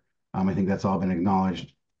abutter. I think that's all been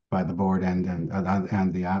acknowledged by the board and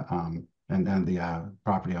the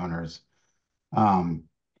property owners.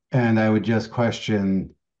 And I would just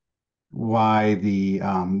question why the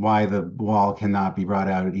wall cannot be brought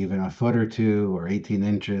out even a foot or two or 18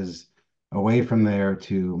 inches away from there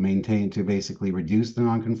to basically reduce the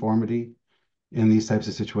nonconformity in these types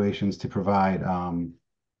of situations, to provide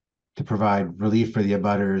relief for the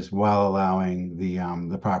abutters while allowing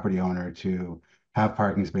the property owner to have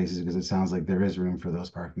parking spaces, because it sounds like there is room for those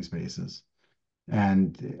parking spaces.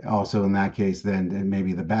 And also in that case, then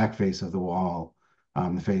maybe the back face of the wall,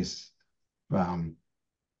 the face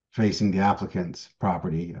facing the applicant's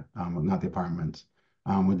property, not the apartments,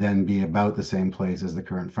 would then be about the same place as the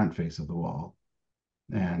current front face of the wall.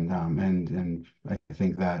 And I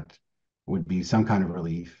think that would be some kind of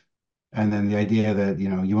relief. And then the idea that,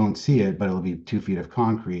 you won't see it, but it'll be 2 feet of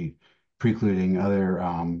concrete precluding other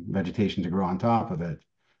vegetation to grow on top of it.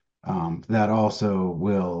 That also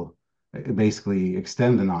will basically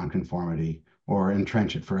extend the nonconformity or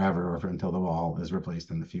entrench it forever or until the wall is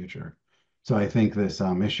replaced in the future. So I think this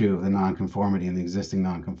issue of the nonconformity and the existing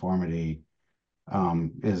nonconformity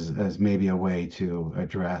is maybe a way to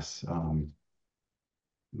address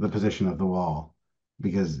the position of the wall,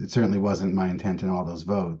 because it certainly wasn't my intent in all those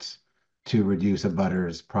votes to reduce a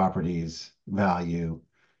butter's property's value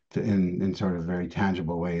in sort of very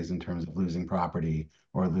tangible ways in terms of losing property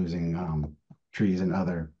or losing trees and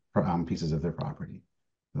other pieces of their property.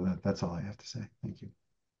 So that's all I have to say. Thank you.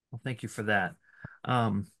 Well, thank you for that.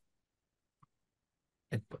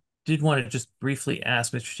 I did want to just briefly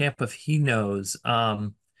ask Mr. Champ if he knows,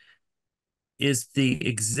 is the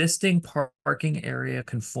existing parking area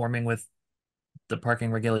conforming with the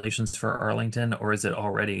parking regulations for Arlington, or is it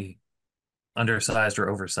already undersized or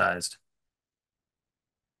oversized?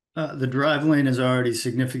 The drive lane is already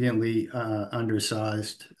significantly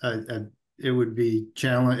undersized. It would be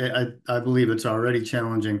challenge. I believe it's already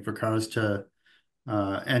challenging for cars to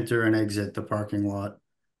enter and exit the parking lot,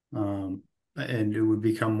 and it would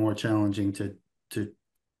become more challenging to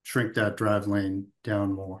shrink that drive lane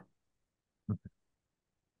down more.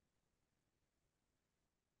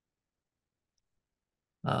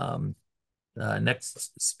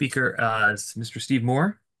 Next speaker is Mr. Steve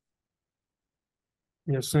Moore.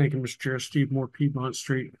 Yes, thank you, Mr. Chair. Steve Moore, Piedmont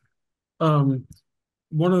Street. One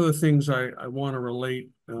of the things I want to relate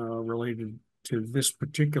related to this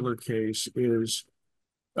particular case is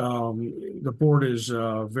the board is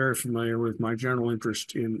very familiar with my general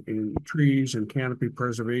interest in trees and canopy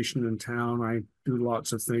preservation in town. I do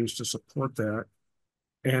lots of things to support that.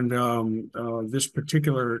 And this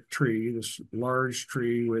particular tree, this large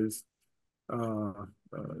tree with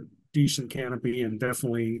decent canopy and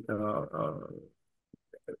definitely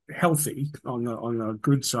healthy on the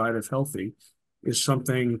good side of healthy, is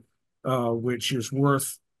something which is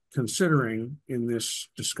worth considering in this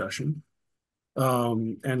discussion.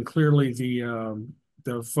 And clearly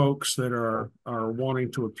the folks that are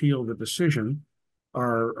wanting to appeal the decision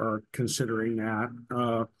are considering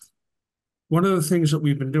that. One of the things that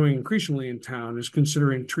we've been doing increasingly in town is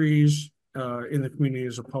considering trees in the community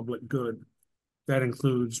as a public good. That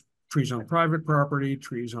includes trees on private property,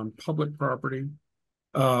 trees on public property,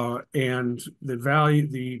 and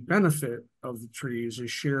the benefit of the trees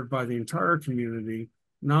is shared by the entire community,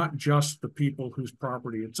 not just the people whose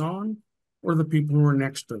property it's on or the people who are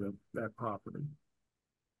next to that property.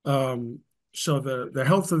 So the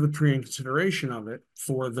health of the tree and consideration of it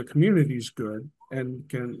for the community's good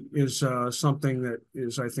is something that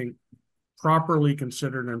is, I think, properly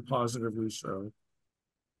considered and positively so.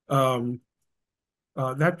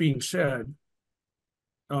 That being said,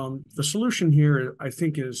 the solution here, I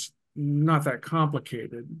think, is not that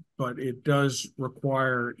complicated, but it does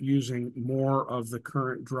require using more of the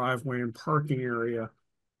current driveway and parking area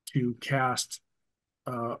to cast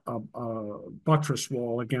a buttress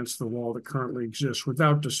wall against the wall that currently exists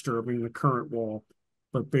without disturbing the current wall,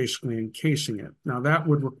 but basically encasing it. Now, that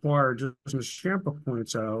would require, just as Ms. Champa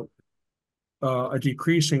points out, a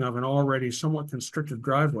decreasing of an already somewhat constricted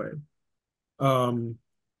driveway.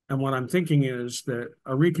 And what I'm thinking is that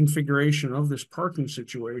a reconfiguration of this parking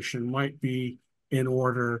situation might be in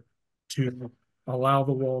order to allow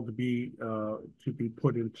the wall to be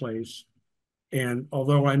put in place. And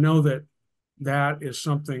although I know that that is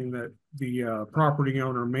something that the property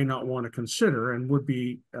owner may not want to consider and would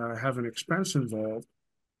be have an expense involved,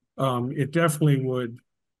 it definitely would,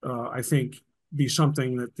 I think, be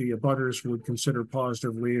something that the abutters would consider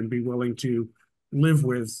positively and be willing to live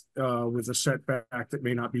with a setback that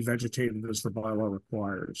may not be vegetated as the bylaw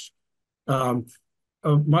requires. One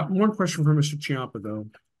question for Mr. Chiampa, though.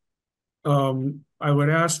 I would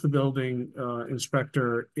ask the building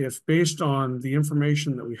inspector if, based on the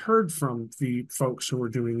information that we heard from the folks who are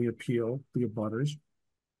doing the appeal, the abutters,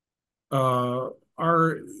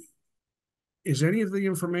 is any of the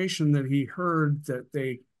information that he heard that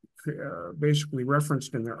they basically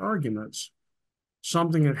referenced in their arguments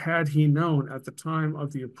something that, had he known at the time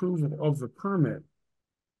of the approval of the permit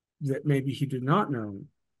that maybe he did not know,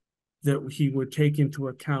 that he would take into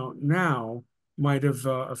account now might have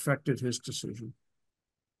affected his decision?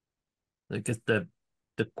 I guess the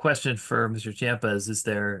question for Mr. Champa is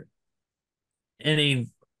there any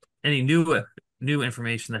new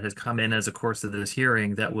information that has come in as a course of this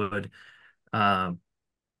hearing that would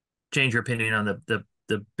change your opinion on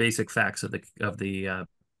the basic facts of the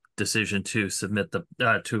decision to submit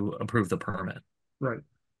to approve the permit? Right.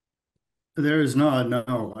 There is not,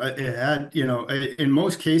 no. It had, in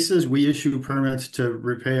most cases, we issue permits to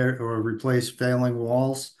repair or replace failing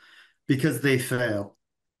walls because they fail.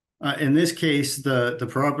 In this case, the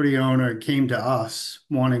property owner came to us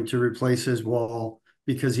wanting to replace his wall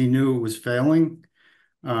because he knew it was failing.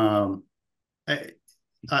 I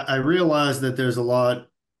realize that there's a lot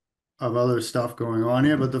of other stuff going on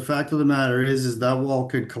here, but the fact of the matter is that wall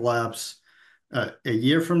could collapse a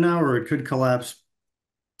year from now, or it could collapse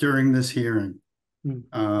during this hearing.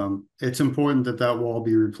 It's important that that wall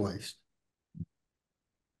be replaced.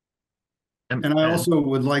 And I also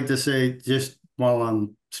would like to say, just while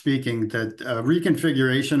I'm speaking, that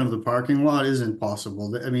reconfiguration of the parking lot isn't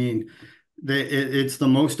possible. I mean, it's the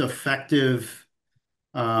most effective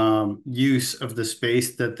use of the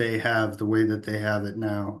space that they have the way that they have it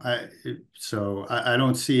now. So I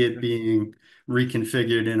don't see it being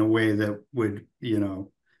reconfigured in a way that would,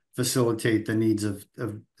 facilitate the needs of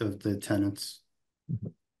the tenants.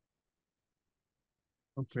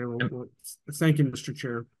 Okay, well, thank you, Mr.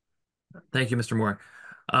 Chair. Thank you, Mr. Moore.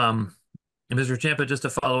 And Mr. Champa, just to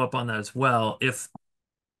follow up on that as well, if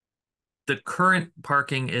the current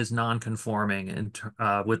parking is non-conforming and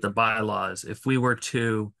with the bylaws, if we were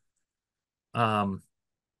to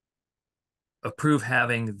approve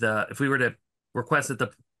if we were to request that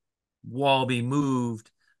the wall be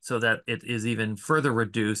moved so that it is even further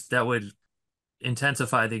reduced, that would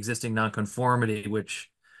intensify the existing nonconformity, which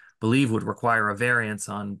I believe would require a variance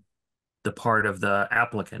on the part of the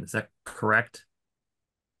applicant. Is that correct?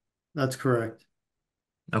 That's correct.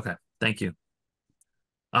 Okay, thank you.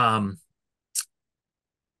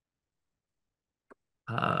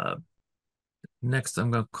 Next I'm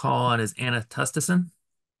going to call on is Anna Tustison.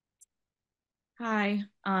 Hi,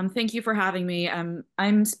 thank you for having me.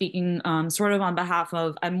 I'm speaking sort of on behalf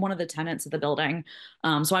of, I'm one of the tenants of the building.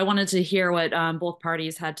 So I wanted to hear what both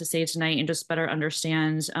parties had to say tonight and just better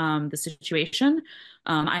understand the situation.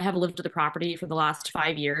 I have lived at the property for the last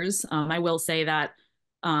 5 years. I will say that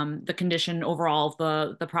the condition overall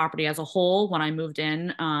of the property as a whole, when I moved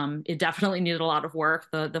in, it definitely needed a lot of work.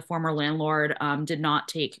 The former landlord did not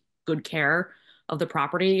take good care of the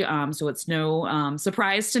property. So it's no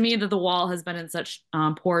surprise to me that the wall has been in such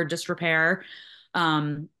poor disrepair.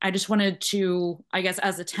 I just wanted to, I guess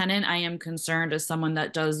as a tenant, I am concerned as someone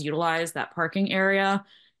that does utilize that parking area.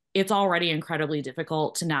 It's already incredibly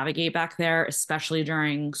difficult to navigate back there, especially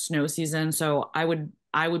during snow season. So I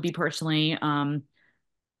would be personally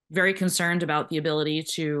very concerned about the ability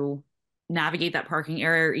to navigate that parking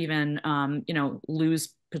area or even,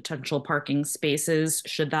 lose potential parking spaces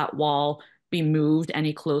should that wall be moved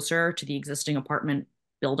any closer to the existing apartment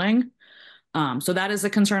building. So that is a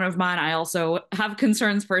concern of mine. I also have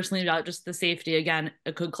concerns personally about just the safety. Again,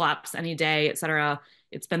 it could collapse any day, et cetera.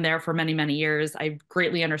 It's been there for many, many years. I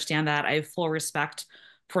greatly understand that. I have full respect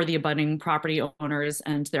for the abutting property owners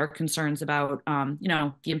and their concerns about,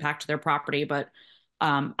 the impact to their property. But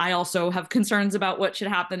I also have concerns about what should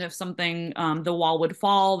happen if something, the wall would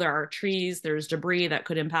fall. There are trees, there's debris that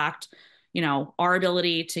could impact our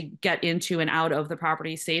ability to get into and out of the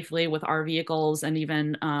property safely with our vehicles and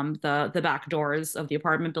even the back doors of the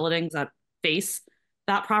apartment buildings that face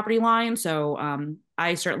that property line. So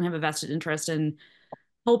I certainly have a vested interest in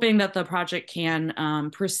hoping that the project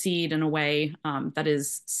can proceed in a way that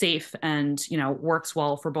is safe and, works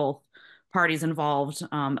well for both parties involved.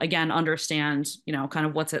 Again, understand, kind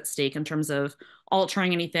of what's at stake in terms of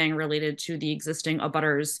altering anything related to the existing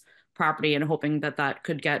abutters property and hoping that that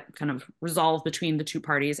could get kind of resolved between the two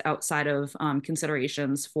parties outside of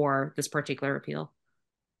considerations for this particular appeal.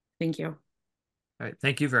 Thank you. All right,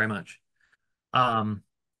 thank you very much. The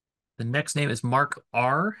next name is Mark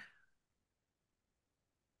R.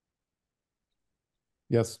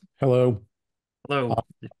 Yes, hello. Hello.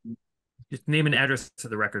 Just name and address to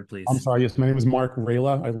the record, please. I'm sorry, yes, my name is Mark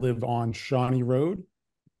Rayla. I live on Shawnee Road.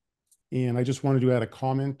 And I just wanted to add a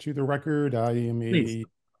comment to the record. I am a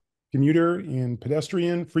commuter and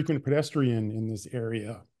frequent pedestrian in this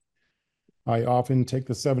area. I often take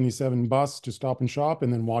the 77 bus to Stop and Shop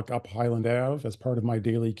and then walk up Highland Ave as part of my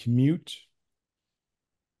daily commute.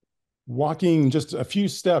 Walking just a few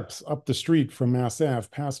steps up the street from Mass Ave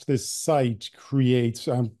past this site creates,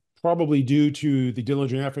 probably due to the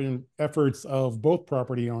diligent efforts of both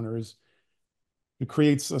property owners, it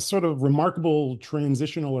creates a sort of remarkable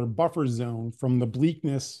transitional or buffer zone from the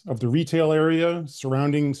bleakness of the retail area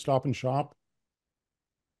surrounding Stop and Shop.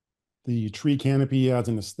 The tree canopy adds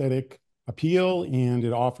an aesthetic appeal and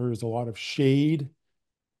it offers a lot of shade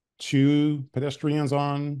to pedestrians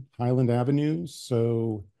on Highland Avenue.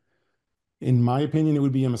 So in my opinion, it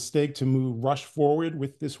would be a mistake to rush forward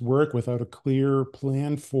with this work without a clear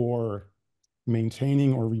plan for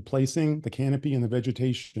maintaining or replacing the canopy and the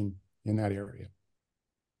vegetation in that area.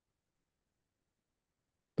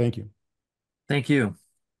 Thank you. Thank you.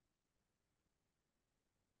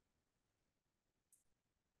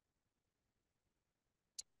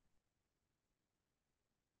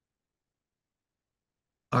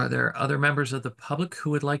 Are there other members of the public who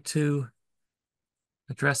would like to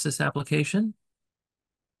address this application?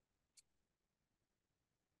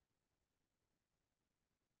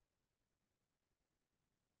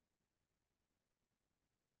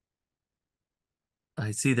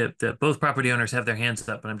 I see that both property owners have their hands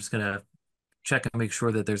up, but I'm just going to check and make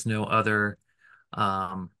sure that there's no other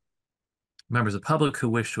members of the public who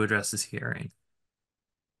wish to address this hearing.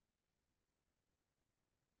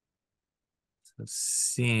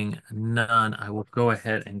 Seeing none, I will go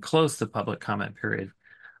ahead and close the public comment period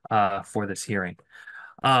for this hearing.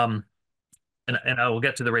 And I will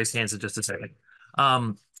get to the raised hands in just a second.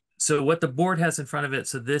 So what the board has in front of it,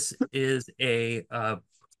 so this is it's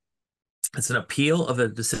an appeal of the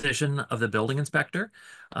decision of the building inspector.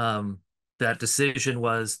 That decision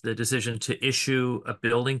was the decision to issue a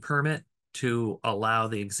building permit to allow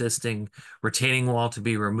the existing retaining wall to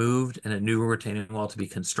be removed and a new retaining wall to be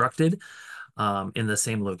constructed in the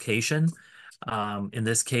same location. In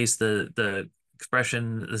this case, the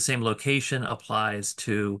expression, the same location applies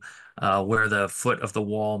to where the foot of the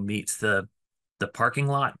wall meets the parking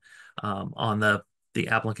lot on the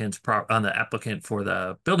applicant for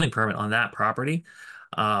the building permit on that property.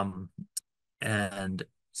 And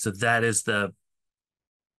so that is the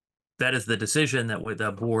decision that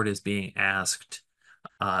the board is being asked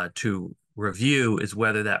to review, is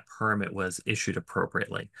whether that permit was issued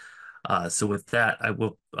appropriately. So with that, I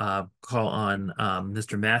will call on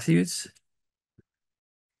Mr. Matthews.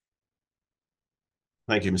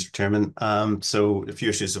 Thank you, Mr. Chairman. So a few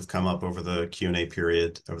issues have come up over the Q&A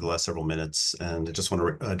period over the last several minutes, and I just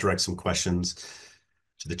want to direct some questions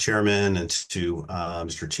to the chairman and to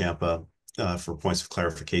Mr. Ciampa for points of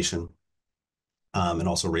clarification, and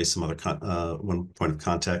also raise some other one point of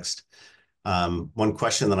context. One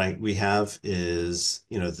question that we have is,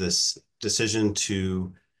 this decision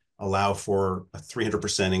to allow for a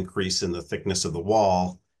 300% increase in the thickness of the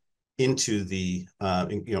wall into the,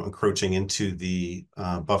 encroaching into the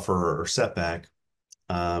buffer or setback.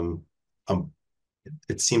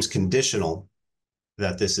 It seems conditional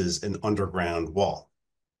that this is an underground wall.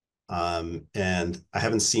 And I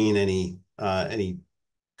haven't seen any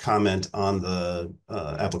comment on the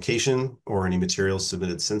application or any materials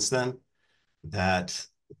submitted since then that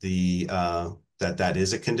that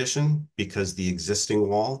is a condition, because the existing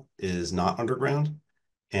wall is not underground.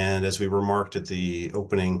 And as we remarked at the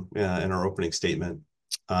opening, in our opening statement,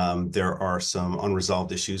 there are some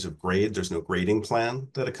unresolved issues of grade. There's no grading plan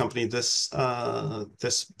that accompanied this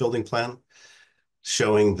this building plan,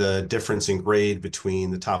 showing the difference in grade between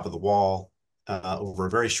the top of the wall over a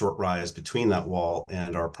very short rise between that wall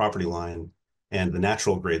and our property line, and the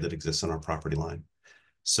natural grade that exists on our property line.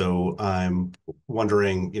 So I'm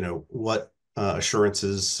wondering, what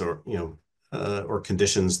assurances or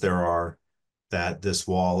conditions there are that this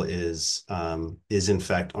wall is in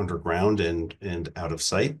fact underground and out of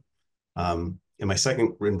sight. And my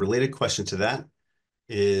second and related question to that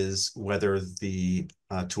is whether to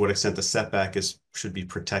what extent the setback should be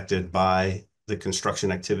protected by the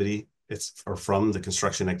construction activity or from the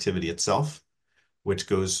construction activity itself, which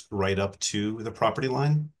goes right up to the property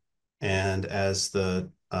line. And as the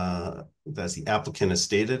applicant has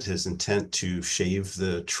stated, his intent to shave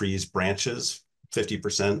the tree's branches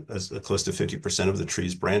 50%, as close to 50% of the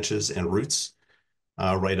tree's branches and roots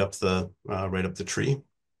right up the tree,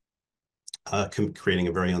 creating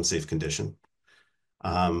a very unsafe condition.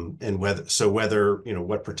 And whether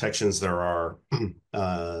what protections there are,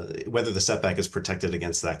 whether the setback is protected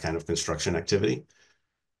against that kind of construction activity.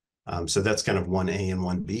 So that's kind of 1A and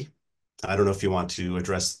 1B. I don't know if you want to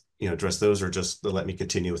address those, or just let me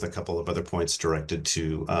continue with a couple of other points directed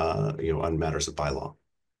to on matters of bylaw.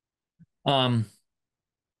 I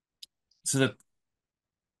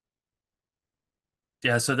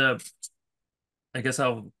guess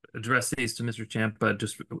I'll address these to Mr. Ciampa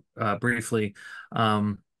just briefly.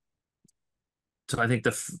 So I think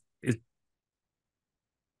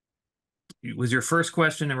was your first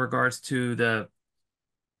question in regards to the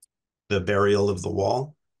burial of the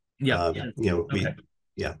wall? Yeah. Okay.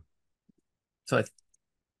 So I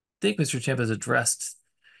think Mr. Ciampa has addressed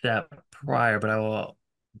that prior, but I will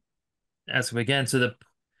ask him again. So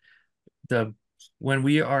when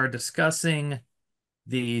we are discussing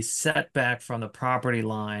the setback from the property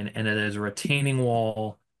line, and it is a retaining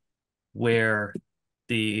wall where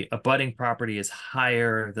the abutting property is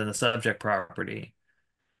higher than the subject property,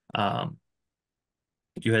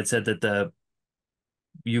 you had said that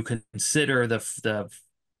you consider the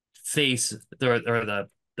face or the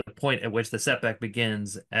point at which the setback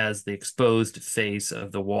begins as the exposed face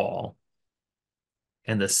of the wall,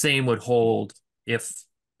 and the same would hold if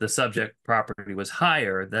the subject property was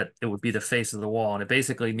higher, that it would be the face of the wall. And it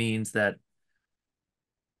basically means that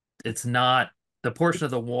it's not the portion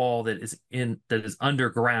of the wall that is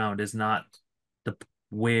underground is not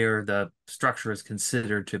where the structure is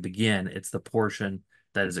considered to begin. It's the portion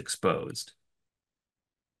that is exposed.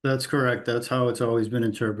 That's correct. That's how it's always been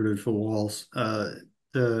interpreted for walls.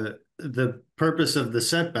 The purpose of the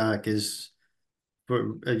setback is for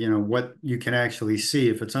what you can actually see.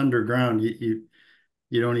 If it's underground,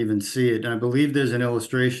 you don't even see it. And I believe there's an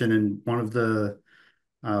illustration in one of the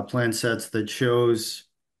plan sets that shows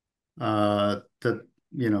that,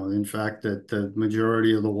 in fact, that the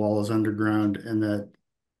majority of the wall is underground and that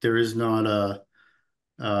there is not a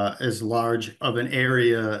as large of an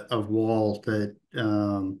area of wall that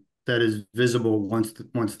that is visible once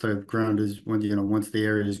the ground is once the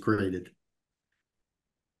area is graded.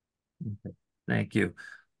 Okay. Thank you.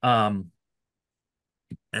 I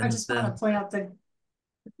just want to point out that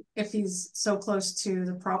if he's so close to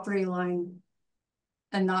the property line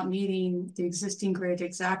and not meeting the existing grade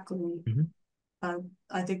exactly,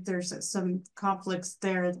 I think there's some conflicts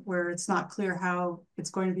there where it's not clear how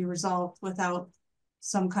it's going to be resolved without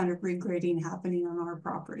some kind of regrading happening on our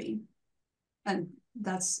property. And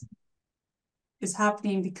that's is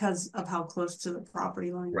happening because of how close to the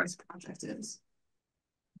property line this project is.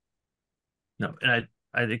 No, and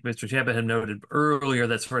I think Mr. Champa had noted earlier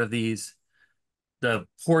that sort of the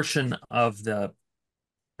portion of the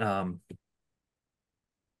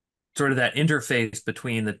sort of that interface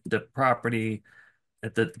between the property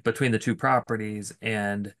between the two properties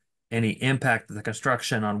and any impact that the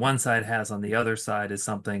construction on one side has on the other side is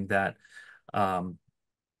something that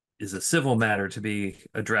is a civil matter to be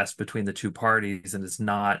addressed between the two parties, and is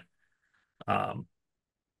not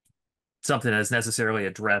something that is necessarily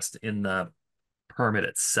addressed in the permit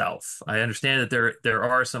itself. I understand that there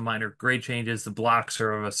are some minor grade changes. The blocks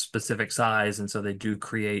are of a specific size, and so they do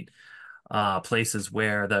create places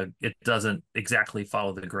where it doesn't exactly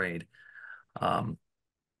follow the grade.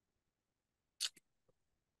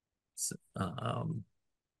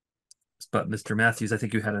 But Mr. Matthews, I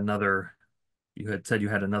think you had said you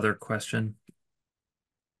had another question.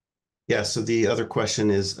 Yeah, so the other question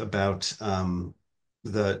is about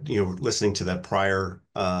listening to that prior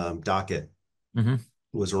docket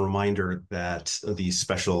was a reminder that the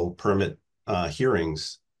special permit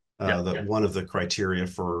hearings, that one of the criteria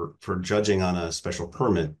for judging on a special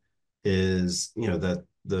permit is, that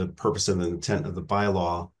the purpose and the intent of the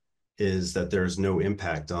bylaw is that there's no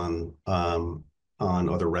impact on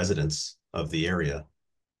other residents of the area.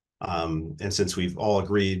 And since we've all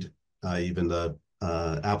agreed, even the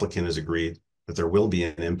applicant has agreed that there will be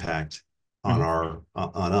an impact on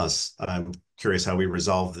on us, I'm curious how we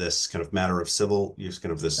resolve this kind of matter of civil use,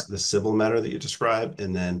 kind of this civil matter that you described,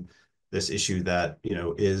 and then this issue that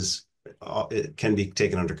it can be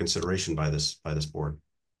taken under consideration by this board.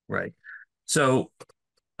 Right. So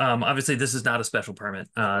obviously this is not a special permit.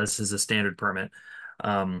 This is a standard permit.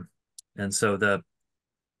 And so the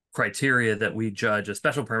criteria that we judge a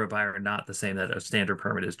special permit by are not the same that a standard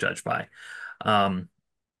permit is judged by.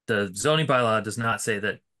 The zoning bylaw does not say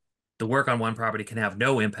that the work on one property can have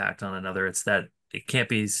no impact on another. It's that it can't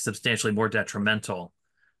be substantially more detrimental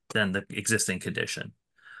than the existing condition.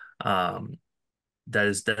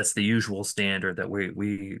 That's the usual standard that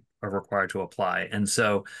we are required to apply. And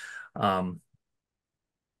so the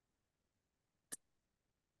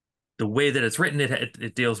way that it's written,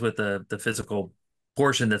 it deals with the physical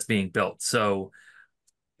portion that's being built. So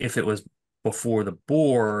if it was before the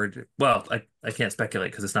board, well, I can't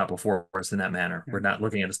speculate because it's not before us in that manner. We're not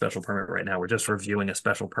looking at a special permit right now. We're just reviewing a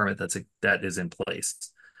special permit that is in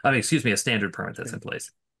place. I mean, excuse me, a standard permit that's in place.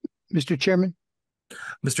 Mr. Chairman.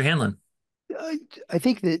 Mr. Hanlon. I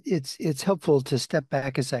think that it's helpful to step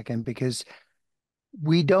back a second, because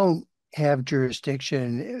we don't have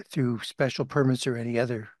jurisdiction through special permits or any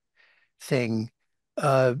other thing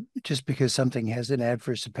just because something has an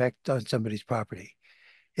adverse effect on somebody's property.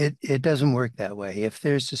 It doesn't work that way. If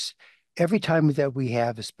there's this, every time that we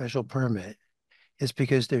have a special permit, it's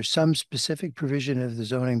because there's some specific provision of the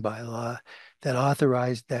zoning bylaw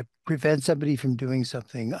that prevents somebody from doing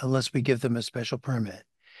something unless we give them a special permit.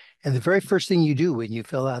 And the very first thing you do when you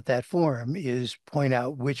fill out that form is point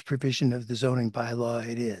out which provision of the zoning bylaw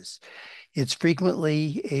it is. It's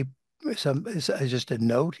frequently just a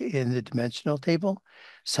note in the dimensional table.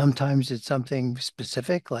 Sometimes it's something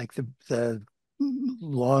specific, like the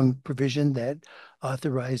long provision that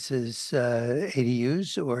authorizes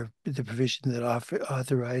ADUs, or the provision that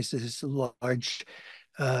authorizes large,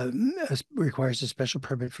 requires a special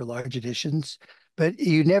permit for large additions. But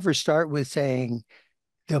you never start with saying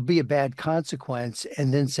there'll be a bad consequence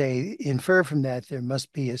and then say, infer from that there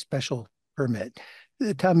must be a special permit.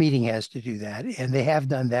 The town meeting has to do that, and they have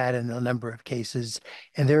done that in a number of cases.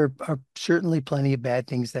 And there are certainly plenty of bad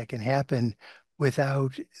things that can happen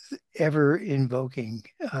without ever invoking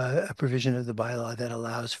a provision of the bylaw that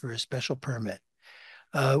allows for a special permit.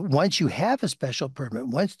 Once you have a special permit,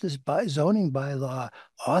 once this zoning bylaw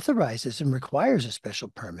authorizes and requires a special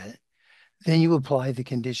permit, Then you apply the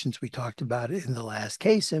conditions we talked about in the last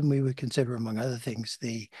case, and we would consider, among other things,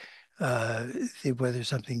 whether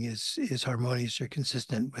something is harmonious or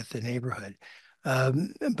consistent with the neighborhood.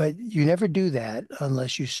 But you never do that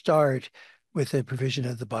unless you start with a provision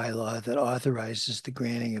of the bylaw that authorizes the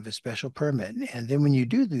granting of a special permit. And then when you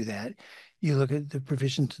do that, you look at the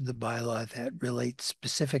provisions of the bylaw that relate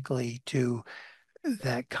specifically to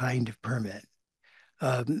that kind of permit.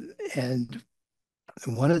 And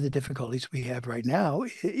one of the difficulties we have right now,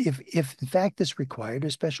 if in fact this required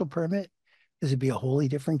a special permit, this would be a wholly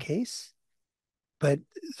different case. But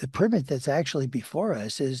the permit that's actually before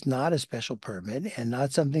us is not a special permit and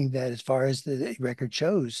not something that, as far as the record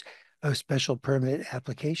shows, a special permit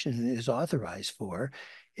application is authorized for.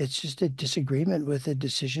 It's just a disagreement with a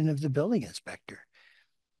decision of the building inspector.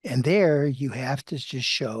 And there you have to just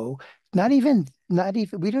show, not even,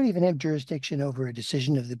 we don't even have jurisdiction over a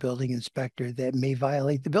decision of the building inspector that may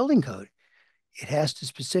violate the building code. It has to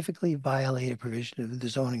specifically violate a provision of the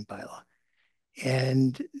zoning bylaw.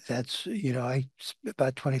 And that's, I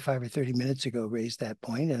about 25 or 30 minutes ago raised that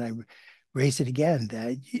point, and I raised it again,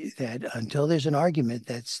 that until there's an argument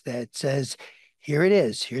that says, here it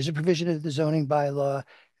is, here's a provision of the zoning bylaw,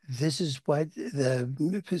 this is what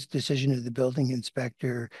the decision of the building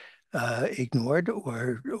inspector ignored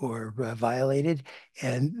or violated,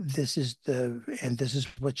 and this is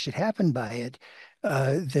what should happen by it,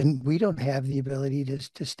 then we don't have the ability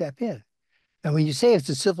to step in. And when you say it's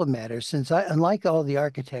a civil matter, since unlike all the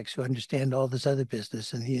architects who understand all this other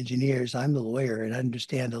business and the engineers, I'm the lawyer and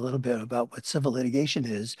understand a little bit about what civil litigation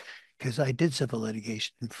is, because I did civil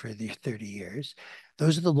litigation for the 30 years.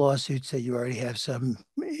 Those are the lawsuits that you already have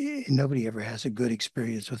nobody ever has a good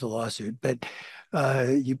experience with a lawsuit, but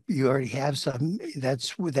you already have some.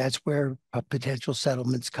 That's where potential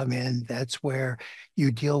settlements come in. That's where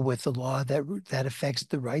you deal with the law that affects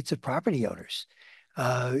the rights of property owners.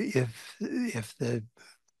 If the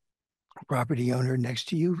property owner next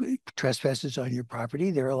to you trespasses on your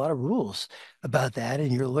property, there are a lot of rules about that, and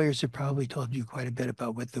your lawyers have probably told you quite a bit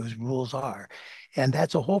about what those rules are. And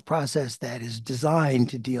that's a whole process that is designed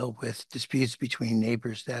to deal with disputes between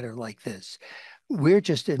neighbors that are like this. We're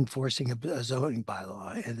just enforcing a zoning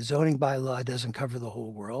bylaw, and the zoning bylaw doesn't cover the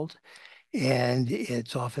whole world. And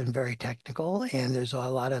it's often very technical, and there's a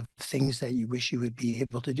lot of things that you wish you would be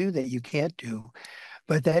able to do that you can't do.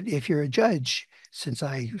 But that if you're a judge, since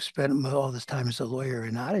I spent all this time as a lawyer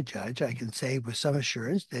and not a judge, I can say with some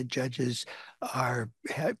assurance that judges are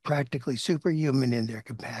practically superhuman in their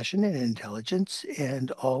compassion and intelligence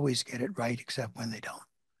and always get it right, except when they don't.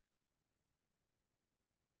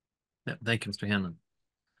 Yeah, thank you, Mr. Hanlon.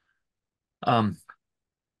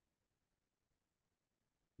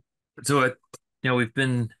 So we've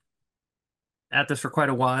been at this for quite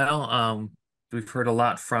a while. We've heard a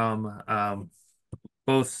lot from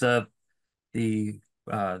both the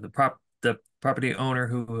property owner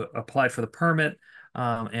who applied for the permit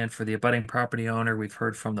and for the abutting property owner. We've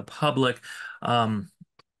heard from the public.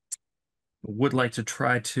 Would like to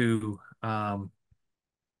try to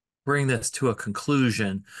bring this to a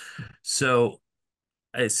conclusion. So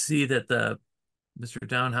I see that Mr.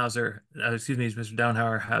 Downhauer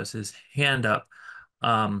has his hand up. If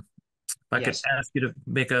I could ask you to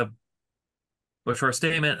make a short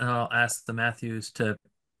statement, and I'll ask the Matthews to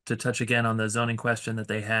touch again on the zoning question that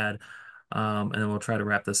they had, and then we'll try to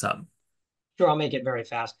wrap this up. Sure, I'll make it very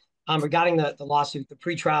fast. Regarding the lawsuit, the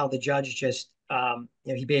pretrial, the judge just,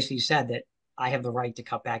 he basically said that I have the right to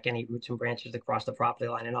cut back any roots and branches across the property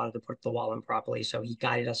line in order to put the wall in properly. So he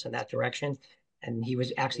guided us in that direction. And he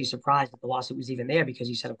was actually surprised that the lawsuit was even there, because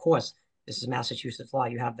he said, of course, this is Massachusetts law.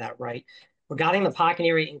 You have that right. Regarding the parking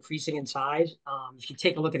area increasing in size, if you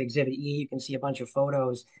take a look at Exhibit E, you can see a bunch of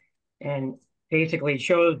photos. And basically it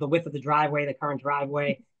shows the width of the driveway, the current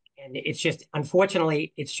driveway. And it's just,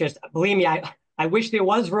 unfortunately, believe me, I wish there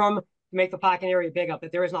was room to make the parking area bigger,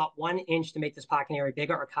 but there is not 1 inch to make this parking area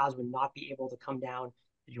bigger, or cars would not be able to come down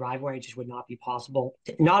the driveway. It just would not be possible.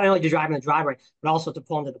 Not only to drive in the driveway, but also to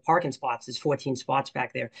pull into the parking spots. There's 14 spots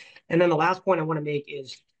back there. And then the last point I want to make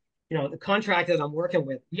is, the contractor that I'm working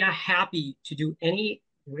with, we are happy to do any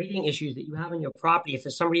grading issues that you have on your property. If for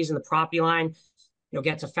some reason the property line,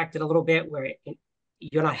 gets affected a little bit where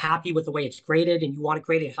you're not happy with the way it's graded and you want to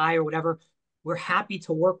grade it higher or whatever, we're happy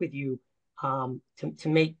to work with you to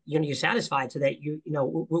make you satisfied, so that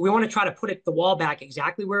we want to try to put the wall back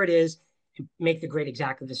exactly where it is and make the grade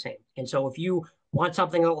exactly the same. And so if you want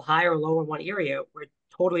something a little higher or lower in one area, we're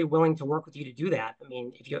totally willing to work with you to do that. I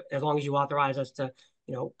mean, as long as you authorize us to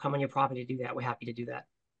come on your property to do that, we're happy to do that.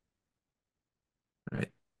 All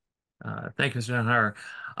right. Thank you, Mr.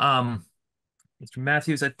 Downhauer. Mr.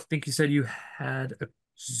 Matthews, I think you said you had a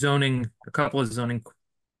couple of zoning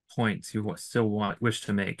points you still wish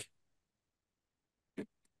to make.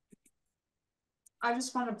 I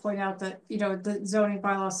just want to point out that, the zoning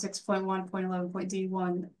bylaw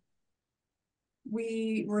 6.1.11.d1,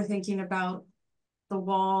 we were thinking about the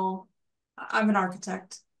wall. I'm an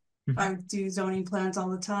architect. I do zoning plans all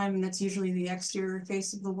the time, and it's usually the exterior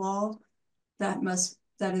face of the wall that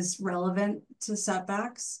is relevant to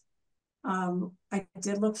setbacks. I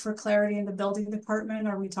did look for clarity in the building department.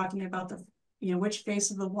 Are we talking about which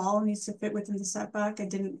face of the wall needs to fit within the setback? I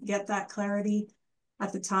didn't get that clarity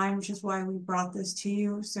at the time, which is why we brought this to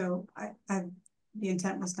you. So the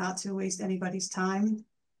intent was not to waste anybody's time.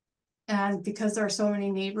 And because there are so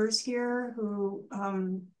many neighbors here who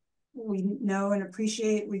we know and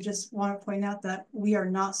appreciate, we just want to point out that we are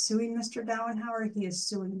not suing Mr. Dowenhauer. He is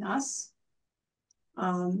suing us.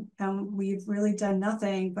 And we've really done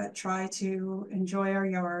nothing but try to enjoy our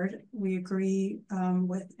yard. We agree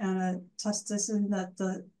with Anna Tustison that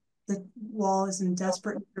the wall is in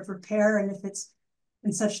desperate need of repair, and if it's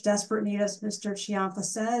in such desperate need as Mr. Chiampa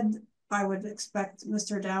said, I would expect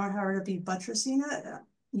Mr. Dowenhauer to be buttressing it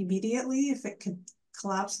immediately if it could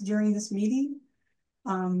collapse during this meeting.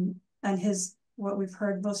 And what we've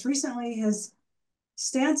heard most recently, his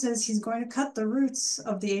stance is he's going to cut the roots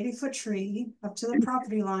of the 80-foot tree up to the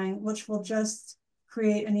property line, which will just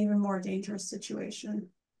create an even more dangerous situation.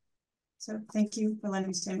 So thank you for letting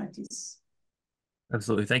me say my piece.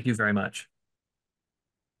 Absolutely. Thank you very much.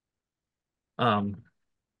 So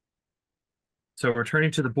returning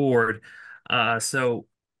to the board, as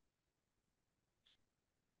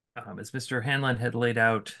Mr. Hanlon had laid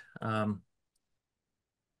out at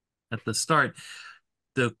the start,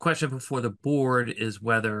 the question before the board is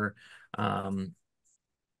whether the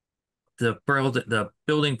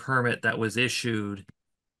building permit that was issued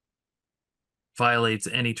violates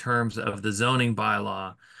any terms of the zoning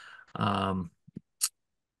bylaw,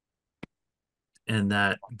 and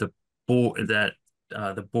that the board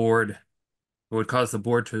would cause the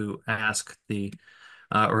board to ask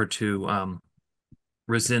or to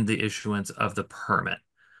rescind the issuance of the permit.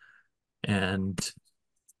 And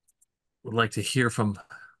would like to hear from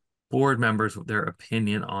board members their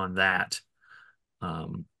opinion on that. I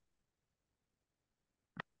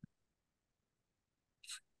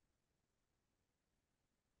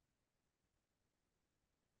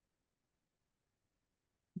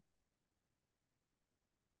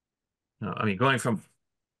mean, going from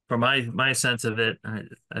my sense of it, I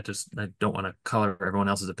don't want to color everyone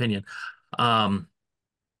else's opinion. From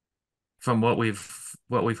what we've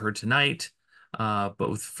heard tonight,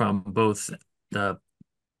 both from both the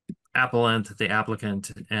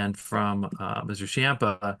applicant, and from Mr.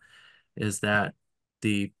 Chiampa, is that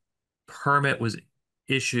the permit was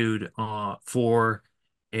issued for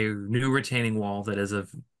a new retaining wall that is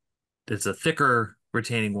it's a thicker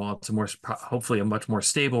retaining wall. It's hopefully a much more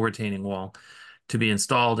stable retaining wall to be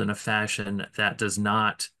installed in a fashion that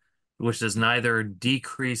which does neither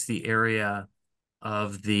decrease the area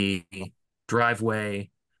of the driveway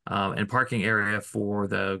and parking area for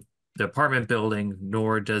the apartment building,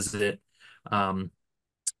 nor does it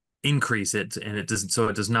increase it. And it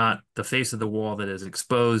does not, the face of the wall that is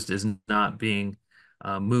exposed is not being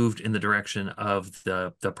moved in the direction of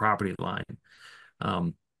the property line.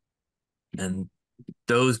 And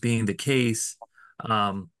those being the case,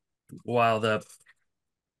 while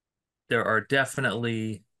there are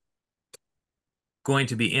definitely going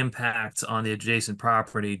to be impacts on the adjacent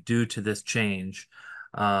property due to this change,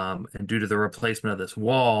 and due to the replacement of this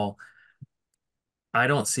wall, I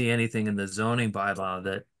don't see anything in the zoning bylaw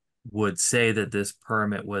that would say that this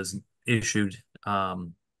permit was issued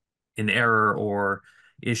in error or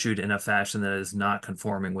issued in a fashion that is not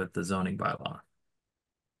conforming with the zoning bylaw.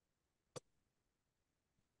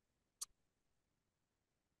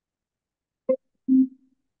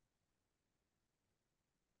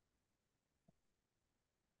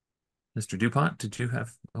 Mr. DuPont, did you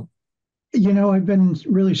have? Oh. I've been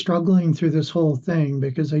really struggling through this whole thing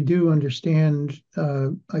because I do understand,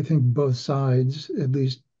 I think both sides, at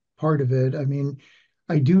least part of it. I mean,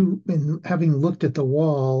 and having looked at the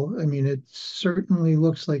wall, I mean, it certainly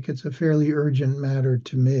looks like it's a fairly urgent matter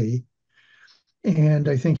to me. And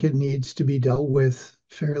I think it needs to be dealt with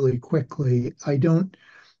fairly quickly. I don't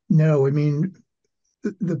know. I mean,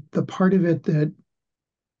 the part of it that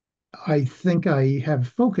I think I have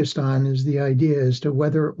focused on is the idea as to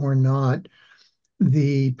whether or not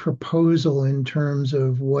the proposal in terms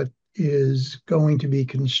of what is going to be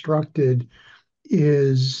constructed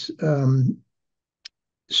is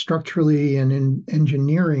structurally and in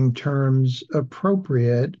engineering terms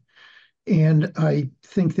appropriate, And I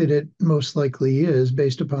think that it most likely is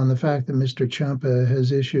based upon the fact that Mr. Champa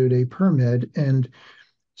has issued a permit. And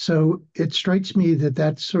so it strikes me that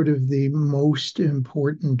that's sort of the most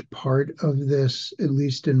important part of this, at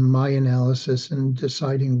least in my analysis, in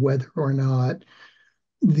deciding whether or not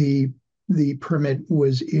the the permit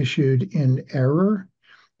was issued in error.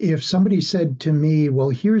 If somebody said to me, well,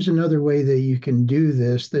 here's another way that you can do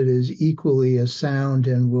this that is equally as sound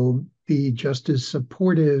and will be just as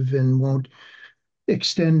supportive and won't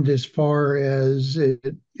extend as far as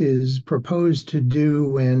it is proposed to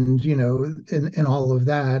do, and and all of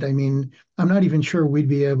that, I mean, I'm not even sure we'd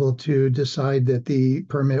be able to decide that the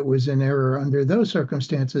permit was in error under those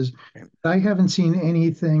circumstances. I haven't seen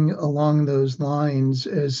anything along those lines,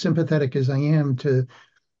 as sympathetic as I am to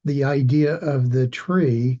the idea of the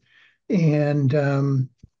tree. And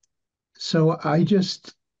so I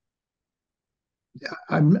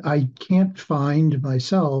can't find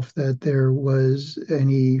myself that there was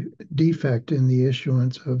any defect in the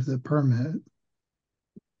issuance of the permit.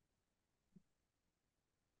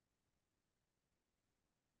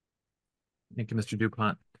 Thank you, Mr.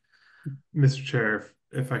 DuPont. Mr. Chair,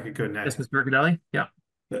 if I could go Yes, next. Mr. Bircadelli? Yeah.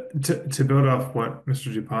 To build off what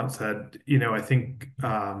Mr. DuPont said, I think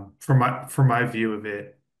from my view of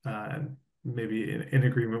it, maybe in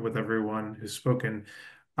agreement with everyone who's spoken,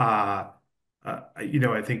 I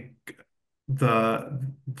think the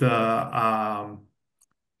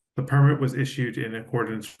permit was issued in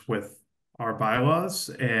accordance with our bylaws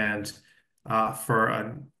and for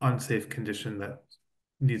an unsafe condition that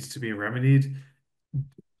needs to be remedied.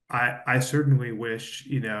 I certainly wish,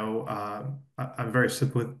 I'm very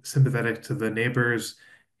sympathetic to the neighbors,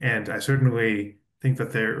 and I certainly think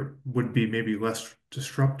that there would be maybe less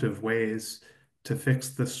disruptive ways to fix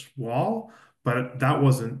this wall, but that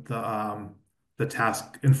wasn't the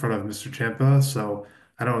task in front of Mr. Champa. So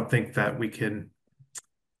I don't think that we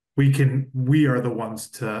are the ones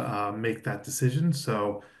to make that decision.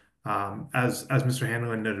 So as Mr.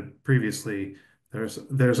 Hanlon noted previously,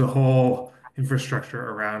 there's a whole infrastructure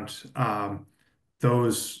around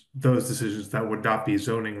those decisions that would not be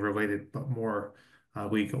zoning related, but more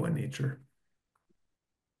legal in nature.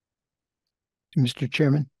 Mr.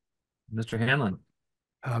 Chairman. Mr. Hanlon.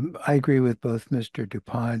 I agree with both Mr.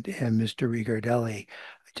 DuPont and Mr. Rigardelli.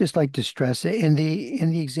 I'd just like to stress in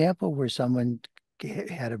the example where someone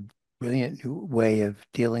had a brilliant new way of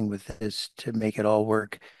dealing with this to make it all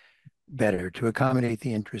work better, to accommodate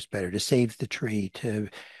the interest better, to save the tree, to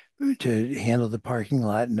handle the parking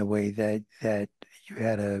lot in a way that you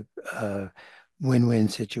had a win-win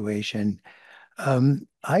situation.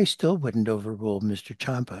 I still wouldn't overrule Mr.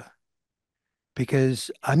 Champa because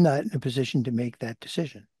I'm not in a position to make that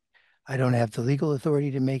decision. I don't have the legal authority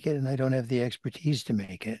to make it, and I don't have the expertise to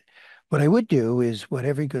make it. What I would do is what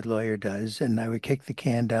every good lawyer does, and I would kick the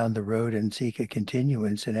can down the road and seek a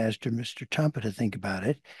continuance and ask Mr. Champa to think about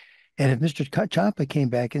it. And if Mr. Champa came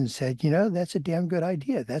back and said, that's a damn good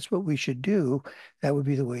idea, that's what we should do, that would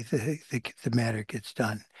be the way the matter gets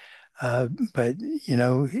done. But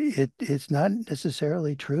it's not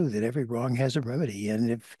necessarily true that every wrong has a remedy. And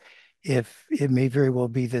if it may very well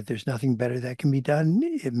be that there's nothing better that can be done,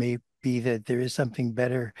 it may be that there is something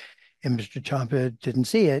better and Mr. Champa didn't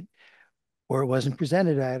see it, or it wasn't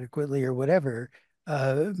presented adequately, or whatever.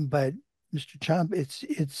 But Mr. Champa,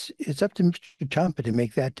 it's up to Mr. Champa to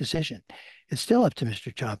make that decision. It's still up to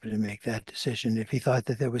Mr. Champa to make that decision if he thought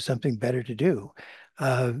that there was something better to do.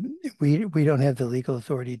 We don't have the legal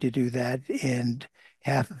authority to do that, and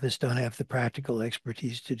half of us don't have the practical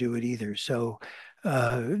expertise to do it either. So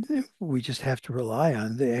we just have to rely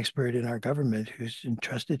on the expert in our government who's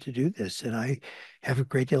entrusted to do this. And I have a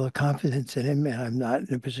great deal of confidence in him, and I'm not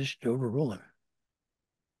in a position to overrule him.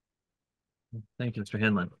 Thank you, Mr.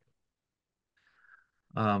 Hanlon.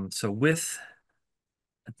 So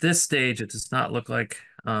at this stage, it does not look like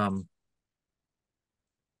the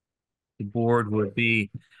board would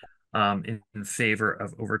be in favor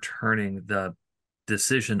of overturning the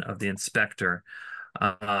decision of the inspector.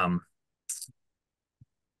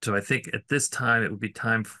 So I think at this time, it would be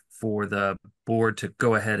time for the board to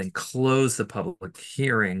go ahead and close the public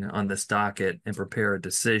hearing on this docket and prepare a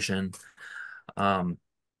decision. The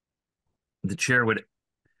chair would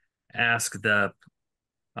ask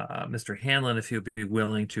Mr. Hanlon if he would be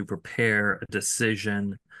willing to prepare a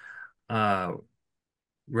decision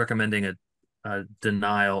recommending a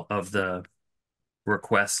denial of the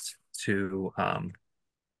request to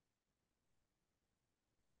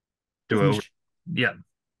yeah.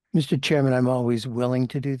 Mr. Chairman, I'm always willing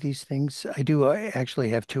to do these things. I actually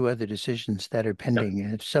have two other decisions that are pending. Yep.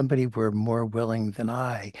 And if somebody were more willing than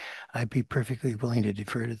I'd be perfectly willing to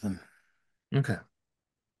defer to them. Okay.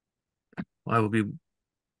 Well, I will be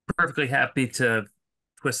perfectly happy to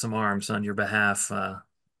twist some arms on your behalf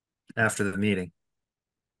after the meeting.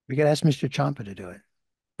 We could ask Mr. Champa to do it.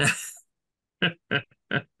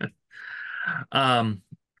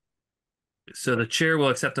 So the chair will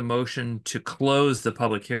accept a motion to close the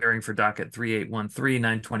public hearing for docket 3813,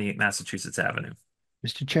 928 Massachusetts Avenue.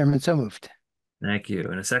 Mr. Chairman, so moved. Thank you.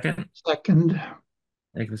 In a second. Second.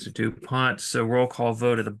 Thank you, Mr. DuPont. So roll call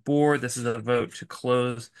vote of the board. This is a vote to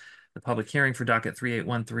close the public hearing for docket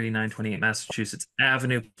 3813, 928 Massachusetts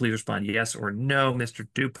Avenue. Please respond yes or no. Mr.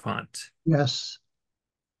 DuPont. Yes.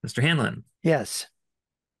 Mr. Hanlon. Yes.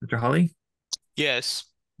 Mr. Hawley. Yes.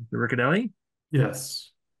 Mr. Riccadelli. Yes.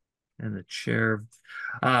 And the chair,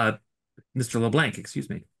 Mr. LeBlanc, excuse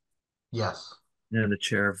me. Yes. And the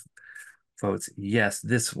chair votes yes.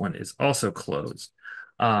 This one is also closed.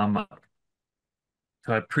 So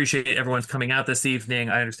I appreciate everyone's coming out this evening.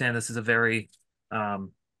 I understand this is a very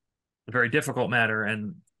difficult matter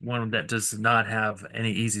and one that does not have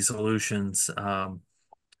any easy solutions. I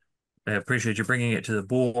appreciate you bringing it to the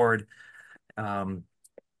board. And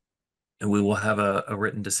we will have a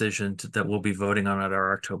written decision that we'll be voting on at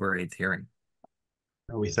our October 8th hearing.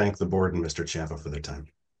 We thank the board and Mr. Champa for their time.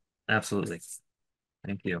 Absolutely.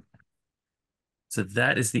 Thank you. So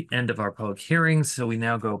that is the end of our public hearing. So we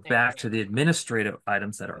now go back to the administrative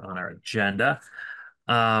items that are on our agenda.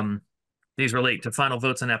 These relate to final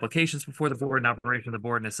votes on applications before the board, and operation of the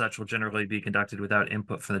board, and as such will generally be conducted without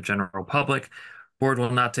input from the general public. Board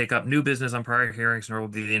will not take up new business on prior hearings, nor will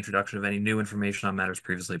be the introduction of any new information on matters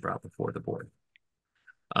previously brought before the board.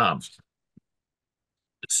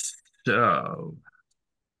 So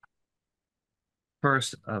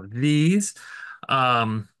first of these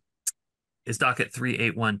is docket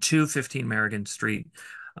 3812, 15 Merrigan Street,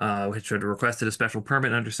 which had requested a special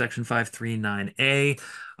permit under section 539A.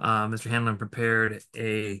 Mr. Hanlon prepared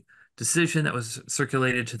a decision that was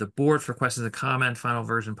circulated to the board for questions and comment. Final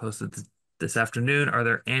version posted this afternoon. Are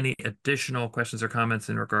there any additional questions or comments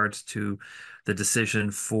in regards to the decision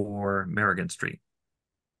for Merrigan Street?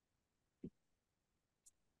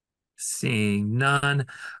 Seeing none,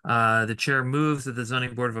 the chair moves that the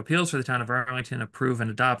Zoning Board of Appeals for the Town of Arlington approve and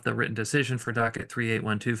adopt the written decision for docket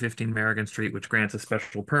 3812, 15 Merrigan Street, which grants a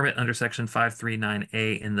special permit under section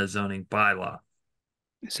 539A in the zoning bylaw.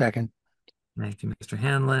 Second. Thank you, Mr.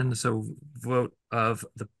 Hanlon. So vote of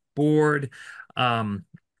the board. And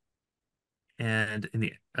in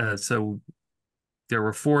the so there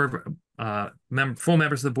were four full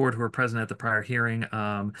members of the board who were present at the prior hearing.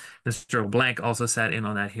 Mr. LeBlanc also sat in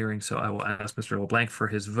on that hearing, so I will ask Mr. LeBlanc for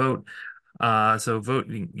his vote. So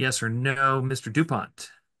voting yes or no. Mr.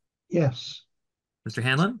 DuPont. Yes. Mr.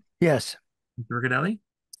 Hanlon. Yes. Mr. Riccadelli.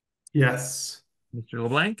 Yes. Mr.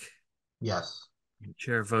 LeBlanc. Yes. The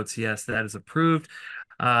chair votes yes. That is approved.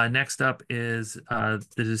 Next up is the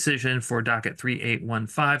decision for docket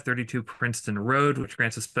 3815, 32 Princeton Road, which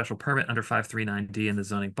grants a special permit under 539D in the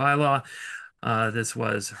zoning bylaw. This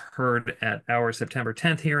was heard at our September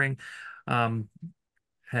 10th hearing.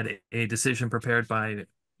 Had a decision prepared by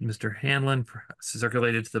Mr. Hanlon,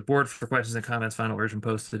 circulated to the board for questions and comments. Final version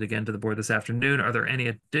posted again to the board this afternoon. Are there any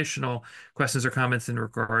additional questions or comments in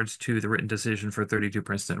regards to the written decision for 32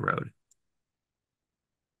 Princeton Road?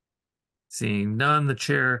 Seeing none, the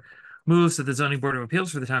chair moves that the Zoning Board of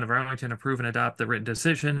Appeals for the Town of Arlington approve and adopt the written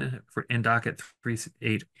decision in docket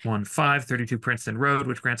 3815, 32 Princeton Road,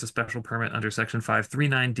 which grants a special permit under section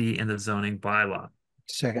 539D in the zoning bylaw.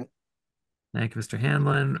 Second. Thank you, Mr.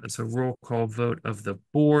 Hanlon. So roll call vote of the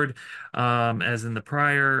board. As in the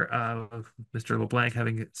prior, Mr. LeBlanc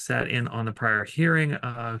having sat in on the prior hearing,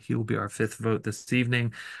 he will be our fifth vote this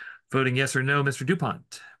evening. Voting yes or no, Mr.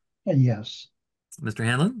 DuPont. Yes. Mr.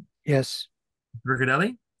 Hanlon. Yes.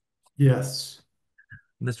 Riccadelli. Yes.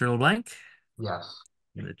 Mr. LeBlanc. Yes.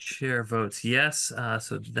 And the chair votes yes.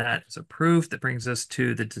 So that is approved. That brings us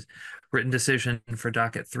to the written decision for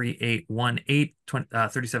docket 3818,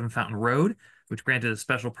 37 Fountain Road, which granted a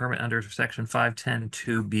special permit under section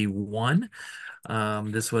 510-2B1.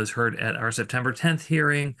 This was heard at our September 10th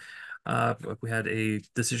hearing. We had a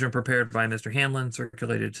decision prepared by Mr. Hanlon,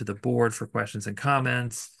 circulated to the board for questions and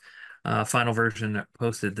comments. Final version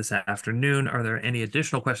posted this afternoon. Are there any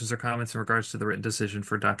additional questions or comments in regards to the written decision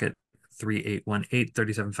for docket 3818,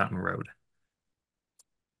 37 Fountain Road?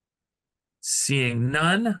 Seeing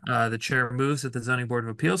none, the chair moves that the Zoning Board of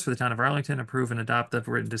Appeals for the Town of Arlington approve and adopt the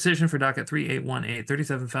written decision for docket 3818,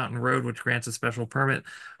 37 Fountain Road, which grants a special permit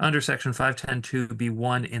under section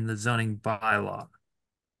 510-2B1 in the zoning bylaw.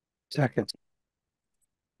 Second.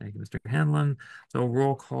 Thank you, Mr. Hanlon. So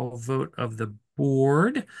roll call vote of the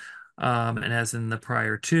board. And as in the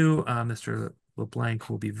prior two, Mr. LeBlanc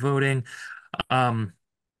will be voting.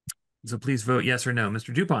 So please vote yes or no.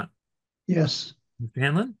 Mr. DuPont? Yes. Mr.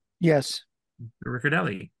 Hanlon? Yes. Mr.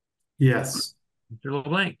 Riccardelli? Yes. Mr.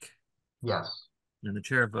 LeBlanc? Yes. And the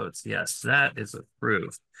chair votes yes. That is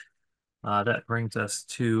approved. That brings us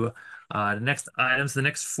to the next items. The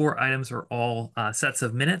next four items are all sets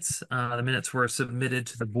of minutes. The minutes were submitted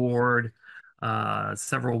to the board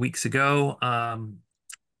several weeks ago,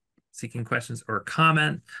 seeking questions or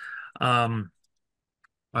comment. Are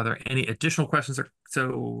there any additional questions?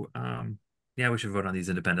 Yeah, we should vote on these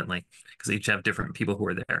independently because they each have different people who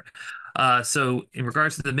are there. So in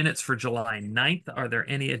regards to the minutes for July 9th, are there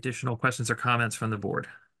any additional questions or comments from the board?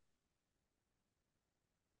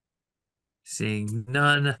 Seeing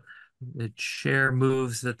none, the chair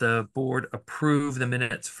moves that the board approve the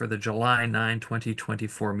minutes for the July 9,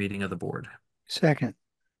 2024 meeting of the board. Second.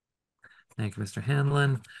 Thank you, Mr.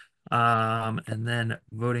 Hanlon. And then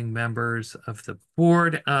voting members of the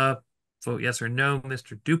board, vote yes or no.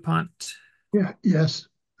 Mr. DuPont? Yeah, yes.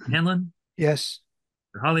 Hanlon? Yes.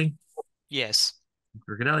 Mr. Holly? Yes.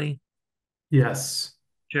 Mr. Riccardelli? Yes.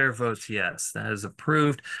 Chair votes yes. That is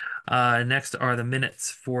approved. Next are the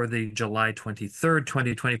minutes for the July 23rd,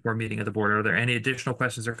 2024 meeting of the board. Are there any additional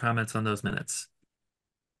questions or comments on those minutes?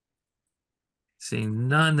 Seeing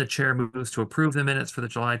none, the chair moves to approve the minutes for the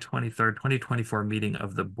July 23rd, 2024 meeting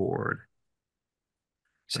of the board.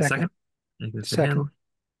 Second. Thank you, Mr. Second.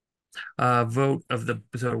 Hanlon. Vote of the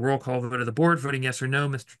roll call vote of the board, voting yes or no.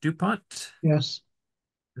 Mr. DuPont? Yes.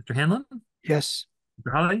 Mr. Hanlon? Yes.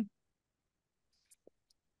 Mr. Holly?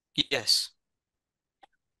 Yes.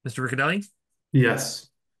 Mr. Riccardelli? Yes.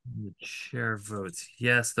 The chair votes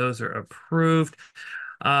yes. Those are approved.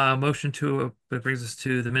 Motion to that brings us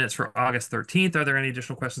to the minutes for August 13th. Are there any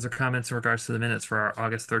additional questions or comments in regards to the minutes for our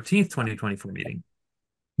August 13th, 2024 meeting?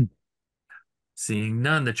 Seeing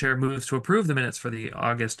none, the chair moves to approve the minutes for the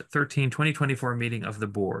August 13, 2024 meeting of the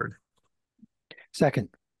board. Second.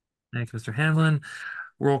 Thank you, Mr. Hanlon.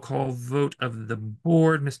 Roll call vote of the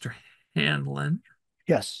board. Mr. Hanlon?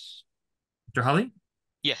 Yes. Mr. Holly?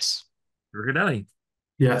 Yes. Riccardelli?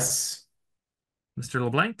 Yes. Mr.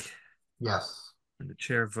 LeBlanc? Yes. And the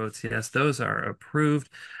chair votes yes. Those are approved.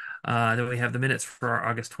 Then we have the minutes for our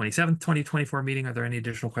August 27th, 2024 meeting. Are there any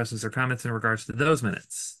additional questions or comments in regards to those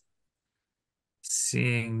minutes?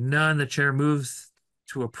 Seeing none, the chair moves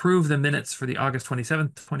to approve the minutes for the August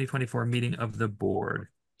 27th, 2024 meeting of the board.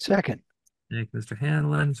 Second. Thank you, Mr.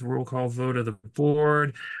 Hanlon. Roll call vote of the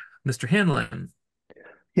board. Mr. Hanlon?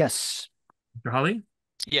 Yes. Mr. Holly?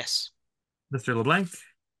 Yes. Mr. LeBlanc?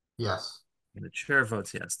 Yes. And the chair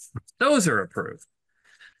votes yes. Those are approved.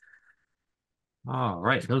 All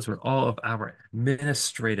right, those were all of our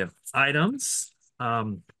administrative items.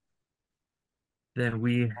 Then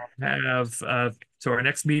we have, so our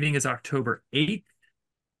next meeting is October 8th.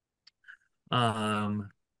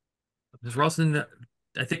 Ms. Ralston,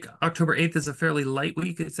 I think October 8th is a fairly light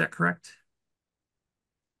week, is that correct?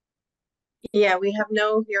 Yeah, we have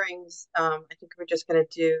no hearings. I think we're just going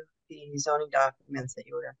to do the zoning documents that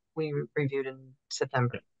we reviewed in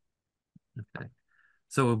September. Okay.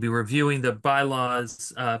 So we'll be reviewing the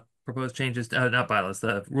bylaws, proposed changes, not bylaws,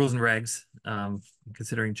 the rules and regs,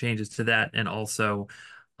 considering changes to that, and also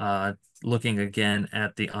looking again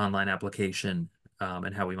at the online application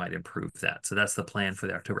and how we might improve that. So that's the plan for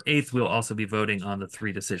the October 8th. We'll also be voting on the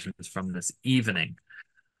 3 decisions from this evening.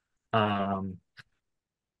 Are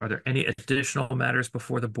there any additional matters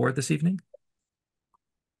before the board this evening?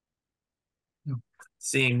 No.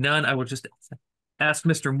 Seeing none, I will just ask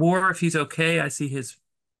Mr. Moore if he's okay. I see he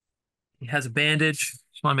has a bandage.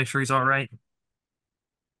 Just want to make sure he's all right.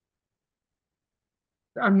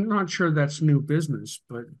 I'm not sure that's new business,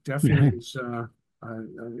 but definitely it's an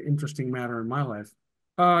interesting matter in my life.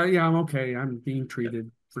 Yeah, I'm okay. I'm being treated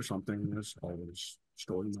for something that's always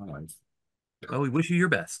story in my life. Well, we wish you your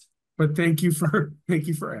best. But thank you for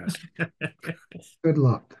asking. Good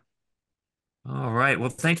luck. All right. Well,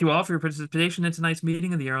 thank you all for your participation in tonight's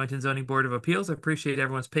meeting of the Arlington Zoning Board of Appeals. I appreciate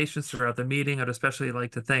everyone's patience throughout the meeting. I'd especially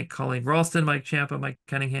like to thank Colleen Ralston, Mike Champa, Mike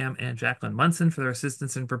Cunningham, and Jacqueline Munson for their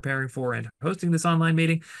assistance in preparing for and hosting this online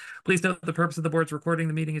meeting. Please note the purpose of the board's recording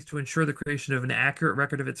the meeting is to ensure the creation of an accurate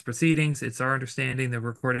record of its proceedings. It's our understanding the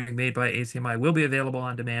recording made by ACMi will be available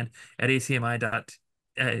on demand at ACMi.TV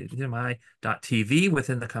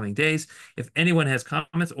within the coming days. If anyone has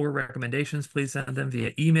comments or recommendations, please send them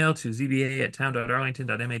via email to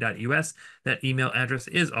zba@town.arlington.ma.us. That email address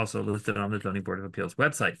is also listed on the Zoning Board of Appeals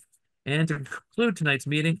website. And to conclude tonight's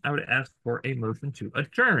meeting, I would ask for a motion to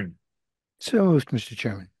adjourn. So moved, Mr.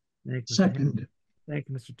 Chairman. Second. Thank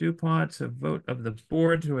you, Mr. DuPont. A vote of the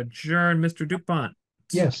board to adjourn. Mr. DuPont.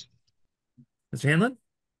 Yes. Mr. Hanlon.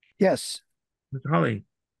 Yes. Mr. Holly.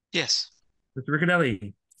 Yes. Mr.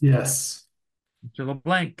 Riccadelli. Yes. Mr.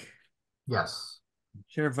 LeBlanc. Yes.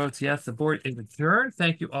 Chair votes yes. The board is adjourned.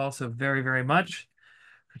 Thank you all so very, very much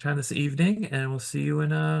for your time this evening, and we'll see you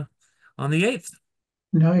in on the 8th.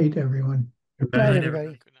 Night, everyone. Good night,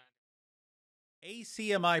 everybody.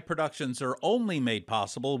 ACMi productions are only made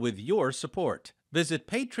possible with your support. Visit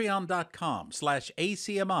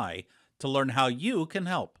patreon.com/ACMi to learn how you can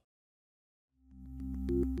help.